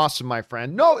being awesome, my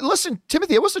friend." No, listen,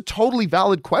 Timothy, it was a totally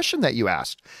valid question that you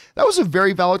asked. That was a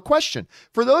very valid question.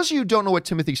 For those of you who don't know what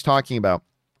Timothy's talking about,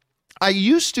 I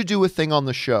used to do a thing on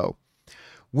the show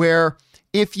where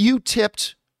if you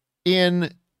tipped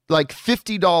in like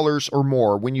 $50 or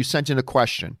more when you sent in a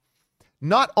question,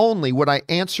 not only would I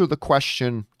answer the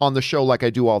question on the show like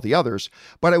I do all the others,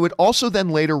 but I would also then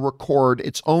later record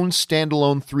its own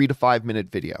standalone 3 to 5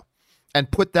 minute video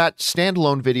and put that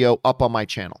standalone video up on my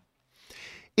channel.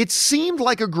 It seemed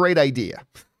like a great idea.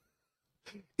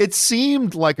 The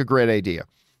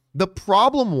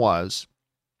problem was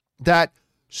that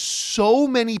so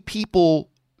many people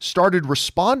started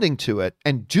responding to it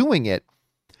and doing it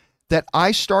that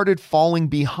I started falling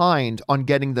behind on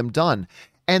getting them done.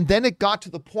 And then it got to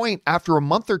the point after a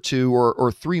month or two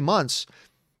or 3 months,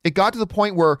 it got to the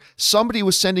point where somebody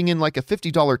was sending in like a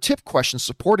 $50 tip question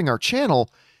supporting our channel,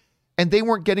 and they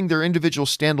weren't getting their individual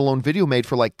standalone video made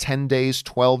for like 10 days,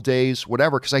 12 days,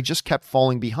 whatever, because I just kept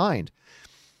falling behind.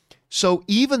 So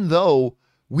even though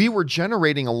we were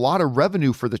generating a lot of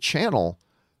revenue for the channel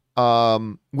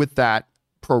with that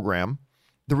program,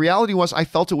 the reality was I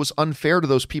felt it was unfair to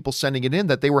those people sending it in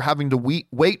that they were having to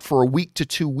wait for a week to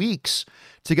 2 weeks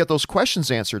to get those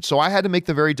questions answered. So I had to make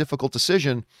the very difficult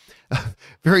decision,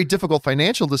 very difficult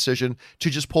financial decision, to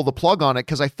just pull the plug on it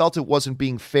because I felt it wasn't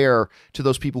being fair to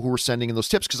those people who were sending in those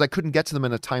tips because I couldn't get to them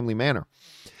in a timely manner.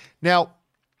 Now,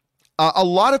 a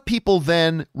lot of people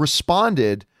then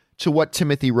responded to what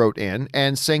Timothy wrote in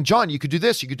and saying, "John, you could do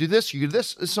this, you could do this, you could do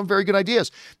this." There's some very good ideas.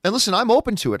 And listen, I'm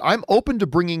open to it. I'm open to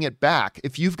bringing it back.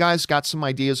 If you've guys got some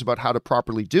ideas about how to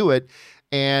properly do it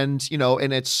and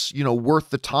it's, worth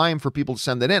the time for people to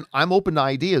send that in, I'm open to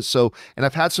ideas. So, and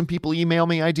I've had some people email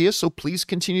me ideas, so please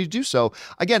continue to do so.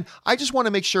 Again, I just want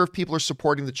to make sure if people are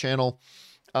supporting the channel,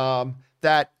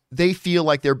 that they feel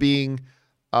like they're being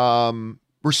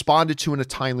responded to in a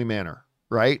timely manner,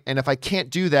 right? And if I can't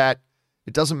do that,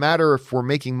 it doesn't matter if we're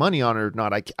making money on it or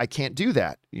not. I can't do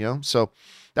that, So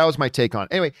that was my take on it.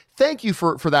 Anyway, thank you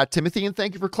for that, Timothy, and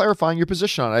thank you for clarifying your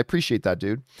position on it. I appreciate that,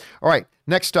 dude. All right,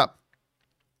 next up.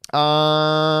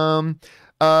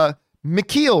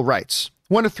 Mikhail writes,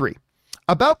 1 of 3.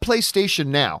 About PlayStation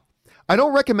Now. I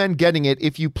don't recommend getting it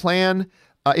if you plan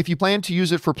to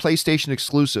use it for PlayStation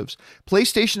exclusives.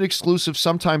 PlayStation exclusives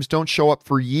sometimes don't show up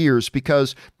for years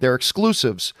because their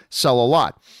exclusives sell a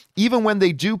lot. Even when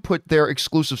they do put their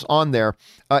exclusives on there,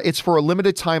 it's for a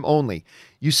limited time only.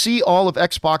 You see all of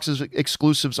Xbox's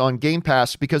exclusives on Game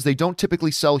Pass because they don't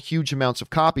typically sell huge amounts of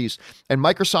copies, and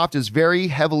Microsoft is very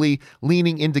heavily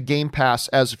leaning into Game Pass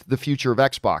as the future of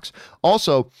Xbox.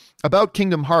 Also, about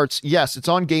Kingdom Hearts, yes, it's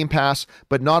on Game Pass,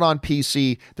 but not on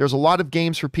PC. There's a lot of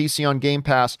games for PC on Game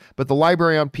Pass, but the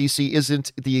library on PC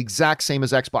isn't the exact same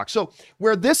as Xbox. So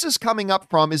where this is coming up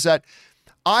from is that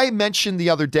I mentioned the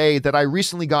other day that I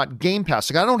recently got Game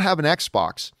Pass. Like, I don't have an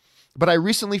Xbox, but I a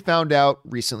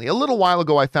little while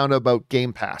ago, I found out about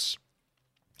Game Pass.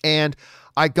 And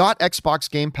I got Xbox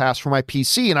Game Pass for my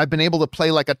PC, and I've been able to play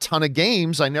like a ton of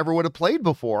games I never would have played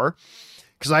before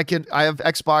because I have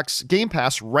Xbox Game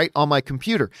Pass right on my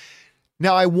computer.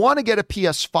 Now, I want to get a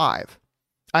PS5.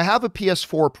 I have a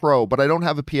PS4 Pro, but I don't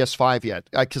have a PS5 yet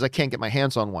because I can't get my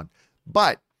hands on one.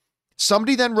 But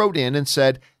somebody then wrote in and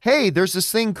said, "Hey, there's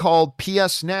this thing called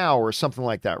PS Now," or something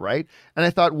like that, right? And I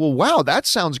thought, well, wow, that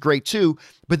sounds great too.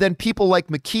 But then people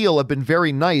like Mikhail have been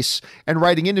very nice and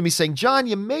writing into me saying, "John,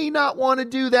 you may not want to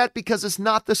do that because it's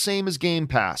not the same as Game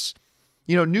Pass.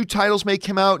 New titles may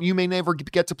come out and you may never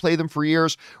get to play them for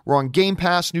years. We're on Game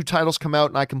Pass, new titles come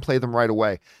out and I can play them right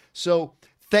away." So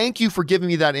thank you for giving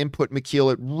me that input, Mikhail.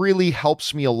 It really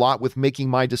helps me a lot with making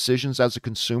my decisions as a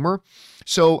consumer.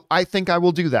 So I think I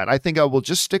will do that. I think I will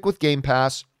just stick with Game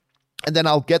Pass. And then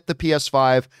I'll get the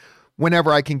PS5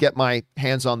 whenever I can get my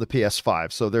hands on the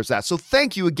PS5. So there's that. So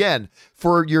thank you again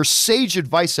for your sage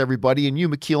advice, everybody, and you,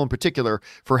 McKeel in particular,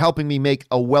 for helping me make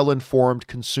a well-informed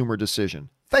consumer decision.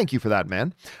 Thank you for that,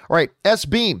 man. All right,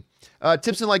 S-Beam.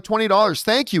 Tips in like $20.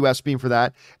 Thank you, S-Beam, for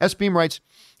that. S-Beam writes,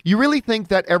 you really think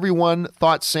that everyone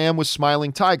thought Sam was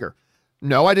Smiling Tiger?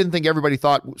 No, I didn't think everybody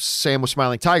thought Sam was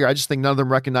Smiling Tiger. I just think none of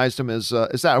them recognized him as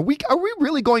that. Are we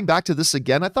really going back to this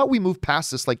again? I thought we moved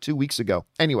past this like 2 weeks ago.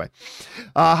 Anyway,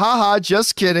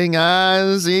 just kidding.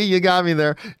 See, you got me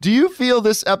there. Do you feel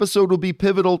this episode will be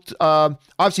pivotal?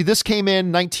 Obviously, this came in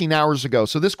 19 hours ago.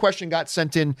 So this question got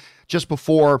sent in just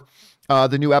before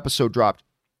the new episode dropped.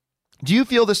 Do you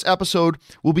feel this episode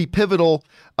will be pivotal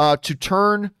to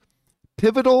turn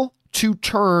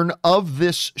of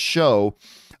this show?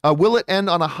 Will it end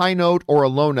on a high note or a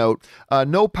low note?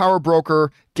 No power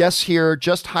broker guess here,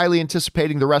 just highly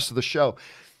anticipating the rest of the show.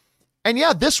 And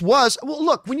yeah, this was, well,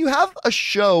 look, when you have a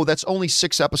show that's only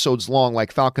 6 episodes long,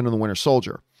 like Falcon and the Winter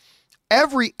Soldier,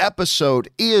 every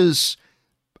episode is,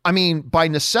 I mean, by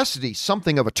necessity,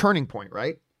 something of a turning point,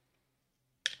 right?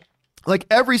 Like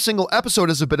every single episode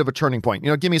is a bit of a turning point.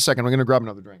 You know, give me a second. I'm going to grab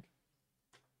another drink.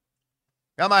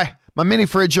 Got my mini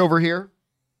fridge over here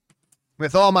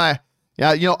with all my,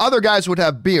 yeah, you know, other guys would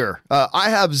have beer. I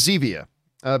have Zevia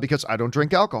because I don't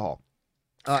drink alcohol.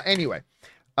 Anyway,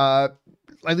 at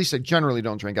least I generally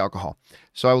don't drink alcohol.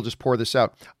 So I will just pour this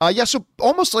out. So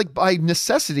almost like by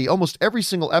necessity, almost every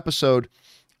single episode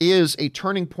is a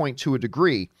turning point to a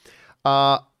degree.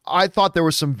 I thought there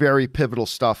was some very pivotal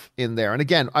stuff in there. And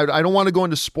again, I don't want to go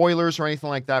into spoilers or anything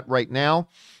like that right now.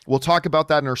 We'll talk about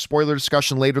that in our spoiler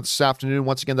discussion later this afternoon.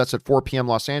 Once again, that's at 4 p.m.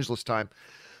 Los Angeles time.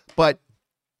 But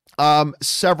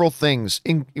several things,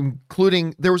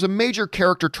 including there was a major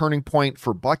character turning point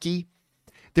for Bucky.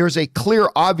 There's a clear,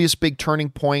 obvious big turning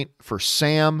point for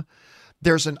Sam.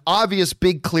 There's an obvious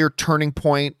big, clear turning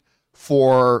point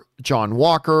for John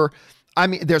Walker. I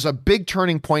mean, there's a big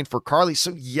turning point for Carly.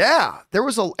 So yeah,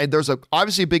 there's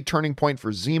obviously a big turning point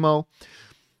for Zemo.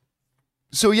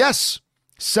 So yes,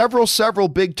 several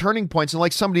big turning points. And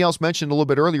like somebody else mentioned a little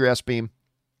bit earlier, S-Beam,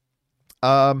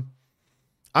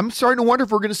 I'm starting to wonder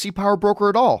if we're going to see Power Broker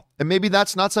at all. And maybe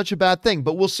that's not such a bad thing,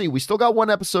 but we'll see. We still got one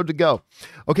episode to go.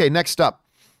 Okay, next up,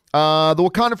 the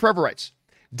Wakanda Forever writes,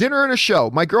 dinner and a show.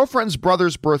 My girlfriend's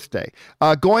brother's birthday.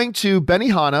 Going to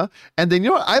Benihana. And then, you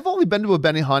know what? I've only been to a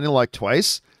Benihana like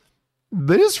twice.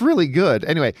 But it's really good.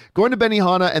 Anyway, going to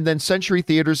Benihana and then Century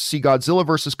Theaters to see Godzilla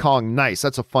vs. Kong. Nice.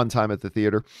 That's a fun time at the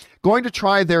theater. Going to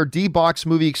try their D-Box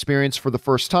movie experience for the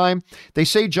first time. They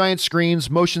say giant screens,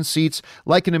 motion seats,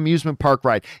 like an amusement park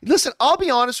ride. Listen, I'll be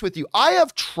honest with you. I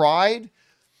have tried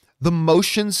the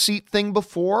motion seat thing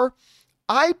before.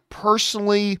 I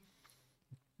personally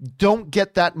don't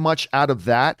get that much out of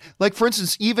that. Like, for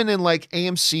instance, even in like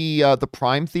AMC, the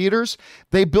Prime theaters,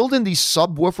 they build in these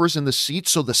subwoofers in the seats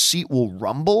so the seat will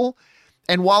rumble.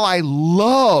 And while I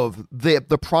love the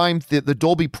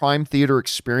Dolby Prime theater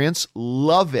experience,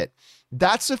 love it.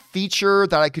 That's a feature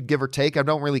that I could give or take. I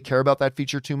don't really care about that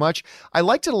feature too much. I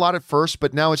liked it a lot at first,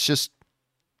 but now it's just,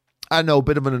 I don't know, a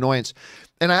bit of an annoyance.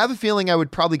 And I have a feeling I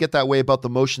would probably get that way about the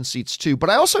motion seats too. But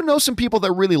I also know some people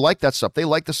that really like that stuff. They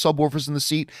like the subwoofers in the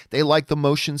seat. They like the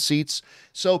motion seats.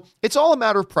 So it's all a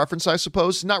matter of preference, I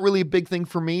suppose. Not really a big thing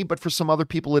for me, but for some other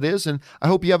people it is. And I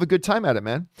hope you have a good time at it,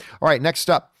 man. All right, next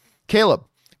up, Caleb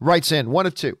writes in, one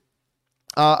of two.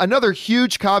 Another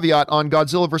huge caveat on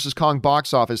Godzilla vs. Kong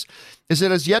box office is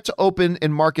it has yet to open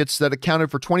in markets that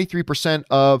accounted for 23%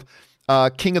 of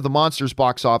King of the Monsters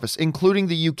box office, including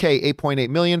the UK, 8.8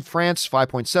 million, France,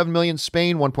 5.7 million,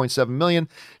 Spain, 1.7 million,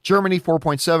 Germany,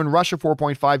 4.7, Russia,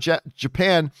 4.5,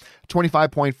 Japan,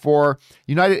 25.4,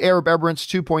 United Arab Emirates,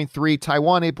 2.3,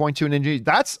 Taiwan, 8.2, and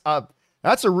Indonesia.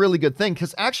 That's a really good thing,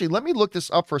 because actually, let me look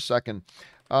this up for a second.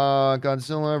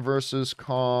 Godzilla versus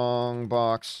Kong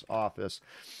box office.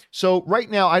 So right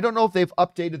now, I don't know if they've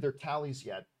updated their tallies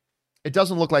yet. It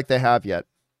doesn't look like they have yet.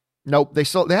 Nope, they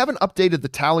haven't updated the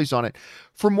tallies on it.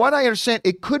 From what I understand,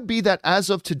 it could be that as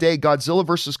of today, Godzilla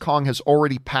vs. Kong has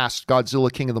already passed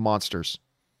Godzilla King of the Monsters.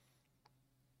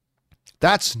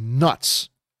 That's nuts.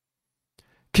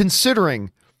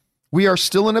 Considering we are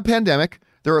still in a pandemic,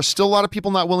 there are still a lot of people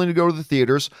not willing to go to the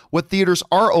theaters. What theaters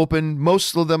are open,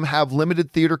 most of them have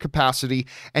limited theater capacity,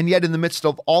 and yet in the midst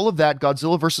of all of that,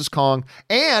 Godzilla vs. Kong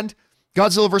and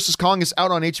Godzilla vs. Kong is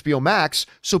out on HBO Max,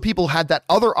 so people had that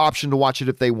other option to watch it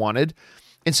if they wanted,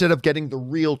 instead of getting the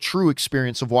real, true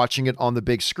experience of watching it on the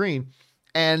big screen.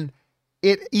 And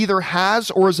it either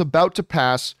has or is about to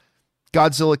pass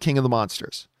Godzilla King of the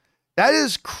Monsters. That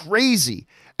is crazy.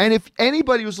 And if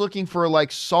anybody was looking for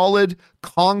like solid,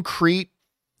 concrete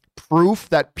proof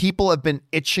that people have been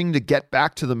itching to get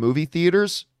back to the movie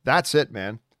theaters, that's it,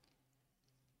 man.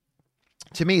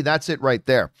 To me, that's it right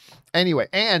there. Anyway,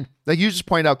 and like you just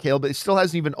pointed out, Caleb, it still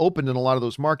hasn't even opened in a lot of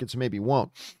those markets, maybe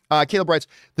won't. Caleb writes,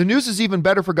 the news is even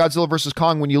better for Godzilla vs.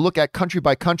 Kong when you look at country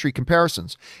by country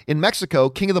comparisons. In Mexico,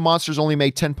 King of the Monsters only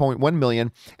made 10.1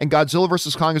 million, and Godzilla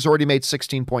vs. Kong has already made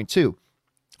 16.2.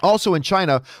 Also in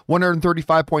China,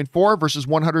 135.4 versus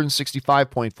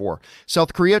 165.4.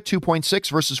 South Korea, 2.6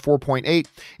 versus 4.8.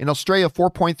 In Australia,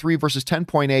 4.3 versus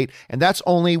 10.8. And that's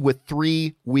only with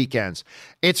 3 weekends.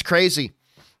 It's crazy.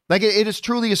 Like it is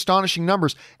truly astonishing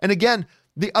numbers. And again,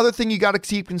 the other thing you got to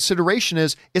keep consideration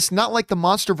is it's not like the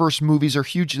MonsterVerse movies are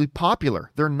hugely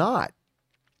popular. They're not.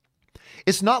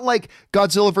 It's not like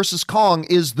Godzilla vs. Kong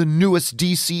is the newest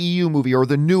DCEU movie or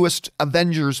the newest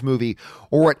Avengers movie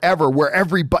or whatever, where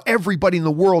everybody in the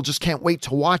world just can't wait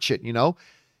to watch it, you know?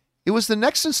 It was the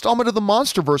next installment of the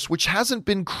MonsterVerse, which hasn't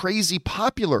been crazy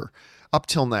popular up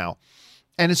till now.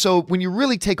 And so when you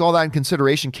really take all that in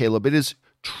consideration, Caleb, it is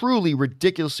truly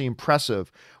ridiculously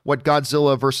impressive what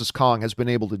Godzilla versus Kong has been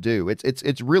able to do.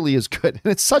 It really is good.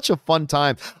 And it's such a fun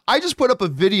time. I just put up a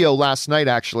video last night,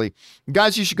 actually.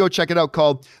 Guys, you should go check it out,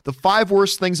 called The 5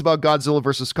 Worst Things About Godzilla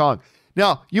versus Kong.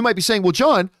 Now, you might be saying, well,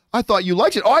 John, I thought you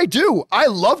liked it. Oh, I do. I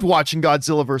loved watching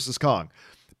Godzilla versus Kong.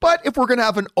 But if we're going to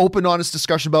have an open, honest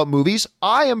discussion about movies,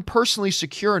 I am personally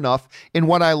secure enough in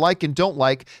what I like and don't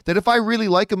like that if I really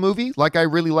like a movie, like I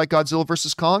really like Godzilla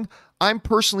vs. Kong, I'm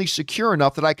personally secure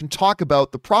enough that I can talk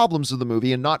about the problems of the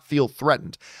movie and not feel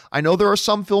threatened. I know there are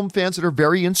some film fans that are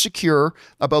very insecure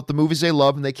about the movies they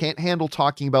love and they can't handle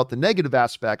talking about the negative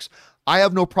aspects. I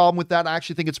have no problem with that. I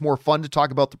actually think it's more fun to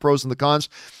talk about the pros and the cons.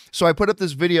 So I put up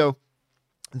this video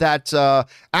that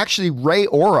actually Ray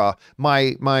Ora,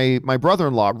 my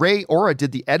brother-in-law, Ray Ora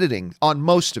did the editing on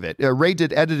most of it. Ray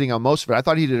did editing on most of it. I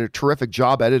thought he did a terrific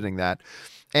job editing that.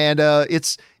 And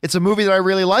it's a movie that I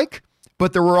really like,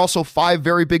 but there were also 5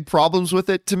 very big problems with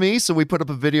it to me. So we put up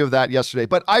a video of that yesterday.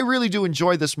 But I really do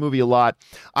enjoy this movie a lot.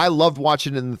 I loved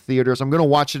watching it in the theaters. I'm going to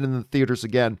watch it in the theaters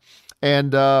again.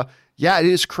 And yeah, it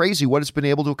is crazy what it's been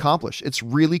able to accomplish. It's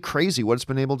really crazy what it's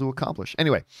been able to accomplish.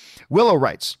 Anyway, Willow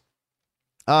writes,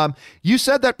 you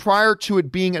said that prior to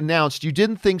it being announced, you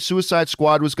didn't think Suicide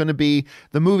Squad was going to be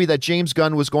the movie that James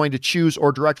Gunn was going to choose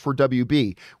or direct for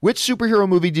WB. Which superhero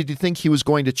movie did you think he was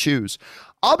going to choose?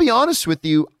 I'll be honest with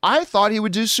you. I thought he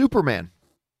would do Superman.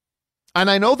 And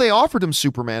I know they offered him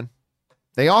Superman.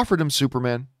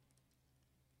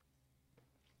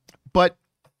 But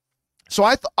so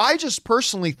I just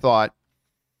personally thought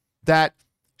that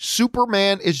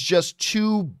Superman is just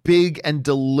too big and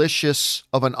delicious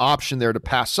of an option there to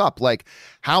pass up. Like,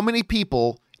 how many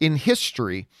people in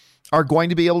history are going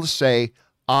to be able to say,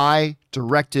 I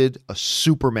directed a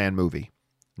Superman movie?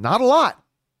 Not a lot.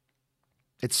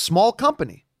 It's small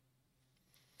company.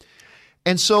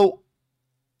 And so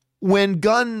when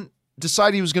Gunn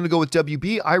decided he was going to go with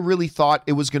WB, I really thought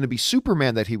it was going to be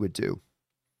Superman that he would do.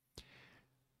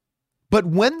 But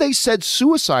when they said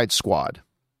Suicide Squad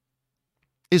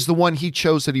is the one he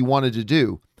chose that he wanted to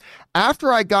do,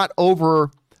 after I got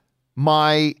over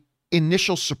my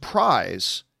initial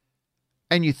surprise,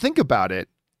 and you think about it,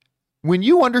 when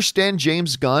you understand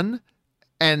James Gunn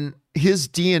and his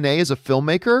DNA as a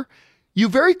filmmaker, you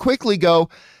very quickly go,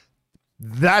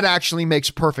 that actually makes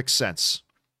perfect sense.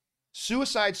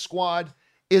 Suicide Squad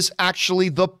is actually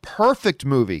the perfect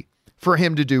movie for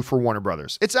him to do for Warner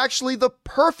Brothers. It's actually the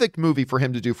perfect movie for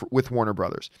him to do with Warner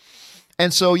Brothers.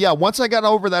 And so, yeah, once I got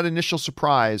over that initial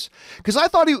surprise, because I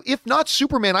thought if not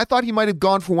Superman, I thought he might have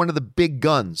gone for one of the big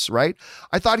guns, right?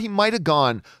 I thought he might have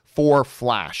gone for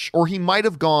Flash, or he might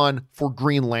have gone for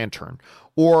Green Lantern,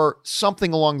 or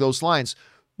something along those lines.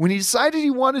 When he decided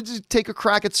he wanted to take a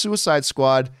crack at Suicide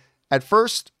Squad, at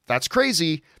first, that's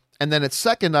crazy. And then at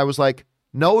second, I was like,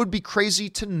 no, it would be crazy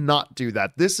to not do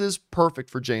that. This is perfect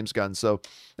for James Gunn. So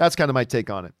that's kind of my take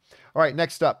on it. All right,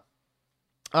 next up.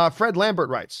 Fred Lambert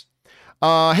writes,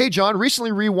 hey, John,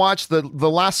 recently rewatched The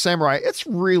Last Samurai. It's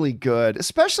really good,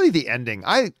 especially the ending.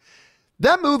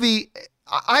 That movie,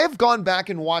 I have gone back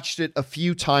and watched it a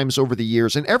few times over the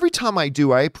years, and every time I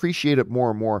do, I appreciate it more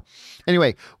and more.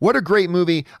 Anyway, what a great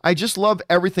movie. I just love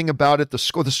everything about it. The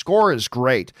score is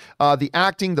great. The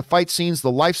acting, the fight scenes,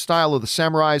 the lifestyle of the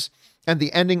samurais, and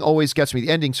the ending always gets me. The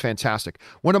ending's fantastic.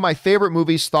 One of my favorite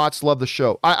movies, thoughts, love the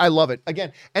show. I love it.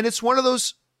 Again, and it's one of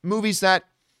those movies that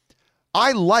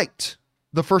I liked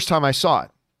the first time I saw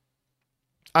it.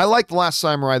 I liked The Last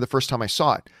Samurai the first time I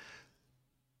saw it.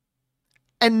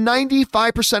 And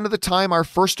 95% of the time, our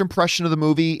first impression of the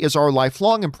movie is our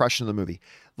lifelong impression of the movie.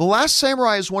 The Last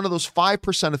Samurai is one of those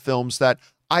 5% of films that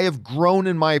I have grown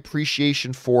in my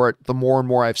appreciation for it the more and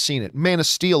more I've seen it. Man of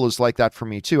Steel is like that for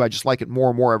me too. I just like it more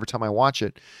and more every time I watch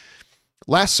it.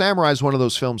 Last Samurai is one of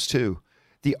those films too.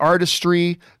 The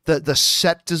artistry, the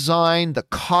set design, the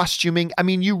costuming. I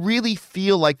mean, you really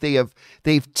feel like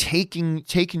they've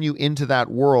taken you into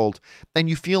that world, and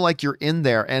you feel like you're in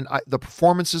there. And the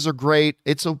performances are great.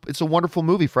 It's a wonderful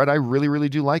movie, Fred. I really, really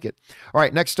do like it. All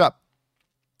right, next up.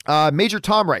 Major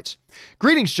Tom writes,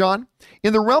 "Greetings, John.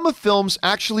 In the realm of films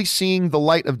actually seeing the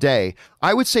light of day,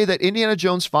 I would say that Indiana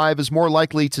Jones 5 is more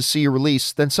likely to see a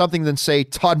release than something than, say,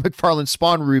 Todd McFarlane's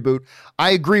Spawn reboot.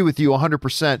 I agree with you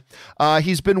 100%.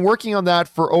 He's been working on that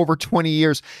for over 20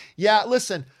 years. Yeah,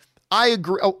 listen, I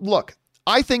agree. Oh, look,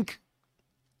 I think,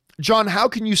 John, how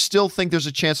can you still think there's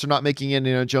a chance they're not making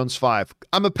Indiana Jones 5?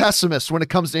 I'm a pessimist when it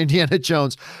comes to Indiana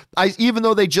Jones. Even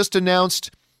though they just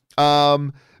announced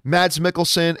Mads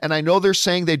Mikkelsen, and I know they're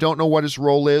saying they don't know what his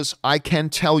role is. I can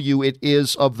tell you it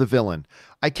is of the villain.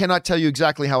 I cannot tell you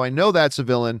exactly how I know that's a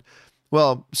villain.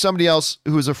 Well, somebody else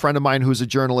who is a friend of mine who's a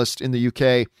journalist in the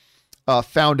UK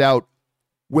found out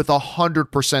with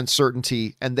 100%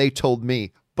 certainty, and they told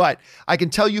me. But I can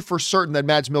tell you for certain that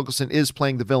Mads Mikkelsen is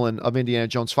playing the villain of Indiana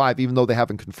Jones 5, even though they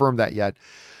haven't confirmed that yet.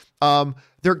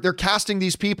 They're casting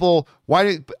these people.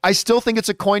 I still think it's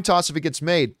a coin toss if it gets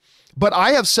made. But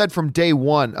I have said from day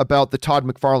one about the Todd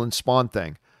McFarlane Spawn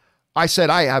thing. I said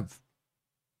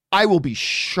I will be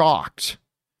shocked.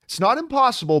 It's not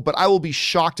impossible, but I will be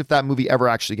shocked if that movie ever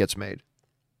actually gets made.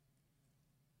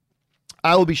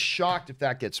 I will be shocked if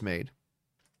that gets made.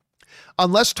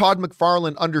 Unless Todd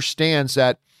McFarlane understands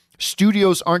that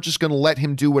studios aren't just going to let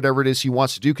him do whatever it is he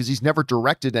wants to do because he's never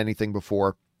directed anything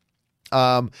before.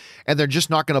 And they're just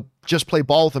not going to just play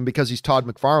ball with him because he's Todd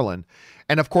McFarlane.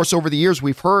 And of course, over the years,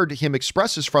 we've heard him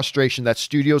express his frustration that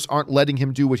studios aren't letting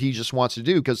him do what he just wants to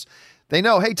do because they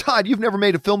know, hey, Todd, you've never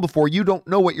made a film before. You don't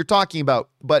know what you're talking about.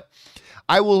 But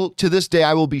to this day,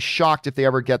 I will be shocked if they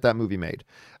ever get that movie made.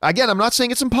 Again, I'm not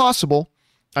saying it's impossible.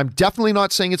 I'm definitely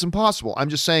not saying it's impossible. I'm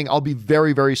just saying I'll be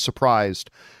very, very surprised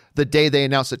the day they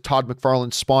announce that Todd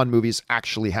McFarlane's Spawn movie is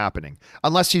actually happening,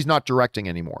 unless he's not directing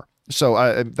anymore.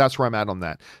 So that's where I'm at on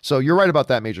that. So you're right about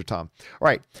that, Major Tom. All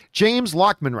right. James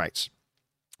Lockman writes,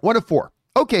 1 of 4.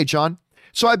 Okay, John.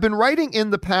 So I've been writing in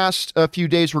the past few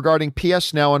days regarding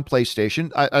PS Now on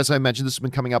PlayStation. As I mentioned, this has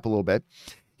been coming up a little bit.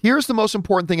 Here's the most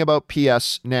important thing about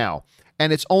PS Now,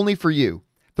 and it's only for you.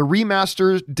 The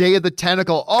remastered Day of the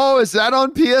Tentacle. Oh, is that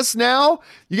on PS Now?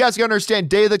 You guys gotta understand,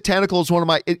 Day of the Tentacle is one of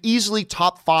my easily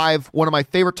top 5, one of my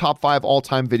favorite top 5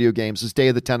 all-time video games is Day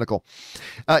of the Tentacle.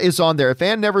 Is on there. If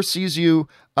Anne never sees you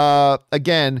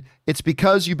again, it's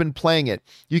because you've been playing it.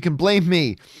 You can blame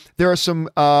me. There are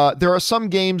some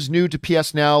games new to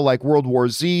PS Now like World War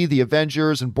Z, The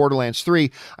Avengers, and Borderlands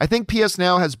 3. I think PS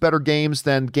Now has better games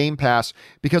than Game Pass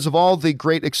because of all the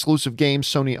great exclusive games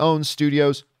Sony owns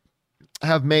studios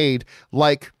have made,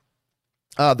 like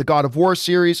the God of War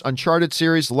series, Uncharted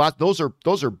series. Those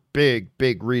are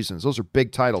big reasons. Those are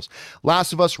big titles.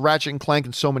 Last of Us, Ratchet and Clank,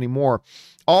 and so many more.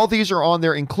 All these are on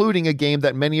there, including a game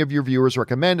that many of your viewers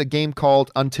recommend, a game called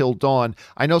Until Dawn.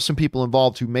 I know some people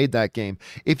involved who made that game.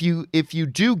 If you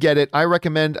do get it, I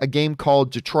recommend a game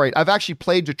called Detroit. I've actually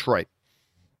played Detroit.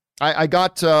 I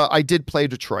did play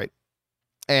Detroit,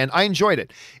 and I enjoyed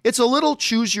it. It's a little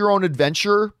choose your own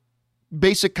adventure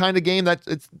basic kind of game that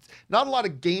it's not a lot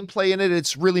of gameplay in it.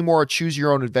 It's really more a choose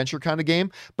your own adventure kind of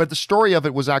game, but the story of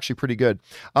it was actually pretty good.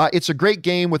 It's a great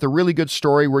game with a really good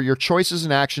story where your choices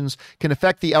and actions can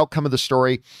affect the outcome of the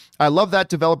story. I love that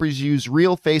developers use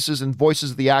real faces and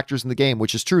voices of the actors in the game,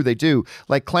 which is true. They do.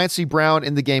 Like Clancy Brown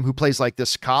in the game who plays like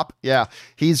this cop. Yeah,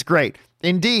 he's great.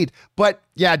 Indeed. But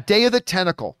yeah, Day of the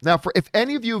Tentacle. Now, if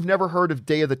any of you have never heard of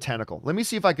Day of the Tentacle, let me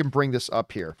see if I can bring this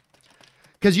up here.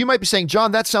 Because you might be saying,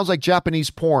 John, that sounds like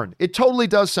Japanese porn. It totally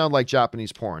does sound like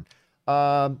Japanese porn.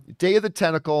 Day of the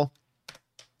Tentacle.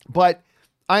 But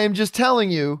I am just telling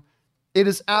you, it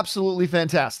is absolutely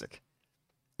fantastic.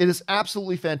 It is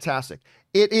absolutely fantastic.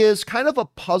 It is kind of a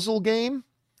puzzle game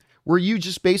where you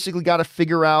just basically got to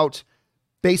figure out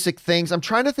basic things. I'm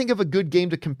trying to think of a good game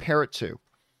to compare it to.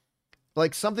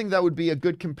 Like something that would be a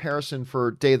good comparison for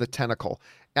Day of the Tentacle.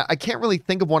 I can't really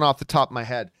think of one off the top of my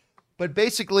head. But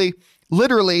basically,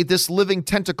 literally, this living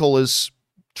tentacle is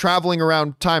traveling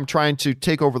around time trying to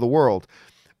take over the world.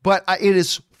 But it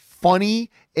is funny.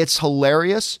 It's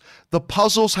hilarious. The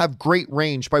puzzles have great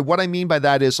range. By what I mean by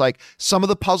that is like some of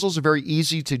the puzzles are very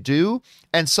easy to do.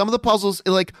 And some of the puzzles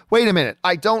like, wait a minute,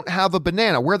 I don't have a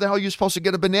banana. Where the hell are you supposed to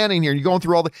get a banana in here? You're going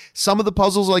through some of the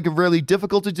puzzles like are really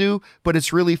difficult to do, but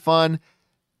it's really fun.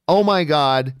 Oh my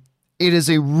God. It is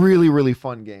a really, really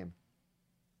fun game.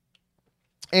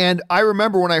 And I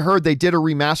remember when I heard they did a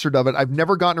remastered of it. I've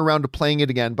never gotten around to playing it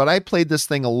again, but I played this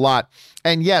thing a lot.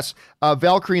 And yes,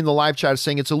 Valkyrie in the live chat is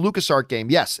saying it's a LucasArts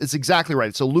game. Yes, it's exactly right.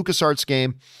 It's a LucasArts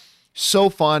game. So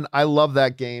fun. I love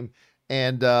that game.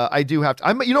 And I do have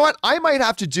to, you know what? I might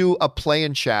have to do a play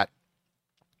in chat.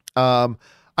 I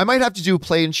might have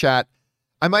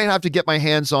to get my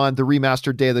hands on the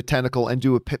remastered Day of the Tentacle and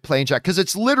do a play in chat because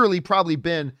it's literally probably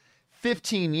been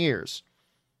 15 years.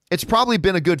 It's probably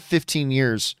been a good 15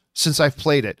 years since I've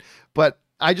played it, but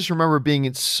I just remember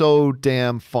being so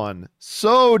damn fun.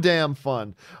 So damn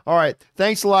fun. All right.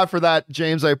 Thanks a lot for that,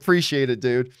 James. I appreciate it,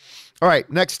 dude. All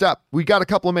right. Next up, we got a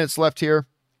couple of minutes left here.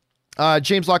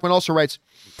 James Lockman also writes,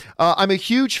 I'm a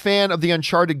huge fan of the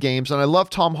Uncharted games, and I love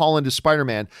Tom Holland as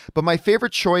Spider-Man, but my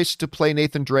favorite choice to play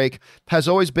Nathan Drake has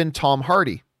always been Tom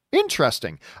Hardy.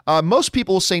 Interesting. Most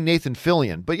people will say Nathan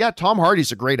Fillion, but yeah, Tom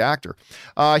Hardy's a great actor.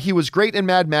 He was great in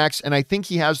Mad Max, and I think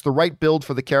he has the right build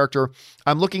for the character.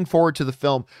 I'm looking forward to the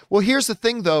film. Well, here's the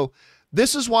thing, though.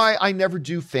 This is why I never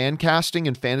do fan casting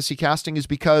and fantasy casting, is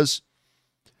because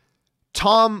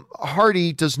Tom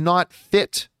Hardy does not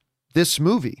fit this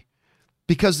movie,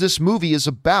 because this movie is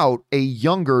about a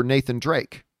younger Nathan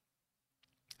Drake.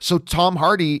 So Tom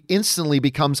Hardy instantly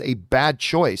becomes a bad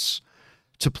choice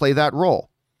to play that role.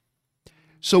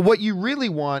 So what you really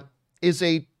want is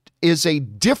a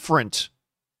different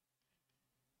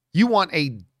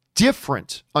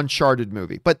Uncharted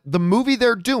movie. But the movie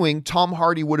they're doing, Tom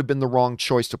Hardy would have been the wrong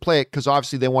choice to play it because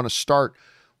obviously they want to start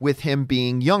with him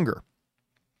being younger.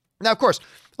 Now, of course,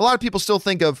 a lot of people still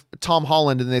think of Tom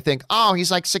Holland and they think, oh, he's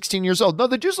like 16 years old. No,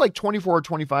 they're just like 24 or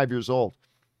 25 years old.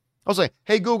 I was like,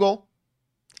 hey, Google,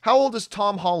 how old is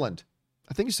Tom Holland?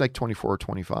 I think he's like 24 or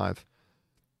 25.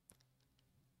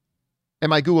 And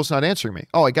my Google's not answering me.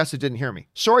 Oh, I guess it didn't hear me.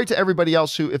 Sorry to everybody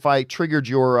else who, if I triggered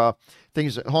your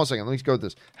things. Hold on a second. Let me go with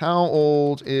this. How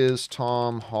old is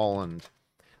Tom Holland?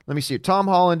 Let me see. Tom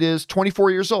Holland is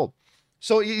 24 years old.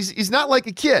 So he's not like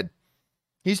a kid.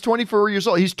 He's 24 years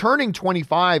old. He's turning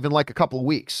 25 in like a couple of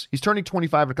weeks. He's turning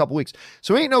 25 in a couple of weeks.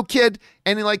 So he ain't no kid.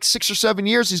 And in like 6 or 7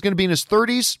 years, he's going to be in his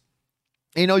 30s.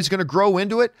 You know, he's going to grow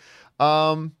into it.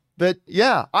 But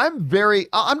yeah, I'm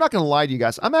not going to lie to you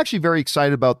guys. I'm actually very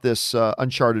excited about this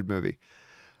Uncharted movie.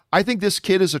 I think this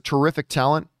kid is a terrific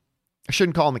talent. I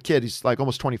shouldn't call him a kid. He's like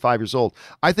almost 25 years old.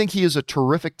 I think he is a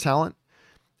terrific talent.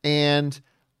 And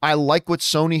I like what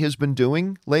Sony has been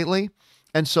doing lately.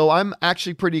 And so I'm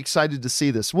actually pretty excited to see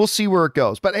this. We'll see where it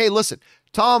goes. But hey, listen,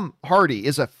 Tom Hardy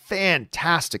is a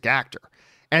fantastic actor.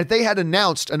 And if they had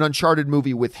announced an Uncharted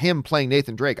movie with him playing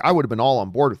Nathan Drake, I would have been all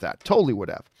on board with that. Totally would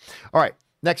have. All right.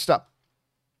 Next up,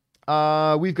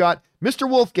 we've got Mr.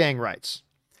 Wolfgang writes,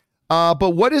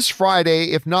 but what is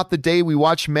Friday if not the day we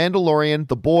watch Mandalorian,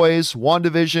 The Boys,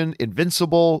 WandaVision,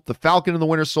 Invincible, The Falcon and the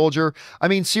Winter Soldier? I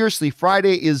mean, seriously,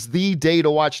 Friday is the day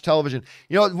to watch television.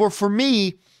 You know, well, for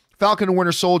me, Falcon and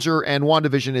Winter Soldier and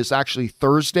WandaVision is actually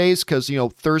Thursdays because, you know,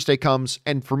 Thursday comes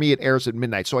and for me it airs at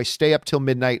midnight. So I stay up till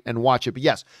midnight and watch it. But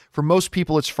yes, for most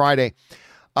people, it's Friday.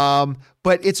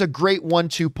 But it's a great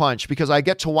 1-2 punch because I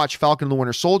get to watch Falcon and the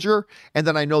Winter Soldier. And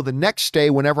then I know the next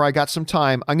day, whenever I got some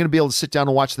time, I'm going to be able to sit down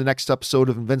and watch the next episode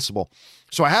of Invincible.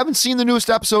 So I haven't seen the newest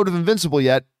episode of Invincible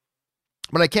yet,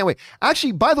 but I can't wait.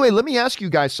 Actually, by the way, let me ask you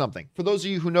guys something. For those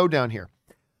of you who know down here,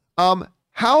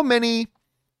 how many,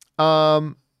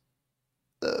 what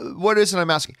is it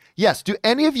I'm asking? Yes. Do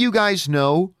any of you guys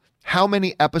know how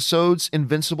many episodes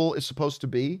Invincible is supposed to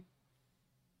be?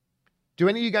 Do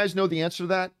any of you guys know the answer to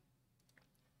that?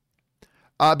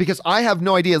 Because I have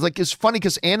no idea. Like, it's funny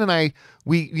because Ann and I,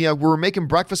 we were making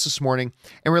breakfast this morning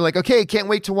and we're like, okay, can't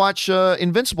wait to watch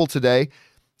Invincible today.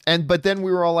 But then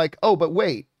we were all like, oh, but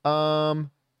wait, how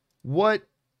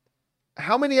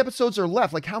many episodes are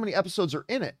left? Like, how many episodes are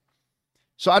in it?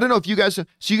 So I don't know if you guys, so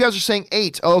you guys are saying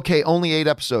 8. Oh, okay, only 8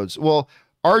 episodes. Well,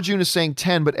 Arjun is saying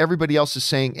 10, but everybody else is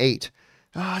saying 8.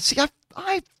 See,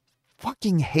 I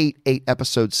fucking hate 8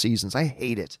 episode seasons. I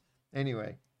hate it.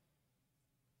 Anyway.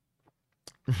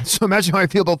 So imagine how I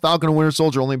feel about Falcon and Winter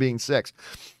Soldier only being 6.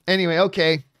 Anyway,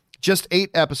 okay. Just 8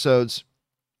 episodes.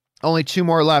 Only 2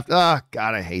 more left. God,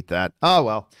 I hate that. Oh,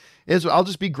 well. I'll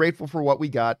just be grateful for what we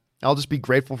got. All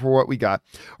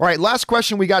right, last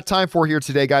question we got time for here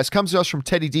today, guys. Comes to us from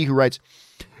Teddy D, who writes,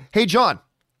 hey, John,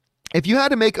 If you had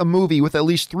to make a movie with at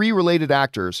least 3 related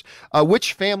actors,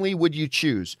 which family would you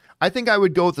choose? I think I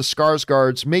would go with the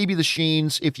Skarsgårds, maybe the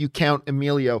Sheens if you count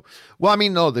Emilio. Well, I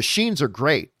mean, no, the Sheens are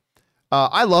great.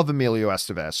 I love Emilio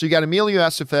Estevez. So you got Emilio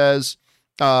Estevez,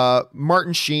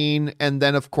 Martin Sheen, and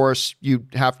then, of course, you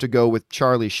have to go with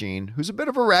Charlie Sheen, who's a bit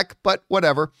of a wreck, but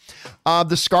whatever.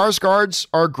 The Skarsgårds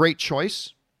are a great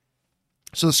choice.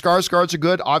 So the Skarsgårds are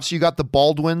good. Obviously, you got the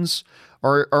Baldwins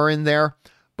are in there.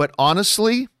 But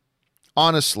honestly,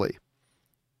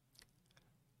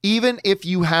 even if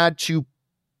you had to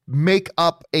make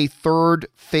up a third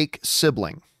fake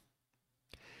sibling,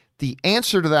 the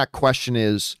answer to that question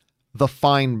is the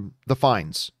Fiennes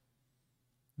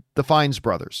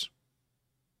brothers.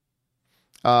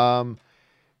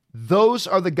 Those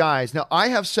are the guys. Now, I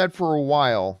have said for a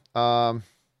while, I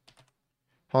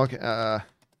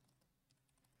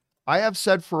have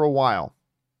said for a while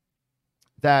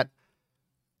that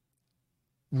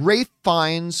Ralph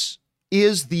Fiennes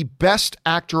is the best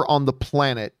actor on the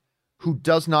planet who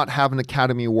does not have an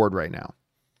Academy Award right now.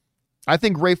 I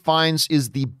think Ralph Fiennes is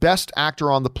the best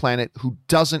actor on the planet who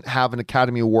doesn't have an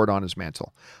Academy Award on his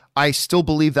mantle. I still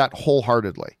believe that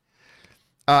wholeheartedly.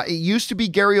 It used to be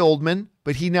Gary Oldman,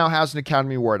 but he now has an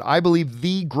Academy Award. I believe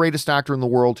the greatest actor in the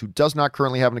world who does not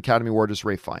currently have an Academy Award is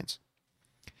Ralph Fiennes.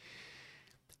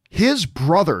 His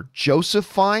brother, Joseph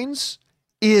Fiennes,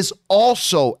 is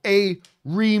also a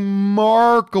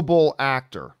remarkable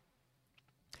actor.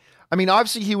 I mean,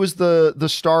 obviously he was the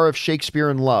star of Shakespeare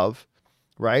in Love,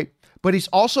 right? But he's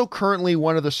also currently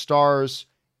one of the stars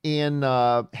in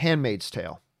Handmaid's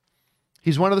Tale.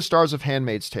 He's one of the stars of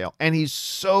Handmaid's Tale, and he's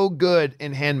so good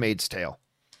in Handmaid's Tale.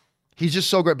 He's just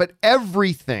so great. But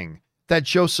everything that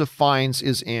Joseph Fiennes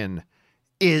is in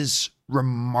is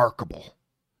remarkable.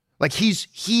 Like he's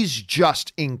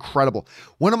just incredible.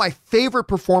 One of my favorite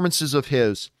performances of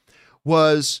his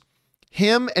was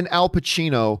him and Al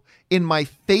Pacino in my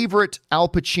favorite Al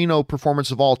Pacino performance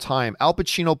of all time. Al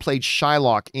Pacino played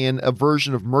Shylock in a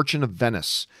version of Merchant of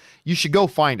Venice. You should go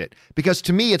find it because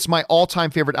to me, it's my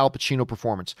all-time favorite Al Pacino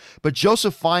performance. But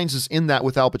Joseph Fiennes is in that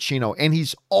with Al Pacino, and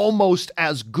he's almost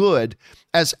as good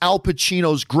as Al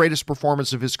Pacino's greatest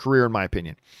performance of his career, in my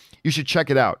opinion. You should check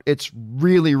it out. It's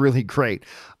really, really great.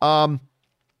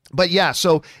 But yeah,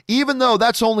 so even though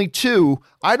that's only 2,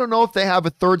 I don't know if they have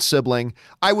a third sibling.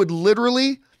 I would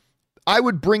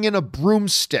bring in a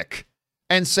broomstick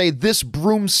and say this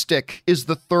broomstick is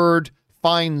the third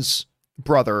Fiennes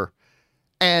brother.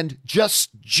 And just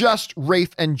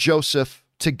Rafe and Joseph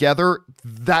together,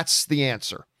 that's the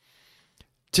answer.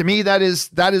 To me, that is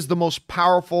the most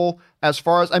powerful as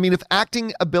far as, I mean, if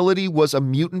acting ability was a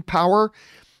mutant power,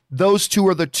 those 2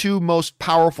 are the 2 most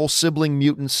powerful sibling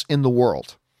mutants in the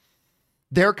world.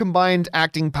 Their combined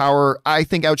acting power, I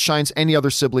think, outshines any other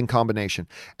sibling combination.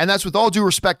 And that's with all due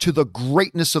respect to the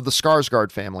greatness of the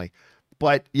Skarsgård family.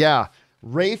 But yeah,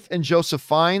 Rafe and Joseph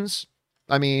Fiennes,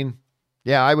 I mean,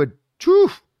 yeah,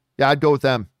 I'd go with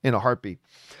them in a heartbeat.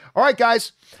 All right,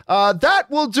 guys, that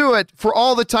will do it for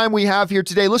all the time we have here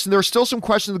today. Listen, there are still some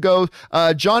questions to go.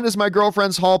 John is my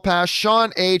girlfriend's hall pass.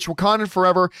 Sean H, Wakandan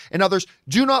Forever, and others.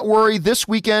 Do not worry. This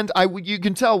weekend, you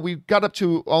can tell we got up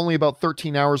to only about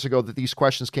 13 hours ago that these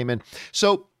questions came in.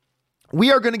 So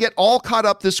we are going to get all caught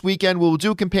up this weekend. We'll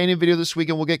do a companion video this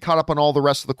weekend. We'll get caught up on all the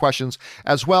rest of the questions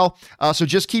as well. So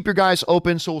just keep your guys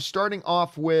open. So starting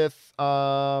off with, who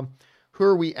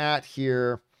are we at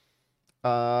here?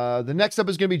 The next up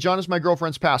is going to be John is my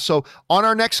girlfriend's past. So on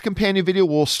our next companion video,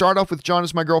 we'll start off with John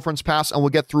is my girlfriend's past and we'll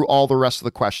get through all the rest of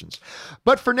the questions.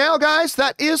 But for now, guys,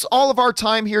 that is all of our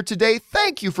time here today.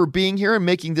 Thank you for being here and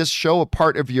making this show a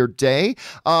part of your day.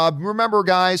 Remember,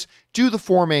 guys, do the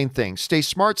 4 main things. Stay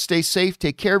smart, stay safe,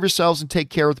 take care of yourselves, and take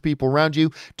care of the people around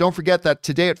you. Don't forget that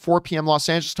today at 4 p.m. Los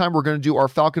Angeles time, we're going to do our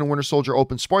Falcon and Winter Soldier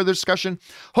open spoiler discussion.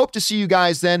 Hope to see you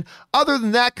guys then. Other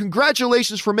than that,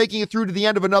 congratulations for making it through to the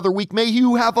end of another week. May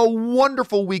you have a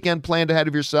wonderful weekend planned ahead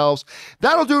of yourselves.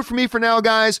 That'll do it for me for now,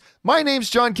 guys. My name's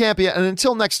John Campea, and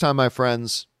until next time, my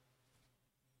friends,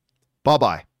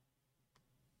 bye-bye.